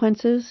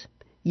consequences,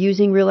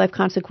 using real-life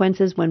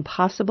consequences when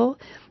possible.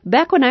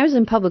 Back when I was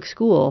in public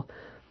school,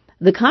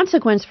 the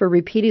consequence for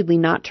repeatedly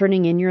not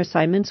turning in your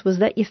assignments was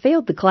that you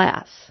failed the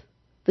class.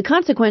 The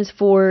consequence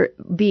for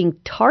being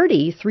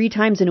tardy 3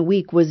 times in a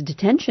week was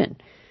detention.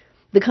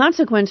 The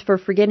consequence for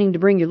forgetting to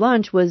bring your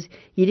lunch was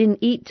you didn't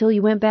eat till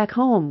you went back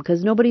home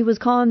because nobody was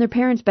calling their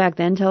parents back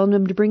then telling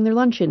them to bring their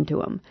lunch into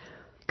them.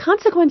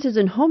 Consequences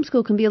in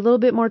homeschool can be a little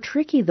bit more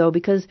tricky, though,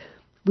 because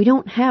we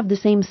don't have the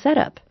same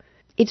setup.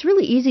 It's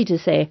really easy to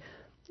say,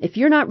 if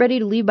you're not ready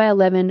to leave by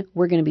 11,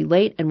 we're going to be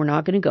late and we're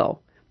not going to go.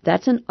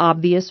 That's an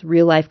obvious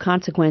real-life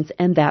consequence,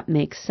 and that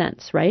makes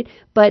sense, right?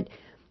 But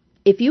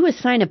if you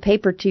assign a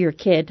paper to your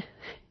kid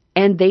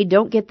and they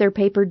don't get their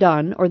paper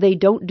done, or they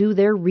don't do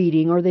their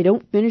reading, or they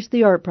don't finish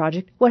the art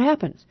project, what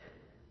happens?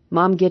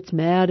 Mom gets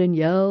mad and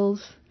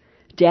yells.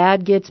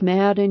 Dad gets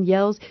mad and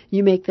yells.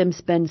 You make them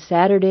spend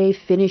Saturday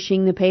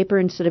finishing the paper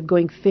instead of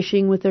going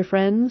fishing with their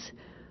friends.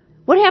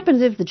 What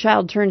happens if the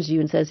child turns to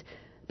you and says,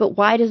 but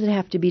why does it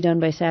have to be done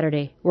by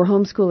Saturday? We're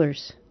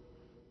homeschoolers,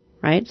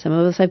 right? Some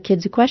of us have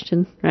kids who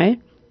question,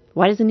 right?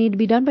 Why does it need to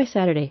be done by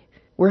Saturday?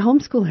 We're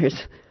homeschoolers.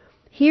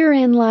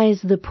 Herein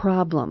lies the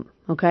problem,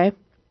 okay?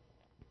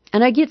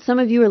 And I get some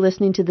of you are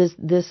listening to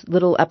this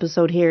little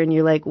episode here and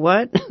you're like,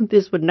 what?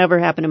 This would never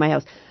happen in my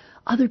house.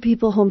 Other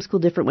people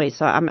homeschool different ways.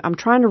 So I'm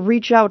trying to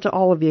reach out to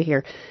all of you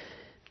here.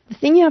 The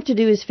thing you have to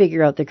do is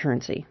figure out the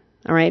currency,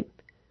 all right?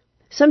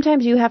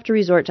 Sometimes you have to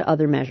resort to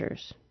other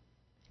measures.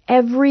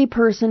 Every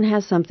person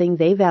has something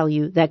they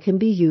value that can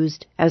be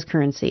used as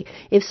currency.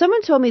 If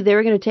someone told me they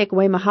were going to take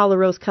away Mahalo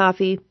roast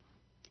coffee,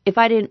 if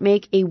I didn't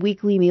make a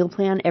weekly meal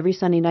plan every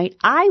Sunday night,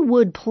 I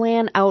would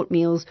plan out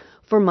meals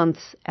for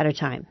months at a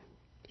time.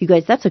 You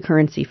guys, that's a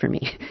currency for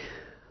me.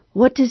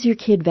 What does your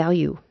kid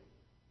value?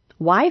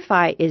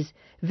 Wi-Fi is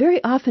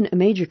very often a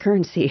major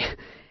currency,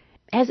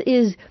 as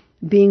is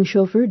being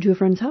chauffeured to a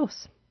friend's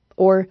house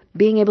or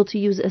being able to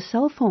use a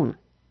cell phone.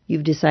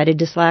 You've decided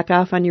to slack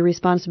off on your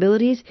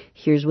responsibilities.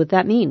 Here's what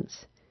that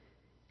means.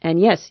 And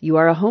yes, you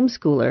are a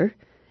homeschooler,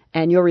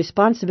 and your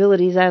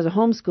responsibilities as a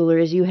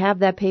homeschooler is you have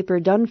that paper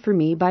done for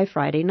me by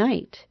Friday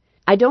night.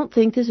 I don't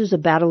think this is a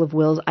battle of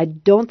wills. I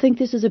don't think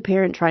this is a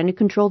parent trying to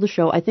control the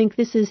show. I think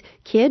this is,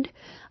 kid,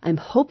 I'm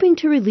hoping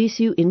to release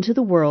you into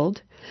the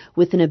world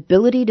with an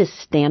ability to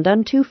stand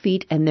on 2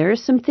 feet, and there are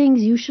some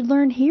things you should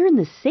learn here in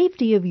the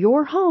safety of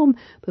your home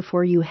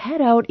before you head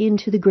out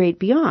into the great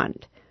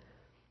beyond.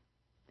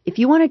 If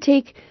you want to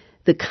take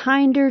the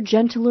kinder,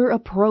 gentler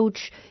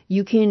approach,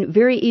 you can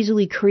very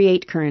easily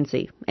create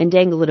currency and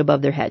dangle it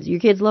above their heads. Your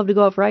kids love to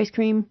go out for ice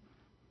cream.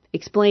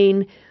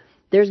 Explain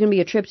there's going to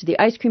be a trip to the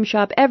ice cream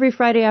shop every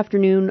Friday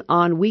afternoon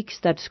on weeks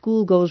that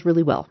school goes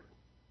really well.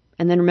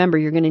 And then remember,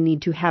 you're going to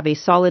need to have a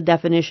solid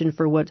definition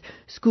for what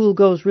school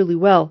goes really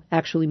well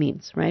actually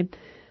means, right?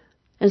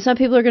 And some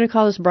people are going to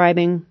call this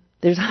bribing.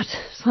 There's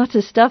lots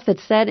of stuff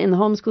that's said in the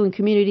homeschooling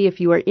community.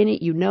 If you are in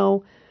it, you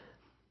know.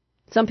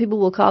 Some people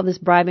will call this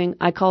bribing.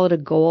 I call it a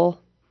goal.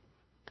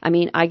 I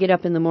mean, I get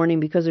up in the morning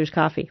because there's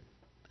coffee.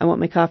 I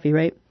want my coffee,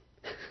 right?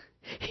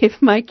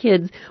 If my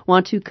kids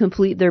want to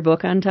complete their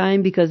book on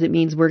time because it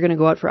means we're going to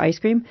go out for ice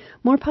cream,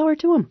 more power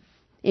to them.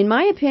 In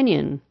my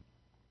opinion,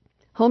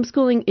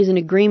 homeschooling is an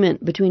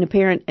agreement between a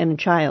parent and a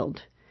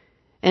child.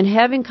 And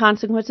having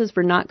consequences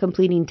for not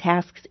completing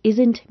tasks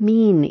isn't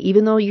mean,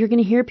 even though you're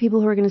going to hear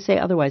people who are going to say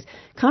otherwise.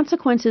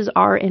 Consequences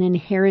are an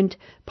inherent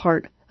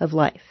part of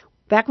life.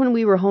 Back when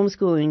we were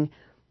homeschooling,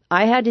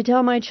 I had to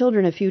tell my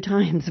children a few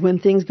times when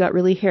things got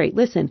really hairy.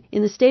 Listen,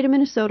 in the state of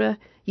Minnesota,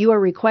 you are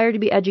required to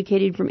be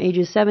educated from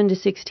ages 7 to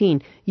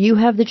 16. You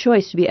have the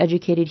choice to be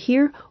educated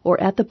here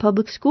or at the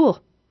public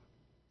school.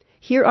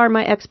 Here are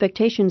my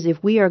expectations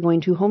if we are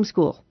going to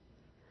homeschool.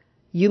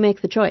 You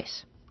make the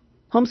choice.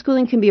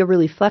 Homeschooling can be a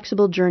really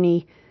flexible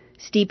journey,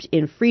 steeped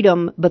in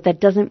freedom, but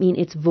that doesn't mean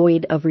it's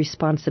void of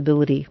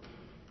responsibility.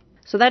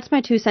 So that's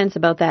my 2 cents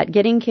about that.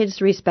 Getting kids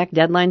to respect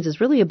deadlines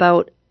is really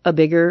about a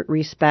bigger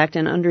respect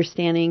and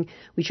understanding.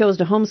 We chose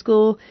to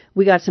homeschool.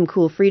 We got some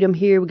cool freedom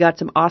here. We got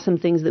some awesome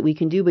things that we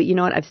can do. But you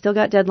know what? I've still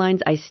got deadlines.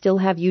 I still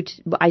have you.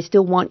 I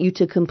still want you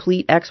to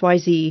complete X, Y,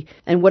 Z.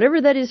 And whatever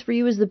that is for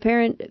you as the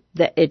parent,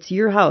 that it's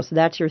your house.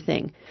 That's your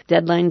thing.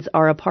 Deadlines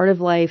are a part of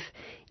life.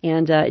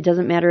 And it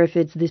doesn't matter if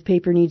it's this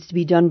paper needs to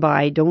be done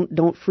by.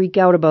 Don't freak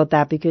out about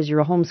that because you're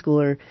a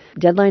homeschooler.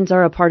 Deadlines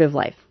are a part of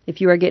life. If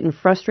you are getting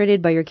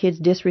frustrated by your kids'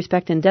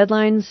 disrespect and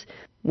deadlines,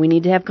 we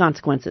need to have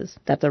consequences.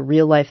 That's a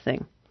real life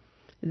thing.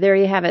 there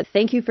you have it.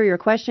 Thank you for your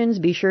questions.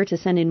 Be sure to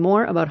send in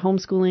more about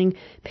homeschooling,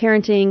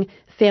 parenting,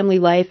 family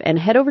life, and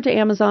head over to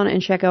Amazon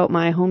and check out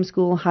my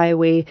Homeschool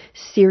Highway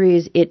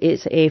series. It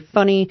is a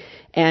funny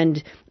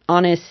and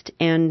honest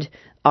and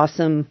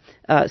awesome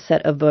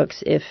set of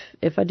books, if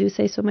I do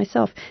say so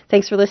myself.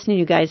 Thanks for listening,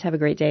 you guys. Have a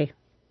great day.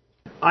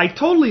 I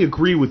totally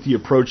agree with the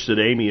approach that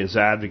Amy is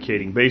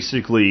advocating.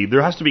 Basically,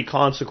 there has to be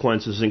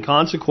consequences, and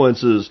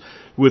consequences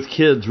with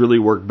kids really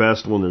work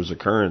best when there's a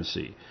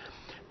currency.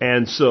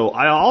 And so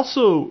I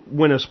also,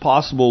 when it's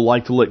possible,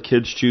 like to let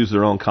kids choose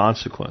their own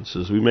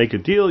consequences. We make a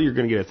deal, you're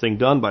going to get a thing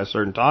done by a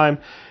certain time,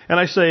 and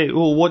I say,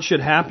 well, what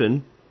should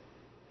happen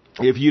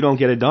if you don't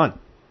get it done?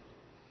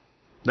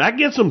 That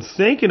gets them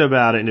thinking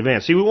about it in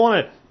advance. See, we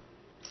want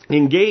to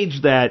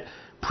engage that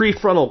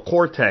prefrontal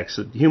cortex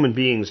that human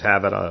beings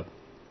have at a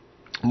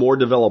more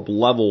developed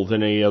level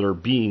than any other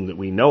being that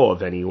we know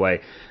of anyway,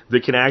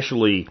 that can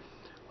actually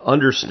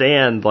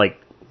understand like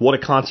what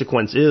a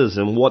consequence is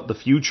and what the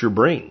future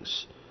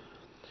brings.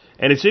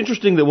 And it's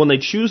interesting that when they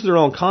choose their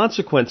own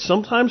consequence,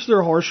 sometimes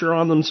they're harsher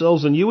on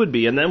themselves than you would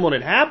be. And then when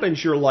it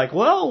happens, you're like,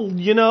 well,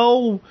 you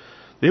know,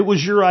 it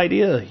was your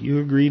idea. You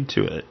agreed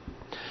to it.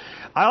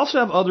 I also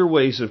have other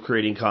ways of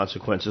creating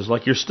consequences,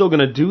 like you're still going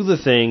to do the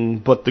thing,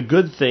 but the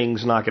good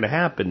thing's not going to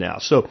happen now.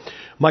 So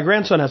my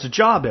grandson has a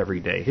job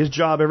every day. His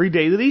job every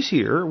day that he's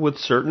here, with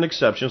certain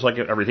exceptions, like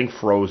if everything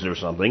froze or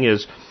something,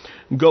 is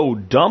go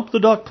dump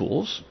the duck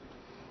pools,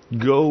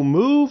 go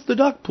move the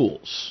duck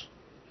pools,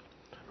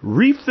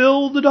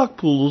 refill the duck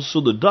pools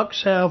so the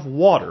ducks have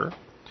water.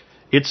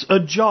 It's a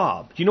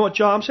job. Do you know what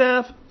jobs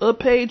have? A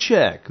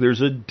paycheck.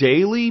 There's a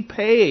daily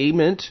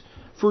payment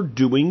for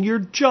doing your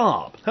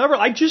job. However,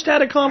 I just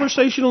had a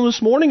conversation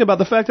this morning about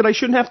the fact that I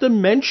shouldn't have to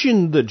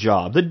mention the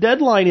job. The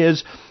deadline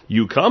is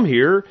you come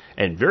here,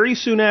 and very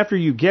soon after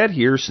you get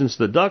here, since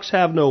the ducks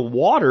have no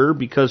water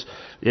because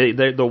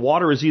the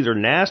water is either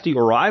nasty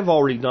or I've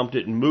already dumped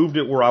it and moved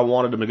it where I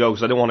wanted them to go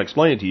because I didn't want to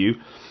explain it to you,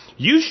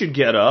 you should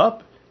get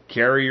up,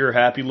 carry your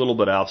happy little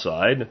bit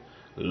outside,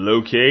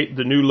 locate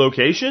the new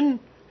location,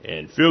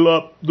 and fill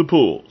up the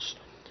pools.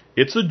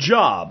 It's a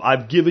job.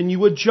 I've given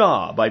you a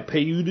job. I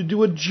pay you to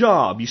do a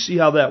job. You see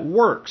how that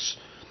works.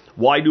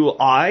 Why do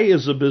I,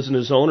 as a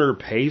business owner,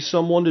 pay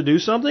someone to do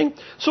something?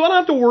 So I don't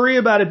have to worry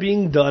about it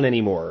being done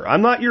anymore.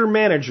 I'm not your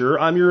manager.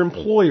 I'm your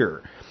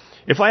employer.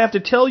 If I have to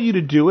tell you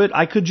to do it,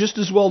 I could just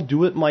as well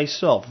do it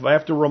myself. If I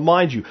have to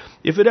remind you,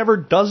 if it ever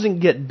doesn't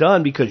get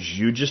done because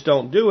you just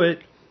don't do it,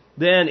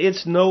 then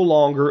it's no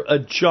longer a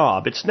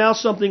job. It's now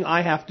something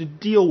I have to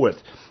deal with.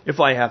 If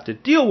I have to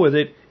deal with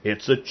it,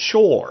 it's a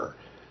chore.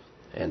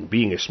 And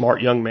being a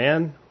smart young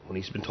man, when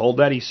he's been told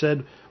that, he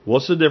said,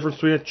 what's the difference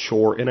between a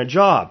chore and a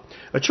job?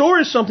 A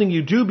chore is something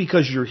you do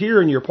because you're here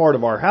and you're part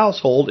of our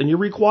household and you're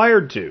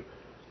required to.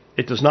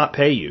 It does not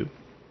pay you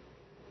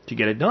to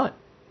get it done.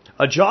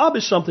 A job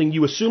is something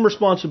you assume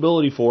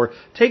responsibility for,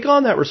 take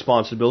on that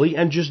responsibility,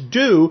 and just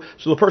do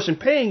so the person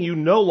paying you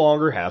no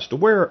longer has to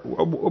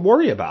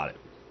worry about it.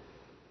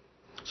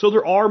 So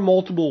there are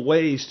multiple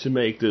ways to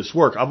make this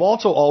work. I've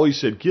also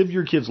always said give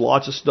your kids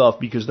lots of stuff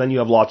because then you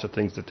have lots of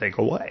things to take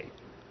away.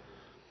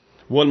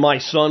 When my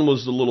son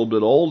was a little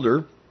bit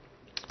older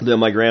than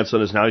my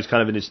grandson is now, he's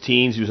kind of in his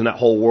teens, he was in that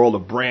whole world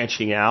of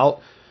branching out.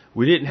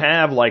 We didn't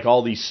have like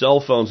all these cell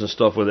phones and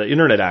stuff with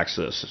internet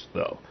access,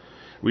 though.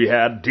 We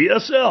had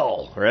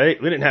DSL,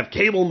 right? We didn't have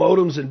cable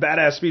modems and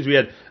badass speeds. We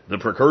had the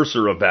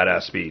precursor of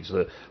badass speeds,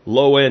 the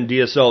low-end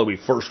DSL that we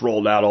first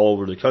rolled out all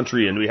over the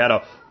country. And we had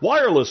a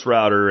wireless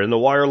router, and the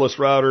wireless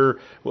router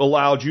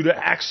allowed you to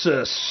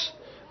access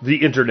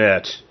the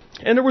internet.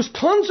 And there was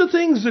tons of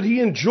things that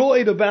he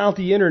enjoyed about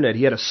the internet.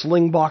 He had a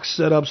sling box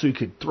set up so he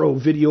could throw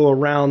video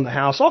around the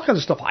house, all kinds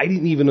of stuff I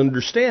didn't even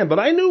understand. But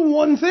I knew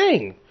one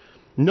thing.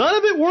 None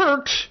of it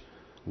worked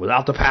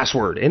without the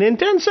password. And in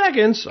 10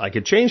 seconds, I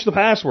could change the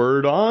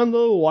password on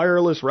the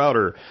wireless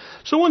router.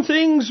 So when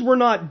things were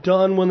not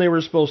done when they were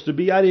supposed to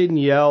be, I didn't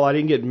yell, I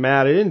didn't get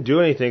mad, I didn't do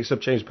anything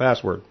except change the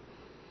password.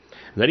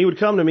 And then he would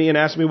come to me and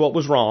ask me what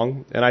was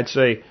wrong, and I'd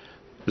say,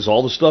 is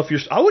all the stuff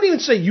I wouldn't even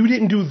say you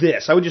didn't do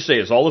this. I would just say,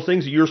 is all the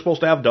things that you're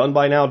supposed to have done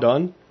by now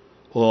done?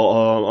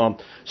 Well,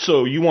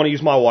 so you want to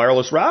use my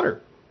wireless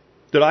router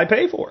that I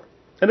pay for.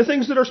 And the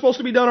things that are supposed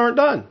to be done aren't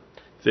done.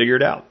 Figure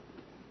it out.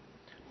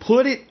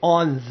 Put it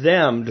on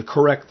them to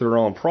correct their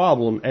own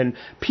problem. And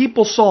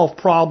people solve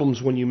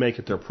problems when you make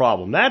it their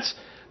problem. That's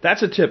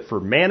a tip for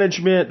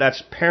management.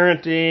 That's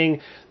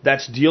parenting.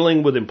 That's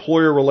dealing with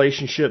employer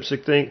relationships.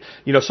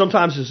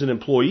 Sometimes as an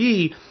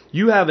employee,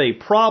 you have a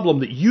problem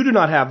that you do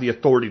not have the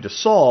authority to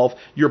solve.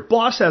 Your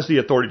boss has the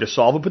authority to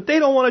solve it, but they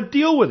don't want to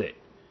deal with it.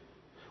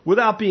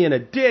 Without being a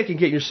dick and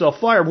getting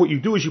yourself fired, what you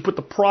do is you put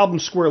the problem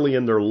squarely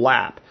in their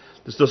lap.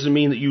 This doesn't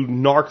mean that you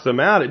narc them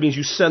out. It means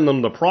you send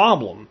them the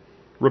problem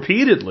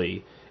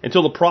repeatedly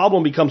until the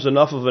problem becomes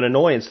enough of an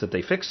annoyance that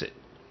they fix it.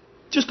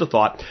 Just a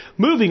thought.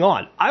 Moving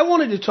on, I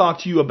wanted to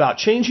talk to you about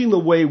changing the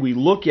way we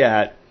look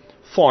at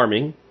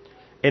farming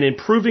and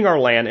improving our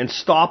land and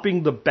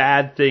stopping the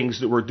bad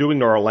things that we're doing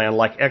to our land,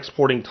 like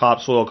exporting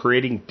topsoil,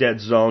 creating dead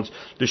zones,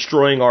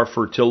 destroying our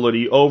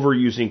fertility,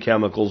 overusing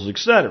chemicals,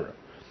 etc.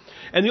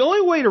 And the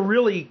only way to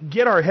really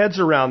get our heads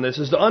around this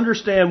is to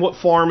understand what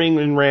farming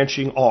and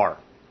ranching are.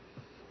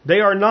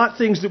 They are not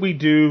things that we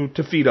do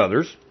to feed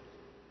others.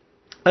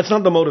 That's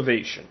not the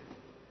motivation,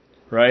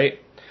 right?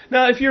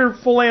 Now, if you're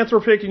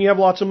philanthropic and you have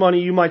lots of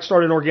money, you might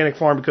start an organic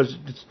farm because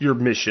it's your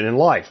mission in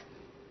life.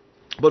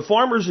 But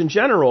farmers in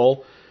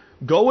general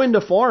go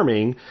into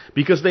farming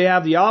because they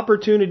have the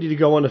opportunity to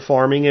go into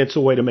farming, and it's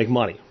a way to make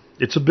money.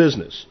 It's a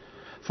business.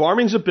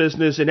 Farming's a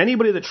business, and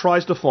anybody that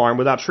tries to farm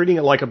without treating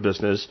it like a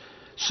business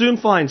soon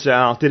finds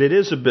out that it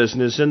is a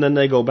business, and then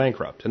they go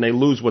bankrupt, and they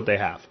lose what they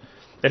have.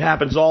 It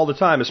happens all the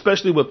time,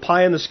 especially with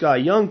pie-in-the-sky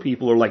young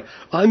people who are like,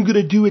 I'm going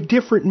to do it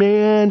different,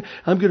 man.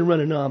 I'm going to run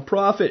a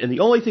nonprofit. And the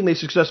only thing they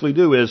successfully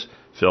do is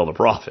fail to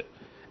profit.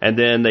 And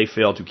then they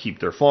fail to keep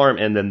their farm,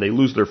 and then they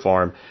lose their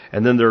farm,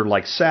 and then they're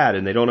like sad,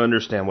 and they don't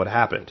understand what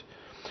happened.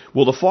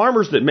 Well, the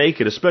farmers that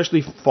make it,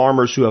 especially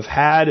farmers who have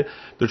had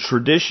the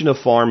tradition of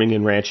farming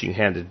and ranching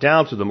handed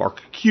down to them, are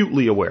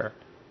acutely aware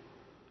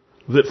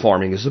that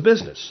farming is a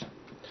business.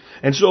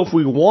 And so if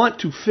we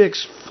want to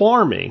fix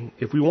farming,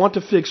 if we want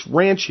to fix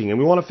ranching, and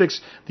we want to fix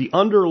the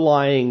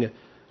underlying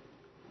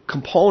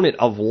component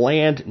of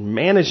land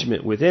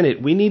management within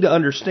it, we need to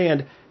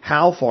understand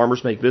how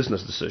farmers make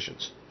business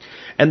decisions.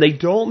 And they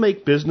don't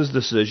make business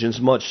decisions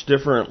much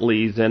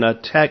differently than a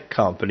tech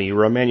company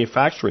or a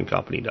manufacturing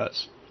company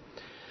does.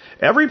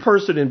 Every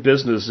person in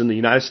business in the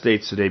United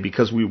States today,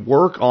 because we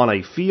work on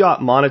a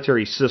fiat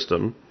monetary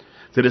system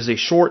that is a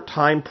short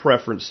time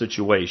preference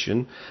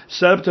situation,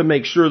 set up to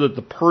make sure that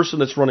the person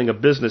that's running a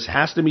business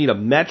has to meet a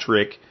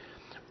metric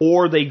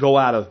or they go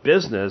out of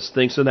business,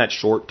 thinks in that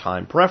short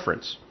time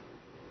preference.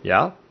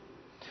 Yeah?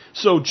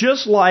 So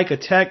just like a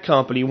tech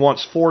company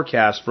wants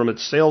forecasts from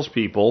its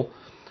salespeople,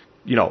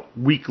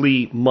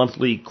 weekly,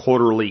 monthly,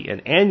 quarterly,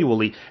 and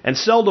annually, and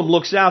seldom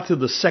looks out to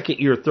the second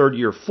year, third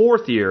year,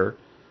 fourth year,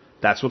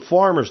 that's what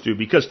farmers do.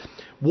 Because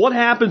what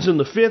happens in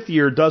the fifth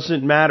year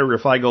doesn't matter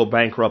if I go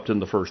bankrupt in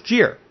the first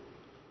year.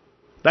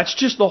 That's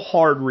just the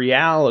hard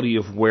reality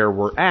of where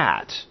we're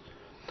at.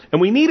 And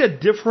we need a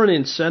different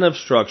incentive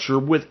structure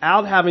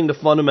without having to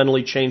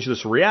fundamentally change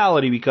this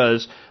reality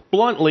because,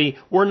 bluntly,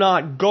 we're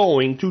not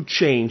going to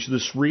change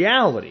this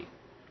reality.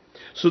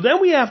 So then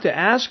we have to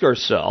ask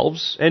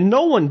ourselves, and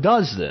no one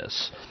does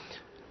this,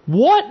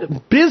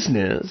 what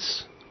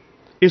business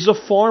is a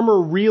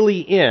farmer really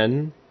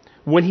in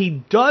when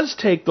he does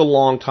take the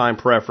long time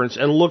preference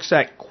and looks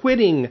at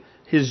quitting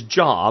his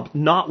job,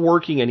 not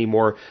working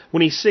anymore,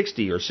 when he's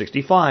 60 or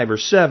 65 or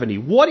 70?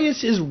 What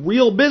is his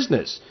real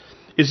business?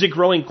 Is it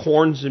growing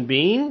corns and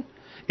beans?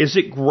 Is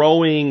it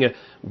growing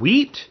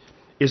wheat?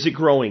 Is it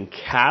growing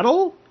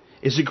cattle?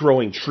 Is it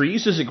growing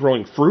trees? Is it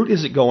growing fruit?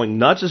 Is it growing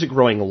nuts? Is it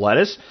growing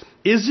lettuce?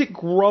 Is it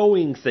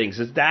growing things?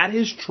 Is that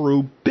his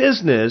true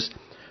business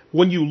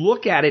when you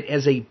look at it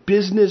as a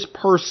business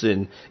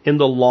person in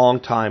the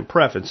long time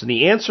preference? And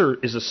the answer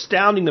is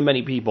astounding to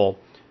many people: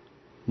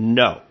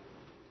 no.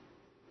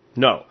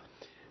 No.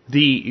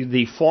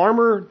 The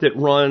farmer that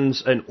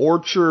runs an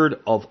orchard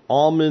of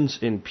almonds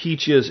and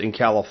peaches in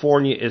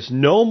California is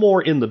no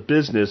more in the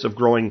business of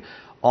growing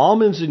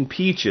almonds and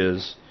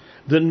peaches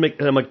than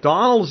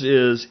McDonald's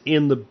is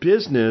in the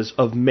business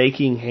of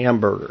making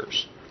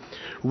hamburgers.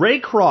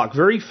 Ray Kroc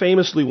very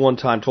famously one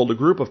time told a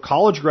group of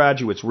college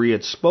graduates where he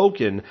had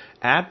spoken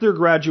at their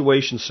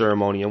graduation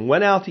ceremony and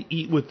went out to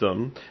eat with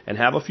them and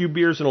have a few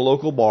beers in a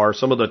local bar,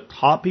 some of the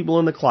top people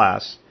in the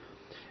class,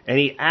 and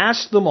he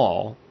asked them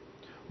all,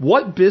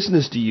 what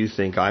business do you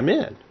think I'm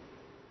in?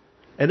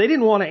 And they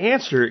didn't want to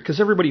answer it because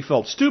everybody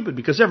felt stupid,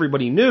 because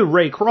everybody knew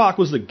Ray Kroc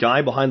was the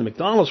guy behind the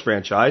McDonald's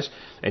franchise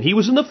and he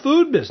was in the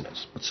food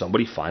business. But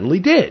somebody finally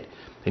did.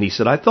 And he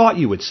said, I thought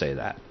you would say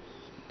that.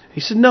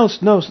 He said, no,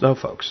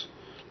 folks.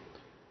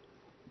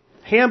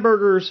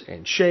 Hamburgers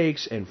and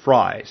shakes and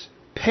fries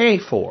pay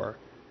for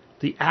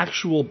the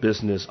actual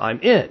business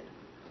I'm in.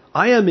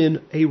 I am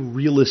in a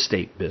real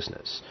estate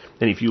business.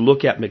 And if you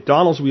look at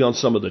McDonald's, we own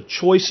some of the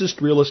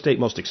choicest real estate,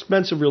 most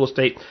expensive real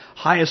estate,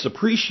 highest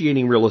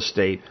appreciating real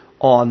estate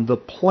on the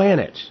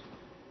planet.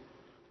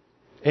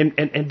 And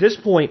at this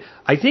point,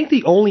 I think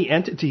the only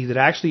entity that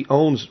actually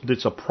owns,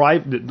 that's a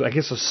private, I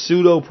guess a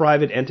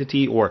pseudo-private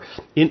entity, or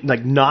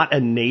not a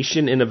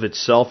nation in of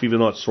itself, even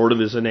though it sort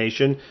of is a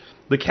nation,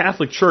 the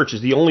Catholic Church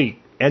is the only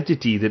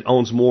entity that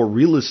owns more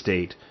real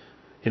estate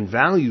in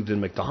value than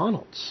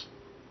McDonald's.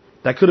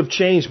 That could have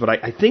changed, but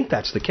I think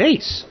that's the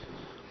case.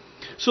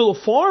 So the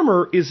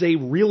farmer is a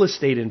real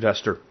estate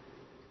investor.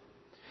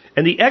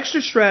 And the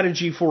extra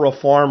strategy for a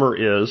farmer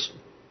is,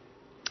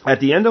 at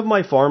the end of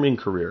my farming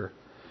career,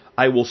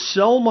 I will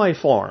sell my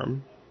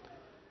farm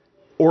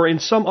or in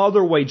some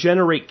other way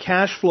generate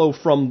cash flow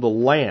from the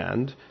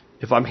land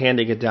if I'm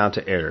handing it down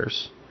to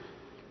heirs.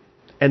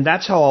 And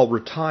that's how I'll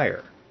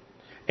retire.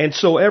 And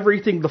so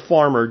everything the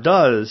farmer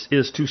does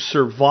is to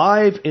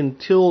survive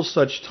until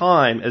such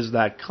time as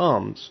that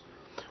comes,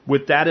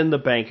 with that in the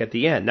bank at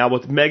the end. Now,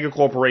 with mega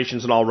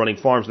corporations and all running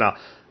farms now,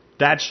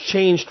 that's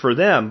changed for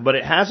them, but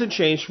it hasn't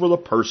changed for the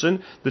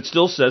person that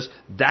still says,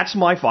 that's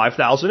my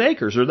 5,000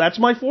 acres or that's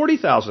my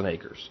 40,000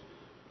 acres.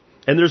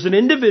 And there's an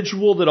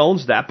individual that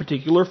owns that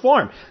particular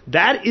farm.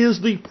 That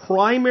is the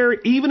primary,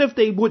 even if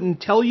they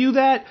wouldn't tell you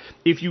that,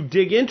 if you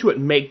dig into it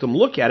and make them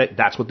look at it,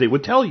 that's what they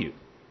would tell you.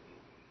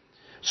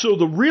 So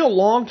the real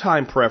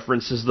long-time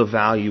preference is the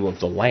value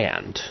of the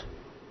land.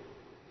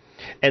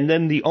 And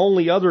then the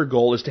only other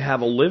goal is to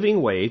have a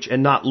living wage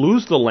and not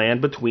lose the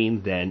land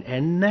between then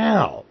and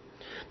now.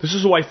 This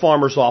is why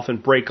farmers often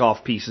break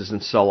off pieces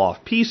and sell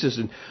off pieces,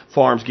 and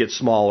farms get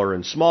smaller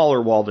and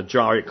smaller while the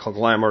giant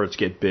conglomerates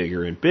get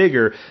bigger and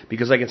bigger,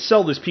 because I can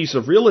sell this piece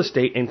of real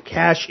estate and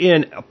cash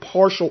in a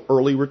partial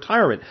early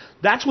retirement.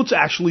 That's what's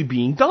actually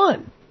being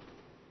done.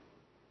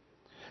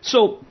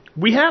 So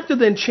we have to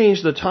then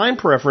change the time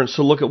preference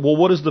to look at, well,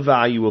 what is the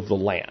value of the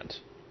land?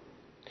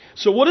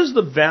 So what is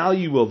the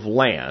value of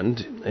land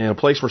in a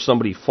place where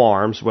somebody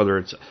farms, whether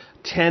it's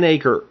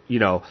 10-acre,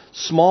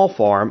 small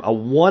farm, a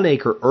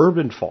 1-acre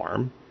urban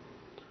farm,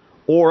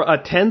 or a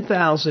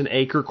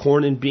 10,000-acre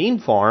corn and bean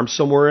farm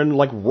somewhere in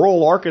like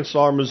rural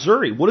Arkansas or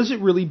Missouri? What is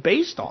it really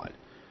based on?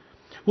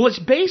 Well, it's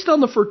based on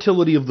the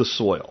fertility of the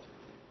soil.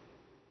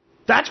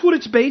 That's what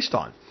it's based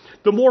on.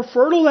 The more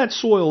fertile that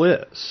soil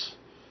is,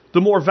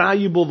 the more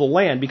valuable the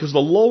land, because the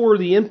lower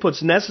the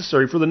inputs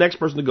necessary for the next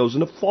person that goes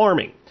into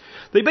farming.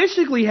 They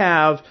basically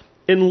have,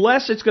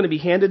 unless it's going to be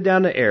handed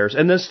down to heirs,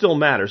 and this still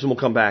matters, and we'll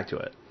come back to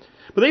it,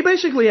 but they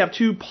basically have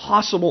two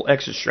possible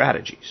exit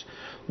strategies.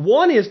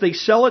 One is they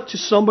sell it to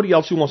somebody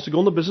else who wants to go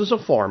in the business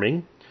of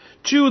farming.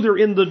 Two, they're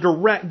in the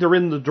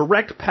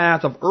direct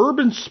path of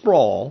urban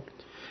sprawl,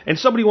 and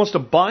somebody wants to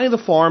buy the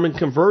farm and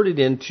convert it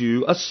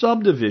into a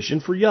subdivision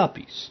for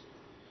yuppies.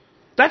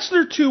 That's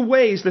their two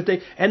ways that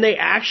they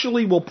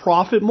actually will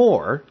profit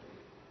more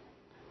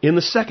in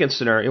the second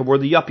scenario where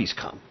the yuppies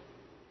come.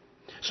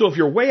 So if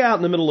you're way out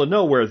in the middle of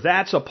nowhere,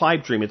 that's a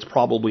pipe dream. It's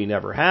probably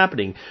never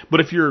happening.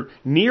 But if you're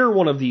near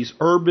one of these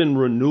urban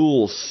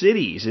renewal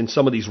cities in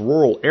some of these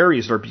rural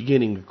areas that are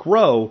beginning to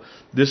grow,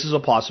 this is a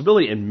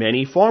possibility. And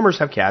many farmers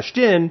have cashed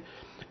in,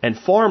 and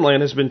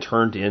farmland has been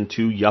turned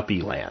into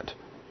yuppie land.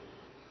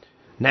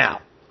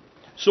 Now,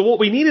 so what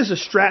we need is a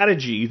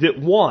strategy that,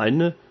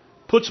 one,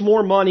 puts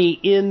more money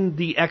in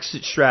the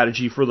exit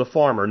strategy for the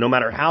farmer, no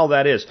matter how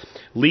that is.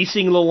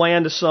 Leasing the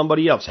land to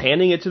somebody else,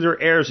 handing it to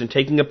their heirs and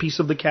taking a piece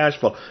of the cash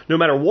flow. No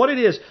matter what it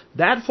is,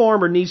 that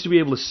farmer needs to be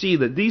able to see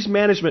that these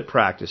management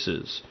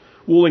practices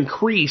will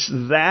increase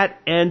that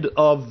end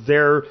of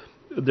their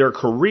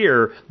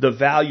career, the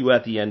value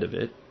at the end of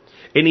it.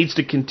 It needs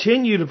to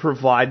continue to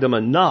provide them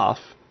enough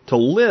to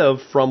live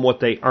from what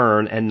they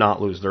earn and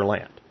not lose their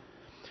land.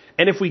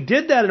 And if we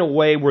did that in a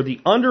way where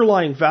the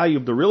underlying value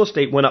of the real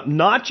estate went up,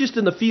 not just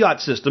in the fiat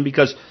system,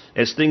 because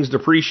as things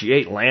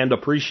depreciate, land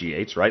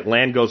appreciates, right?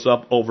 Land goes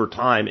up over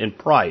time in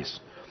price.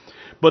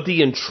 But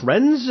the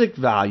intrinsic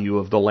value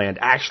of the land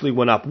actually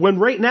went up, when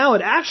right now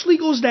it actually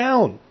goes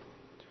down.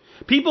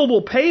 People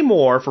will pay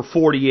more for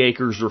 40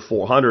 acres or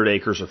 400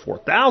 acres or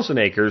 4,000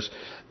 acres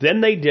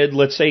than they did,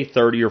 let's say,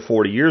 30 or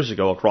 40 years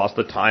ago across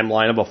the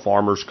timeline of a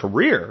farmer's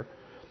career.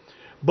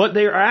 But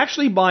they are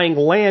actually buying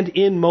land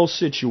in most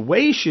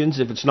situations,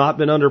 if it's not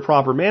been under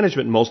proper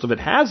management, and most of it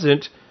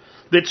hasn't,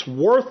 that's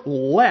worth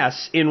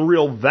less in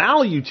real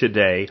value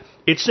today.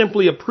 It's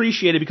simply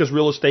appreciated because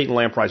real estate and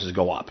land prices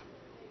go up.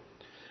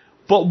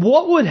 But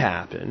what would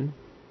happen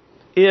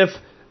if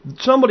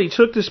somebody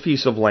took this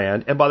piece of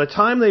land, and by the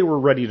time they were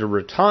ready to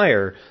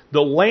retire,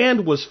 the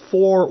land was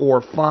 4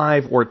 or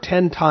 5 or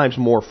 10 times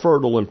more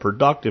fertile and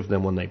productive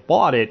than when they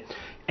bought it,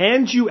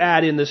 and you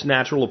add in this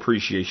natural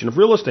appreciation of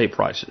real estate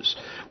prices?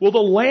 Well, the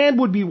land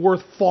would be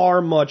worth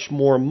far much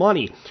more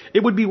money.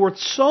 It would be worth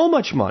so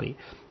much money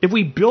if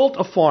we built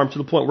a farm to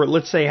the point where,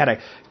 let's say, it had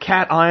a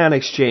cation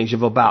exchange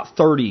of about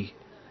 30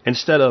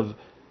 instead of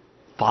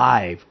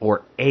 5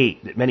 or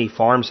 8 that many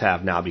farms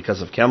have now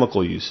because of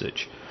chemical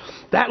usage.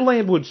 That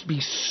land would be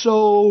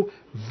so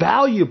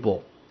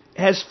valuable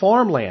as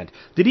farmland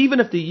that even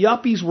if the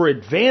yuppies were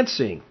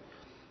advancing,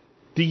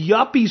 the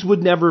yuppies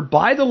would never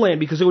buy the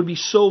land because it would be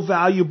so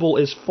valuable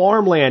as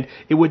farmland,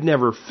 it would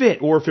never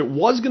fit. Or if it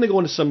was going to go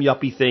into some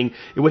yuppie thing,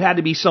 it would have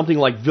to be something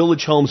like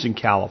Village Homes in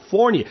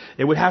California.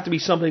 It would have to be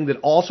something that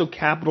also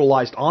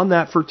capitalized on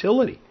that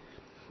fertility.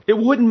 It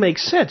wouldn't make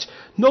sense.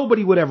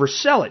 Nobody would ever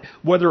sell it.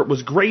 Whether it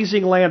was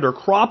grazing land or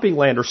cropping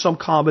land or some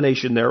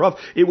combination thereof,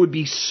 it would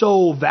be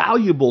so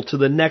valuable to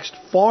the next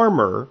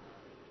farmer,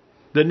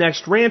 the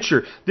next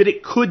rancher, that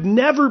it could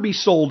never be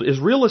sold as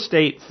real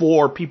estate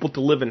for people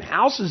to live in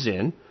houses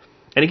in.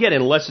 And again,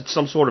 unless it's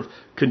some sort of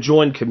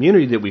conjoined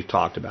community that we've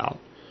talked about,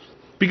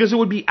 because it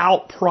would be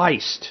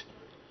outpriced.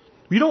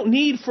 You don't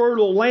need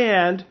fertile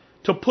land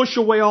to push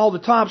away all the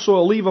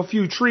topsoil, leave a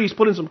few trees,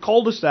 put in some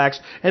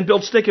cul-de-sacs, and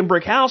build stick and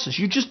brick houses.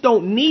 You just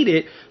don't need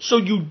it, so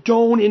you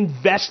don't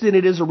invest in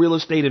it as a real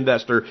estate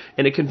investor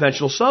in a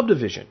conventional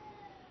subdivision.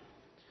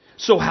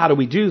 So how do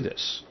we do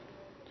this?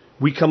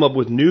 We come up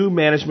with new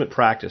management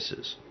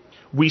practices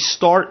we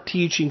start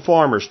teaching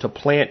farmers to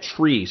plant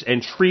trees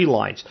and tree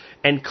lines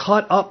and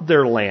cut up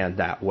their land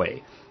that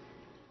way.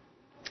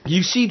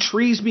 You see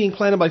trees being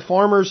planted by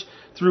farmers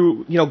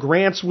through,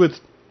 grants with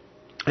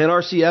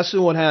NRCS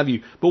and what have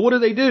you. But what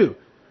do?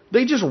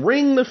 They just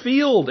ring the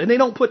field and they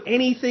don't put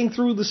anything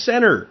through the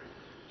center.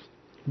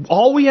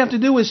 All we have to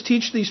do is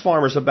teach these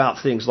farmers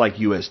about things like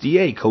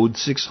USDA, Code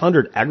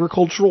 600,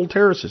 agricultural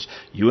terraces.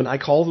 You and I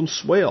call them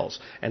swales,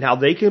 and how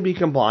they can be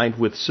combined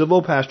with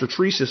silvopasture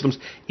tree systems,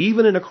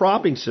 even in a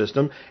cropping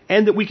system,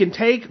 and that we can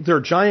take their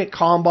giant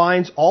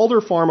combines, all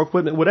their farm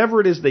equipment, whatever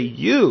it is they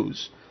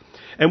use,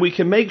 and we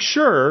can make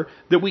sure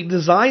that we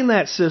design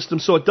that system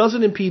so it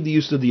doesn't impede the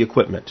use of the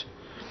equipment.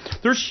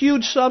 There's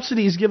huge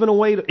subsidies given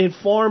away in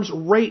farms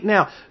right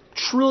now,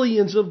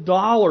 trillions of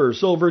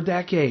dollars over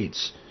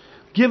decades,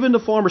 given to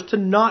farmers to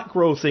not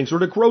grow things or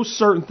to grow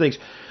certain things.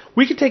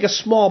 We could take a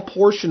small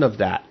portion of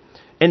that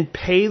and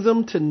pay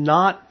them to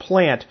not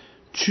plant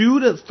 2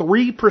 to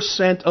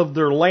 3% of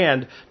their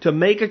land to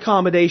make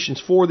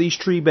accommodations for these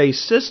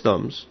tree-based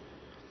systems,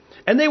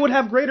 and they would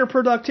have greater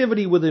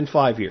productivity within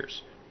 5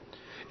 years.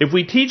 If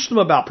we teach them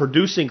about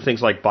producing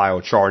things like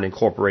biochar and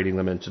incorporating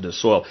them into the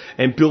soil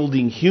and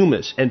building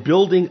humus and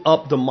building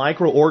up the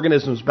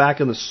microorganisms back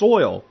in the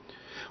soil,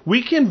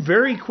 we can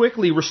very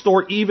quickly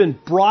restore even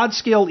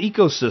broad-scale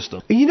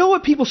ecosystems. And you know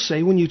what people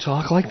say when you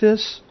talk like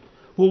this?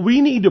 Well, we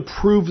need to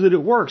prove that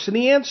it works. And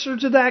the answer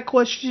to that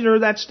question or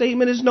that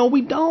statement is no,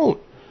 we don't.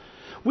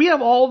 We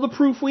have all the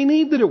proof we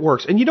need that it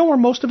works. And you know where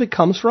most of it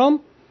comes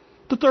from?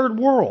 The third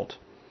world.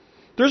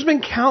 There's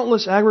been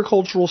countless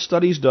agricultural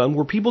studies done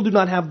where people do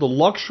not have the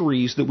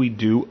luxuries that we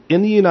do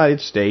in the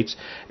United States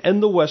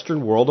and the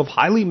Western world of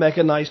highly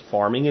mechanized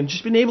farming and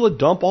just being able to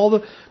dump all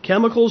the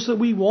chemicals that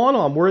we want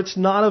on where it's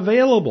not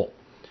available.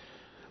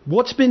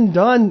 What's been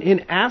done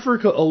in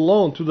Africa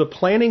alone through the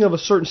planting of a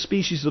certain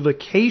species of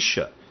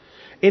acacia,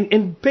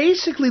 and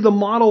basically the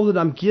model that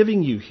I'm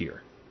giving you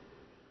here,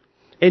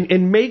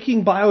 and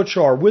making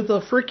biochar with a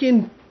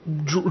freaking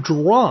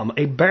drum,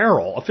 a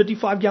barrel, a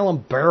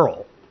 55-gallon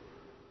barrel,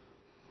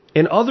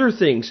 and other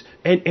things,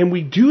 and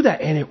we do that,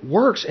 and it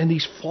works, and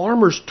these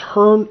farmers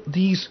turn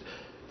these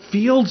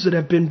fields that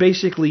have been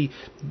basically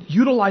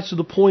utilized to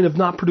the point of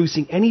not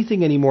producing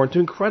anything anymore into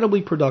incredibly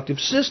productive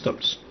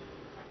systems.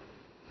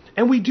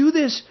 And we do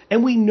this,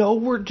 and we know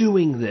we're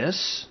doing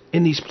this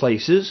in these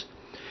places,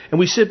 and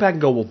we sit back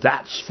and go, well,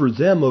 that's for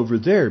them over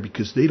there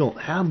because they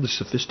don't have the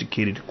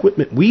sophisticated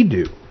equipment we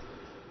do.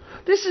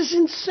 This is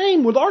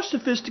insane. With our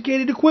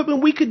sophisticated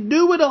equipment, we could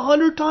do it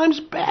 100 times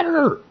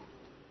better.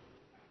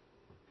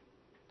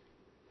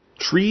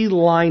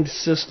 Tree-lined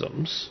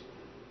systems,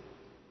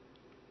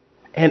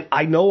 and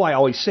I know I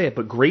always say it,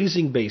 but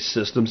grazing-based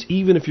systems,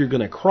 even if you're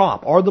going to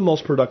crop, are the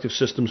most productive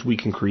systems we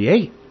can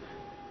create.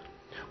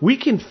 We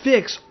can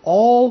fix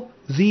all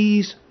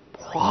these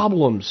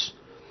problems.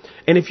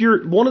 And if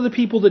you're one of the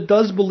people that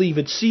does believe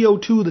it's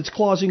CO2 that's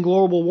causing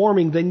global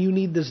warming, then you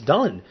need this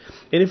done.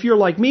 And if you're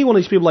like me, one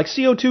of these people, like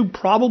CO2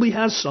 probably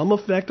has some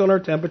effect on our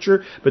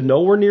temperature, but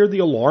nowhere near the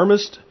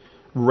alarmist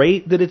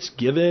rate that it's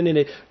given, and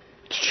it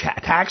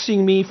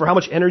taxing me for how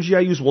much energy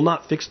I use will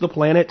not fix the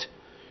planet.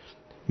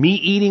 Me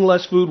eating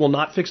less food will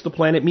not fix the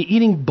planet. Me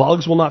eating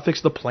bugs will not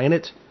fix the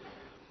planet.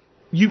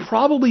 You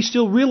probably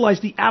still realize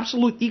the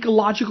absolute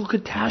ecological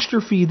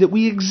catastrophe that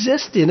we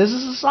exist in as a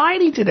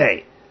society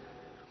today.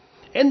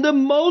 And the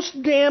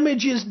most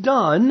damage is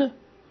done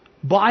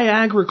by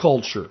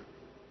agriculture.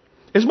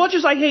 As much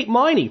as I hate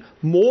mining,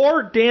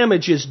 more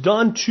damage is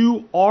done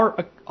to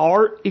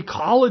our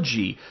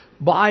ecology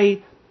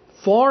by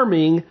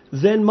farming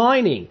than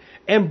mining.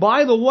 And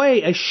by the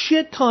way, a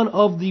shit ton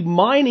of the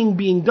mining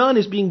being done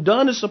is being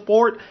done to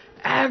support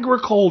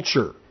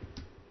agriculture.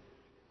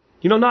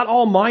 Not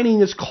all mining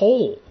is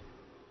coal.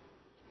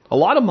 A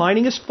lot of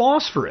mining is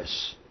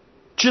phosphorus.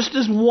 Just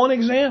as one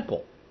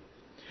example.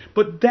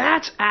 But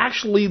that's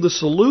actually the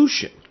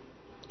solution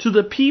to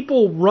the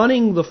people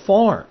running the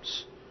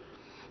farms.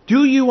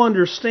 Do you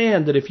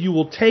understand that if you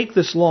will take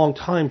this long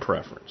time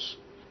preference,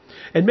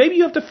 and maybe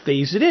you have to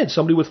phase it in.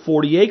 Somebody with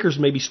 40 acres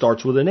maybe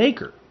starts with an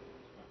acre.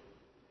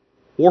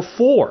 Or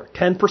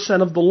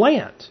 10% of the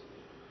land.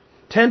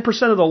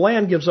 10% of the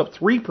land gives up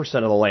 3%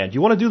 of the land.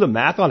 You want to do the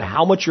math on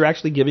how much you're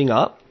actually giving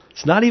up?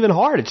 It's not even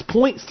hard. It's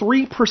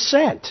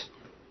 0.3%.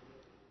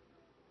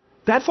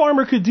 That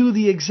farmer could do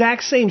the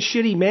exact same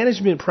shitty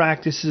management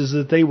practices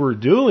that they were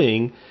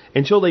doing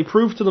until they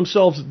proved to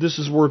themselves that this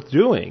is worth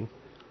doing,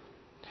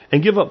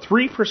 and give up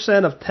 3%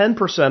 of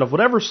 10% of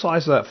whatever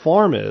size that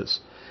farm is,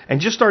 and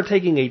just start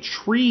taking a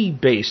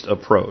tree-based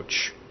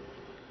approach,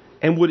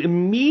 and would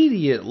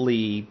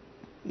immediately,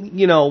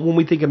 when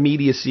we think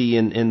immediacy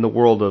in the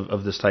world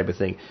of this type of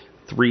thing,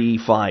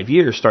 3-5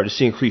 years, start to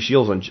see increased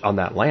yields on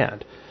that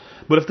land.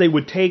 But if they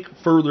would take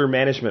further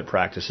management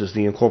practices,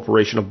 the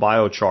incorporation of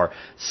biochar,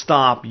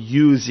 stop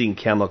using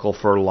chemical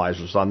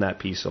fertilizers on that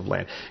piece of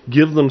land,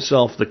 give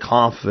themselves the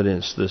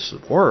confidence this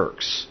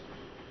works,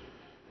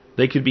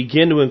 they could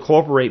begin to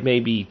incorporate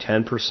maybe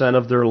 10%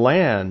 of their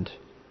land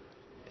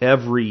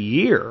every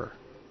year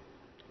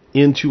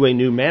into a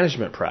new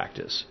management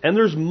practice. And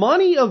there's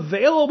money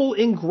available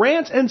in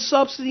grants and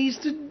subsidies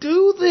to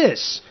do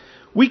this.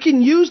 We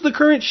can use the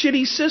current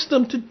shitty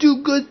system to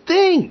do good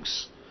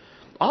things.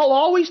 I'll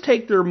always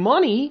take their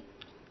money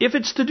if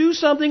it's to do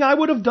something I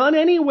would have done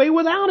anyway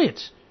without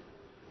it.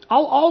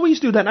 I'll always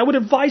do that. And I would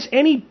advise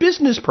any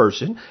business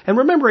person, and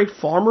remember, a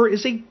farmer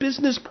is a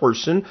business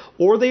person,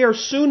 or they are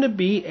soon to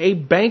be a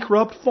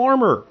bankrupt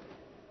farmer.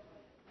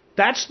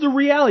 That's the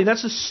reality.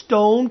 That's a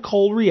stone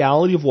cold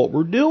reality of what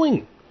we're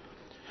doing.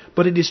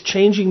 But it is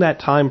changing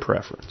that time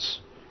preference.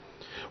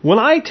 When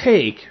I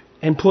take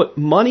and put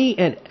money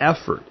and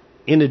effort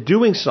into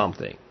doing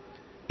something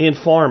in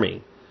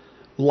farming,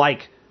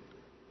 like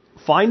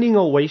finding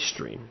a waste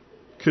stream,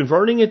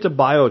 converting it to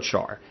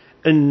biochar,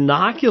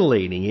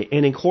 inoculating it,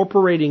 and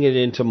incorporating it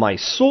into my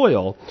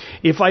soil,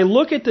 if I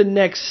look at the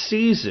next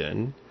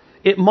season,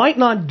 it might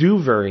not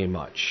do very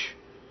much.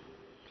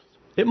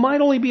 It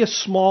might only be a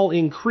small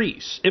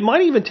increase. It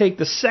might even take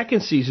the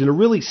second season to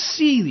really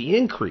see the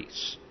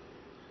increase.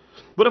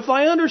 But if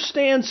I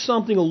understand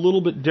something a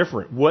little bit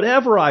different,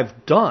 whatever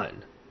I've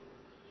done,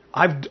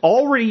 I've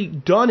already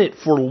done it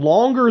for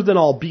longer than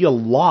I'll be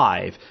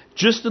alive,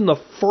 just in the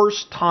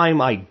first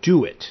time I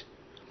do it.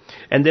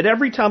 And that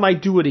every time I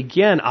do it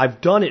again,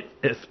 I've done it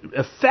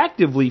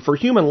effectively for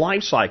human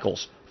life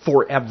cycles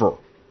forever.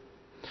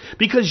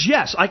 Because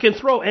yes, I can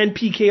throw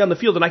NPK on the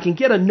field and I can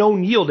get a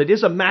known yield. It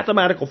is a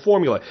mathematical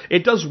formula.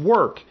 It does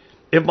work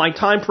if my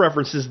time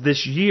preference is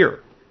this year.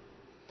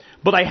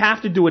 But I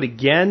have to do it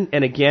again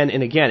and again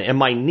and again. And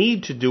my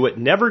need to do it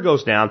never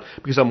goes down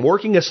because I'm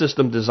working a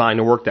system designed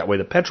to work that way.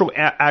 The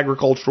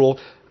petro-agricultural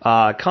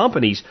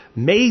companies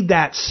made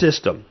that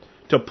system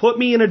to put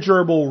me in a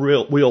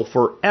gerbil wheel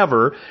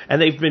forever,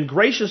 and they've been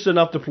gracious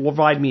enough to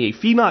provide me a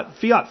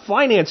fiat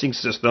financing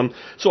system,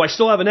 so I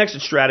still have an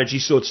exit strategy,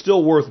 so it's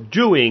still worth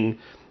doing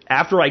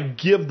after I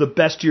give the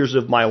best years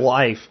of my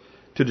life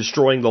to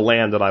destroying the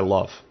land that I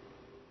love.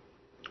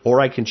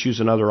 Or I can choose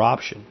another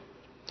option.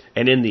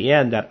 And in the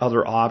end, that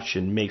other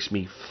option makes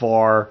me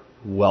far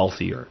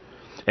wealthier.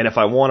 And if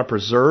I want to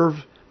preserve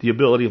the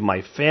ability of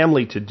my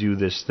family to do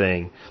this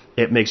thing,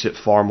 it makes it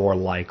far more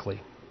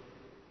likely.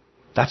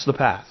 That's the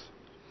path.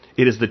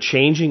 It is the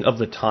changing of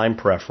the time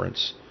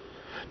preference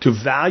to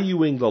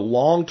valuing the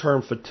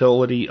long-term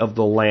fertility of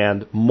the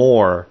land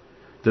more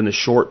than the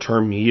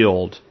short-term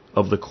yield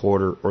of the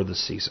quarter or the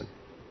season.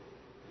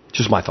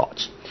 Just my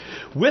thoughts.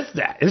 With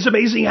that, it's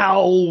amazing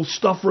how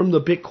stuff from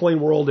the Bitcoin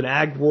world and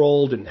ag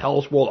world and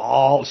health world,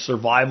 all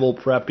survival,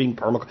 prepping,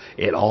 permaculture,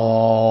 it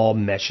all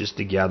meshes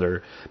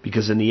together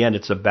because in the end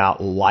it's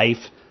about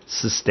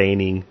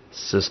life-sustaining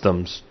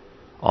systems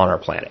on our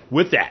planet.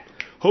 With that,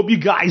 hope you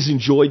guys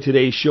enjoyed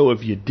today's show.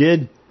 If you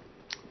did,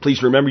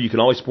 please remember you can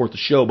always support the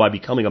show by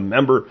becoming a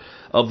member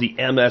of the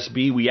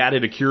MSB. We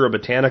added Acura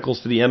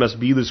Botanicals to the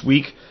MSB this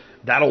week.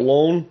 That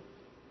alone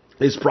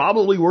is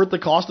probably worth the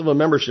cost of a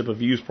membership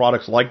if you use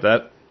products like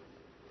that.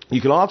 You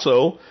can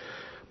also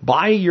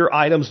buy your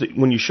items that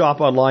when you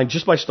shop online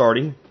just by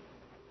starting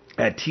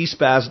at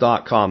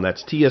tspaz.com.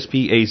 That's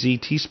T-S-P-A-Z,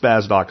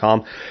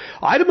 tspaz.com.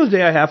 Item of the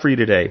day I have for you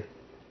today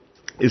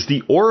is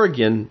the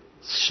Oregon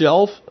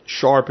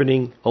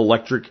self-sharpening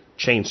electric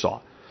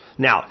chainsaw.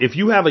 Now, if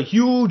you have a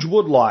huge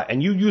woodlot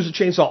and you use a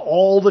chainsaw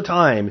all the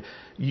time,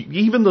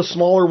 even the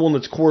smaller one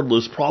that's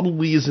cordless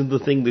probably isn't the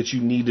thing that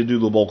you need to do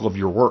the bulk of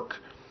your work.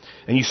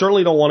 And you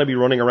certainly don't want to be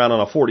running around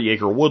on a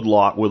 40-acre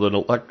woodlot with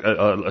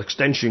an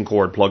extension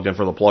cord plugged in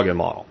for the plug-in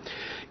model.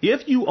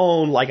 If you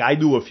own, like I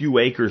do, a few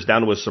acres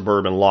down to a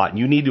suburban lot, and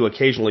you need to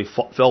occasionally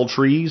fell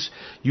trees,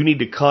 you need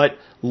to cut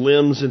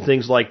limbs and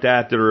things like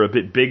that are a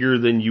bit bigger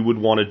than you would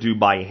want to do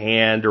by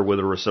hand or with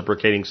a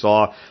reciprocating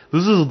saw,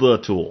 this is the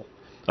tool.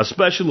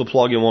 Especially the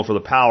plug-in one for the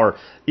power,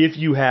 if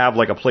you have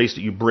like a place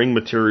that you bring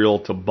material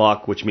to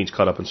buck, which means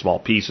cut up in small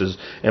pieces,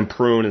 and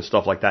prune and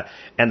stuff like that.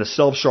 And the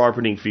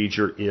self-sharpening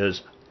feature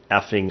is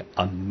effing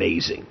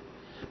amazing.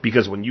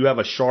 Because when you have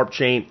a sharp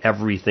chain,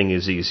 everything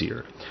is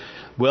easier.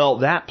 Well,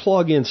 that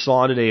plug-in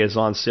saw today is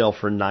on sale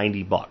for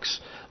 $90.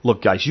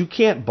 Look, guys, you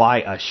can't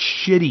buy a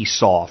shitty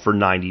saw for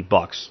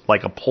 $90,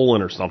 like a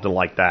pull-in or something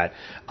like that,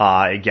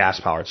 a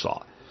gas-powered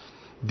saw.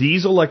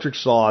 These electric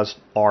saws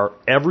are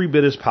every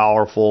bit as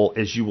powerful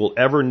as you will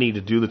ever need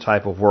to do the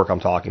type of work I'm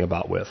talking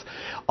about with.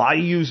 I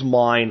use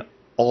mine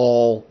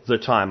all the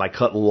time. I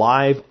cut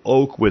live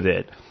oak with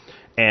it.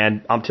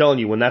 And I'm telling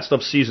you, when that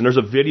stuff's seasoned, there's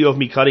a video of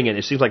me cutting it.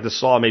 It seems like the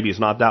saw maybe is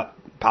not that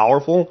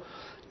powerful.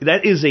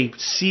 That is a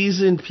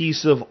seasoned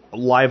piece of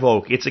live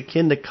oak. It's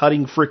akin to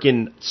cutting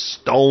freaking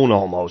stone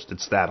almost.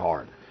 It's that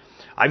hard.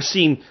 I've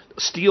seen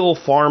steel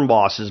farm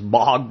bosses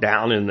bogged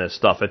down in this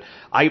stuff. And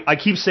I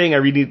keep saying I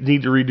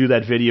need to redo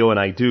that video, and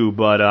I do.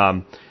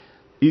 But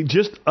you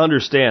just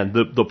understand,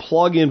 the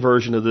plug-in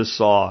version of this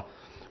saw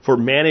for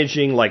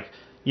managing, like,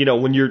 you know,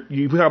 when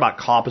you talk about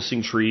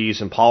coppicing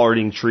trees and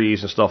pollarding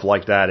trees and stuff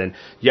like that, and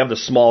you have the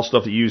small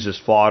stuff that uses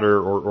fodder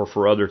or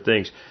for other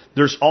things,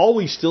 there's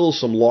always still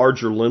some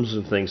larger limbs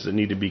and things that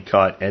need to be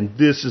cut, and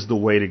this is the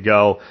way to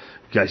go.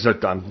 Guys,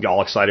 I'm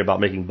all excited about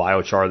making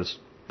biochar this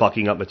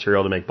bucking up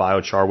material to make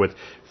biochar with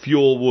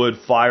fuel wood,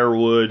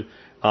 firewood,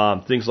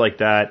 things like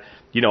that.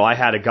 You know, I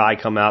had a guy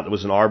come out that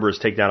was an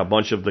arborist, take down a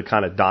bunch of the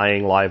kind of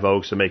dying live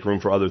oaks to make room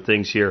for other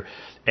things here.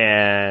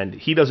 And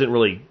he doesn't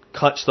really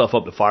cut stuff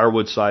up to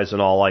firewood size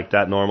and all like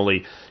that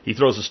normally. He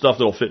throws the stuff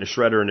that'll fit in a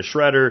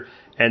shredder,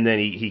 and then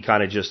he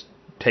kind of just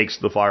takes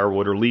the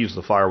firewood or leaves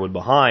the firewood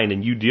behind,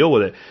 and you deal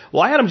with it.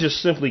 Well, I had him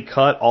just simply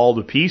cut all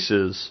the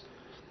pieces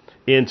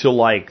into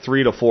like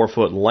 3 to 4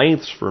 foot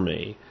lengths for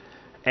me.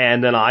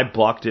 And then I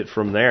bucked it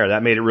from there.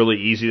 That made it really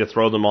easy to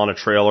throw them on a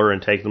trailer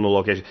and take them to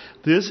location.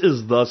 This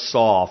is the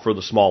saw for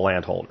the small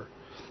landholder.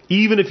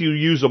 Even if you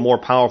use a more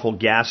powerful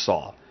gas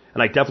saw,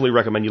 and I definitely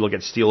recommend you look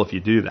at steel if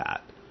you do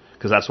that,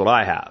 because that's what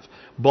I have.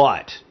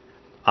 But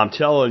I'm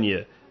telling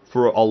you,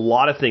 for a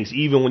lot of things,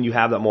 even when you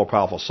have that more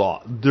powerful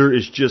saw, there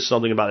is just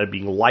something about it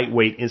being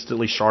lightweight,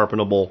 instantly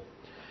sharpenable,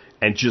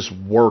 and just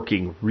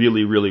working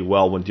really, really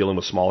well when dealing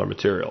with smaller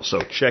materials.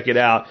 So check it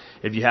out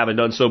if you haven't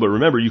done so. But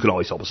remember, you can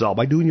always help us out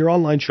by doing your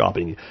online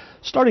shopping,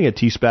 starting at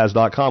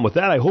tspaz.com. With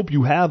that, I hope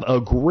you have a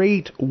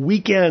great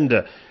weekend.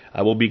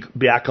 I will be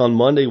back on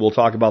Monday. We'll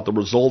talk about the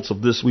results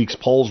of this week's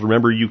polls.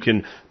 Remember, you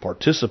can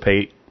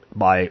participate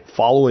by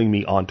following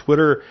me on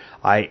Twitter.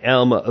 I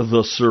am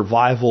the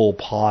Survival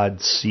Pod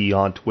C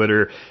on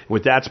Twitter.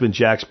 With that, it's been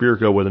Jack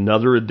Spirko with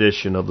another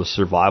edition of the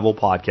Survival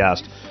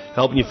Podcast,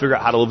 helping you figure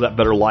out how to live that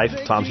better life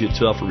if times get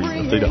tough or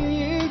even if they don't.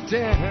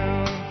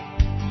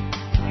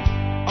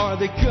 Are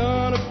they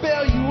gonna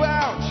bail you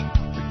out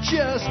or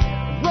just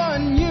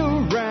run you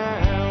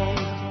around?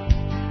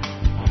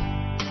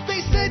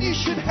 They said you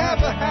should have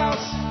a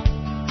house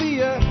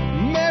the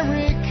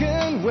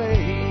American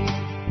way.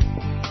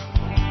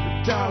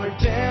 $1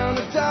 down,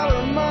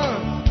 $1 a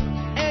month,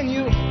 and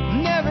you'll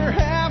never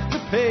have to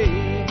pay.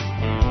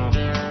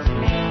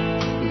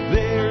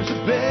 There's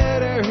a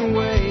better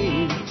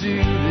way to do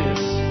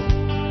this.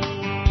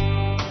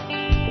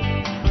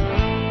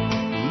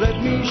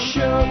 Let me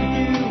show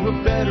you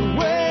a better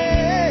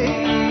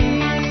way.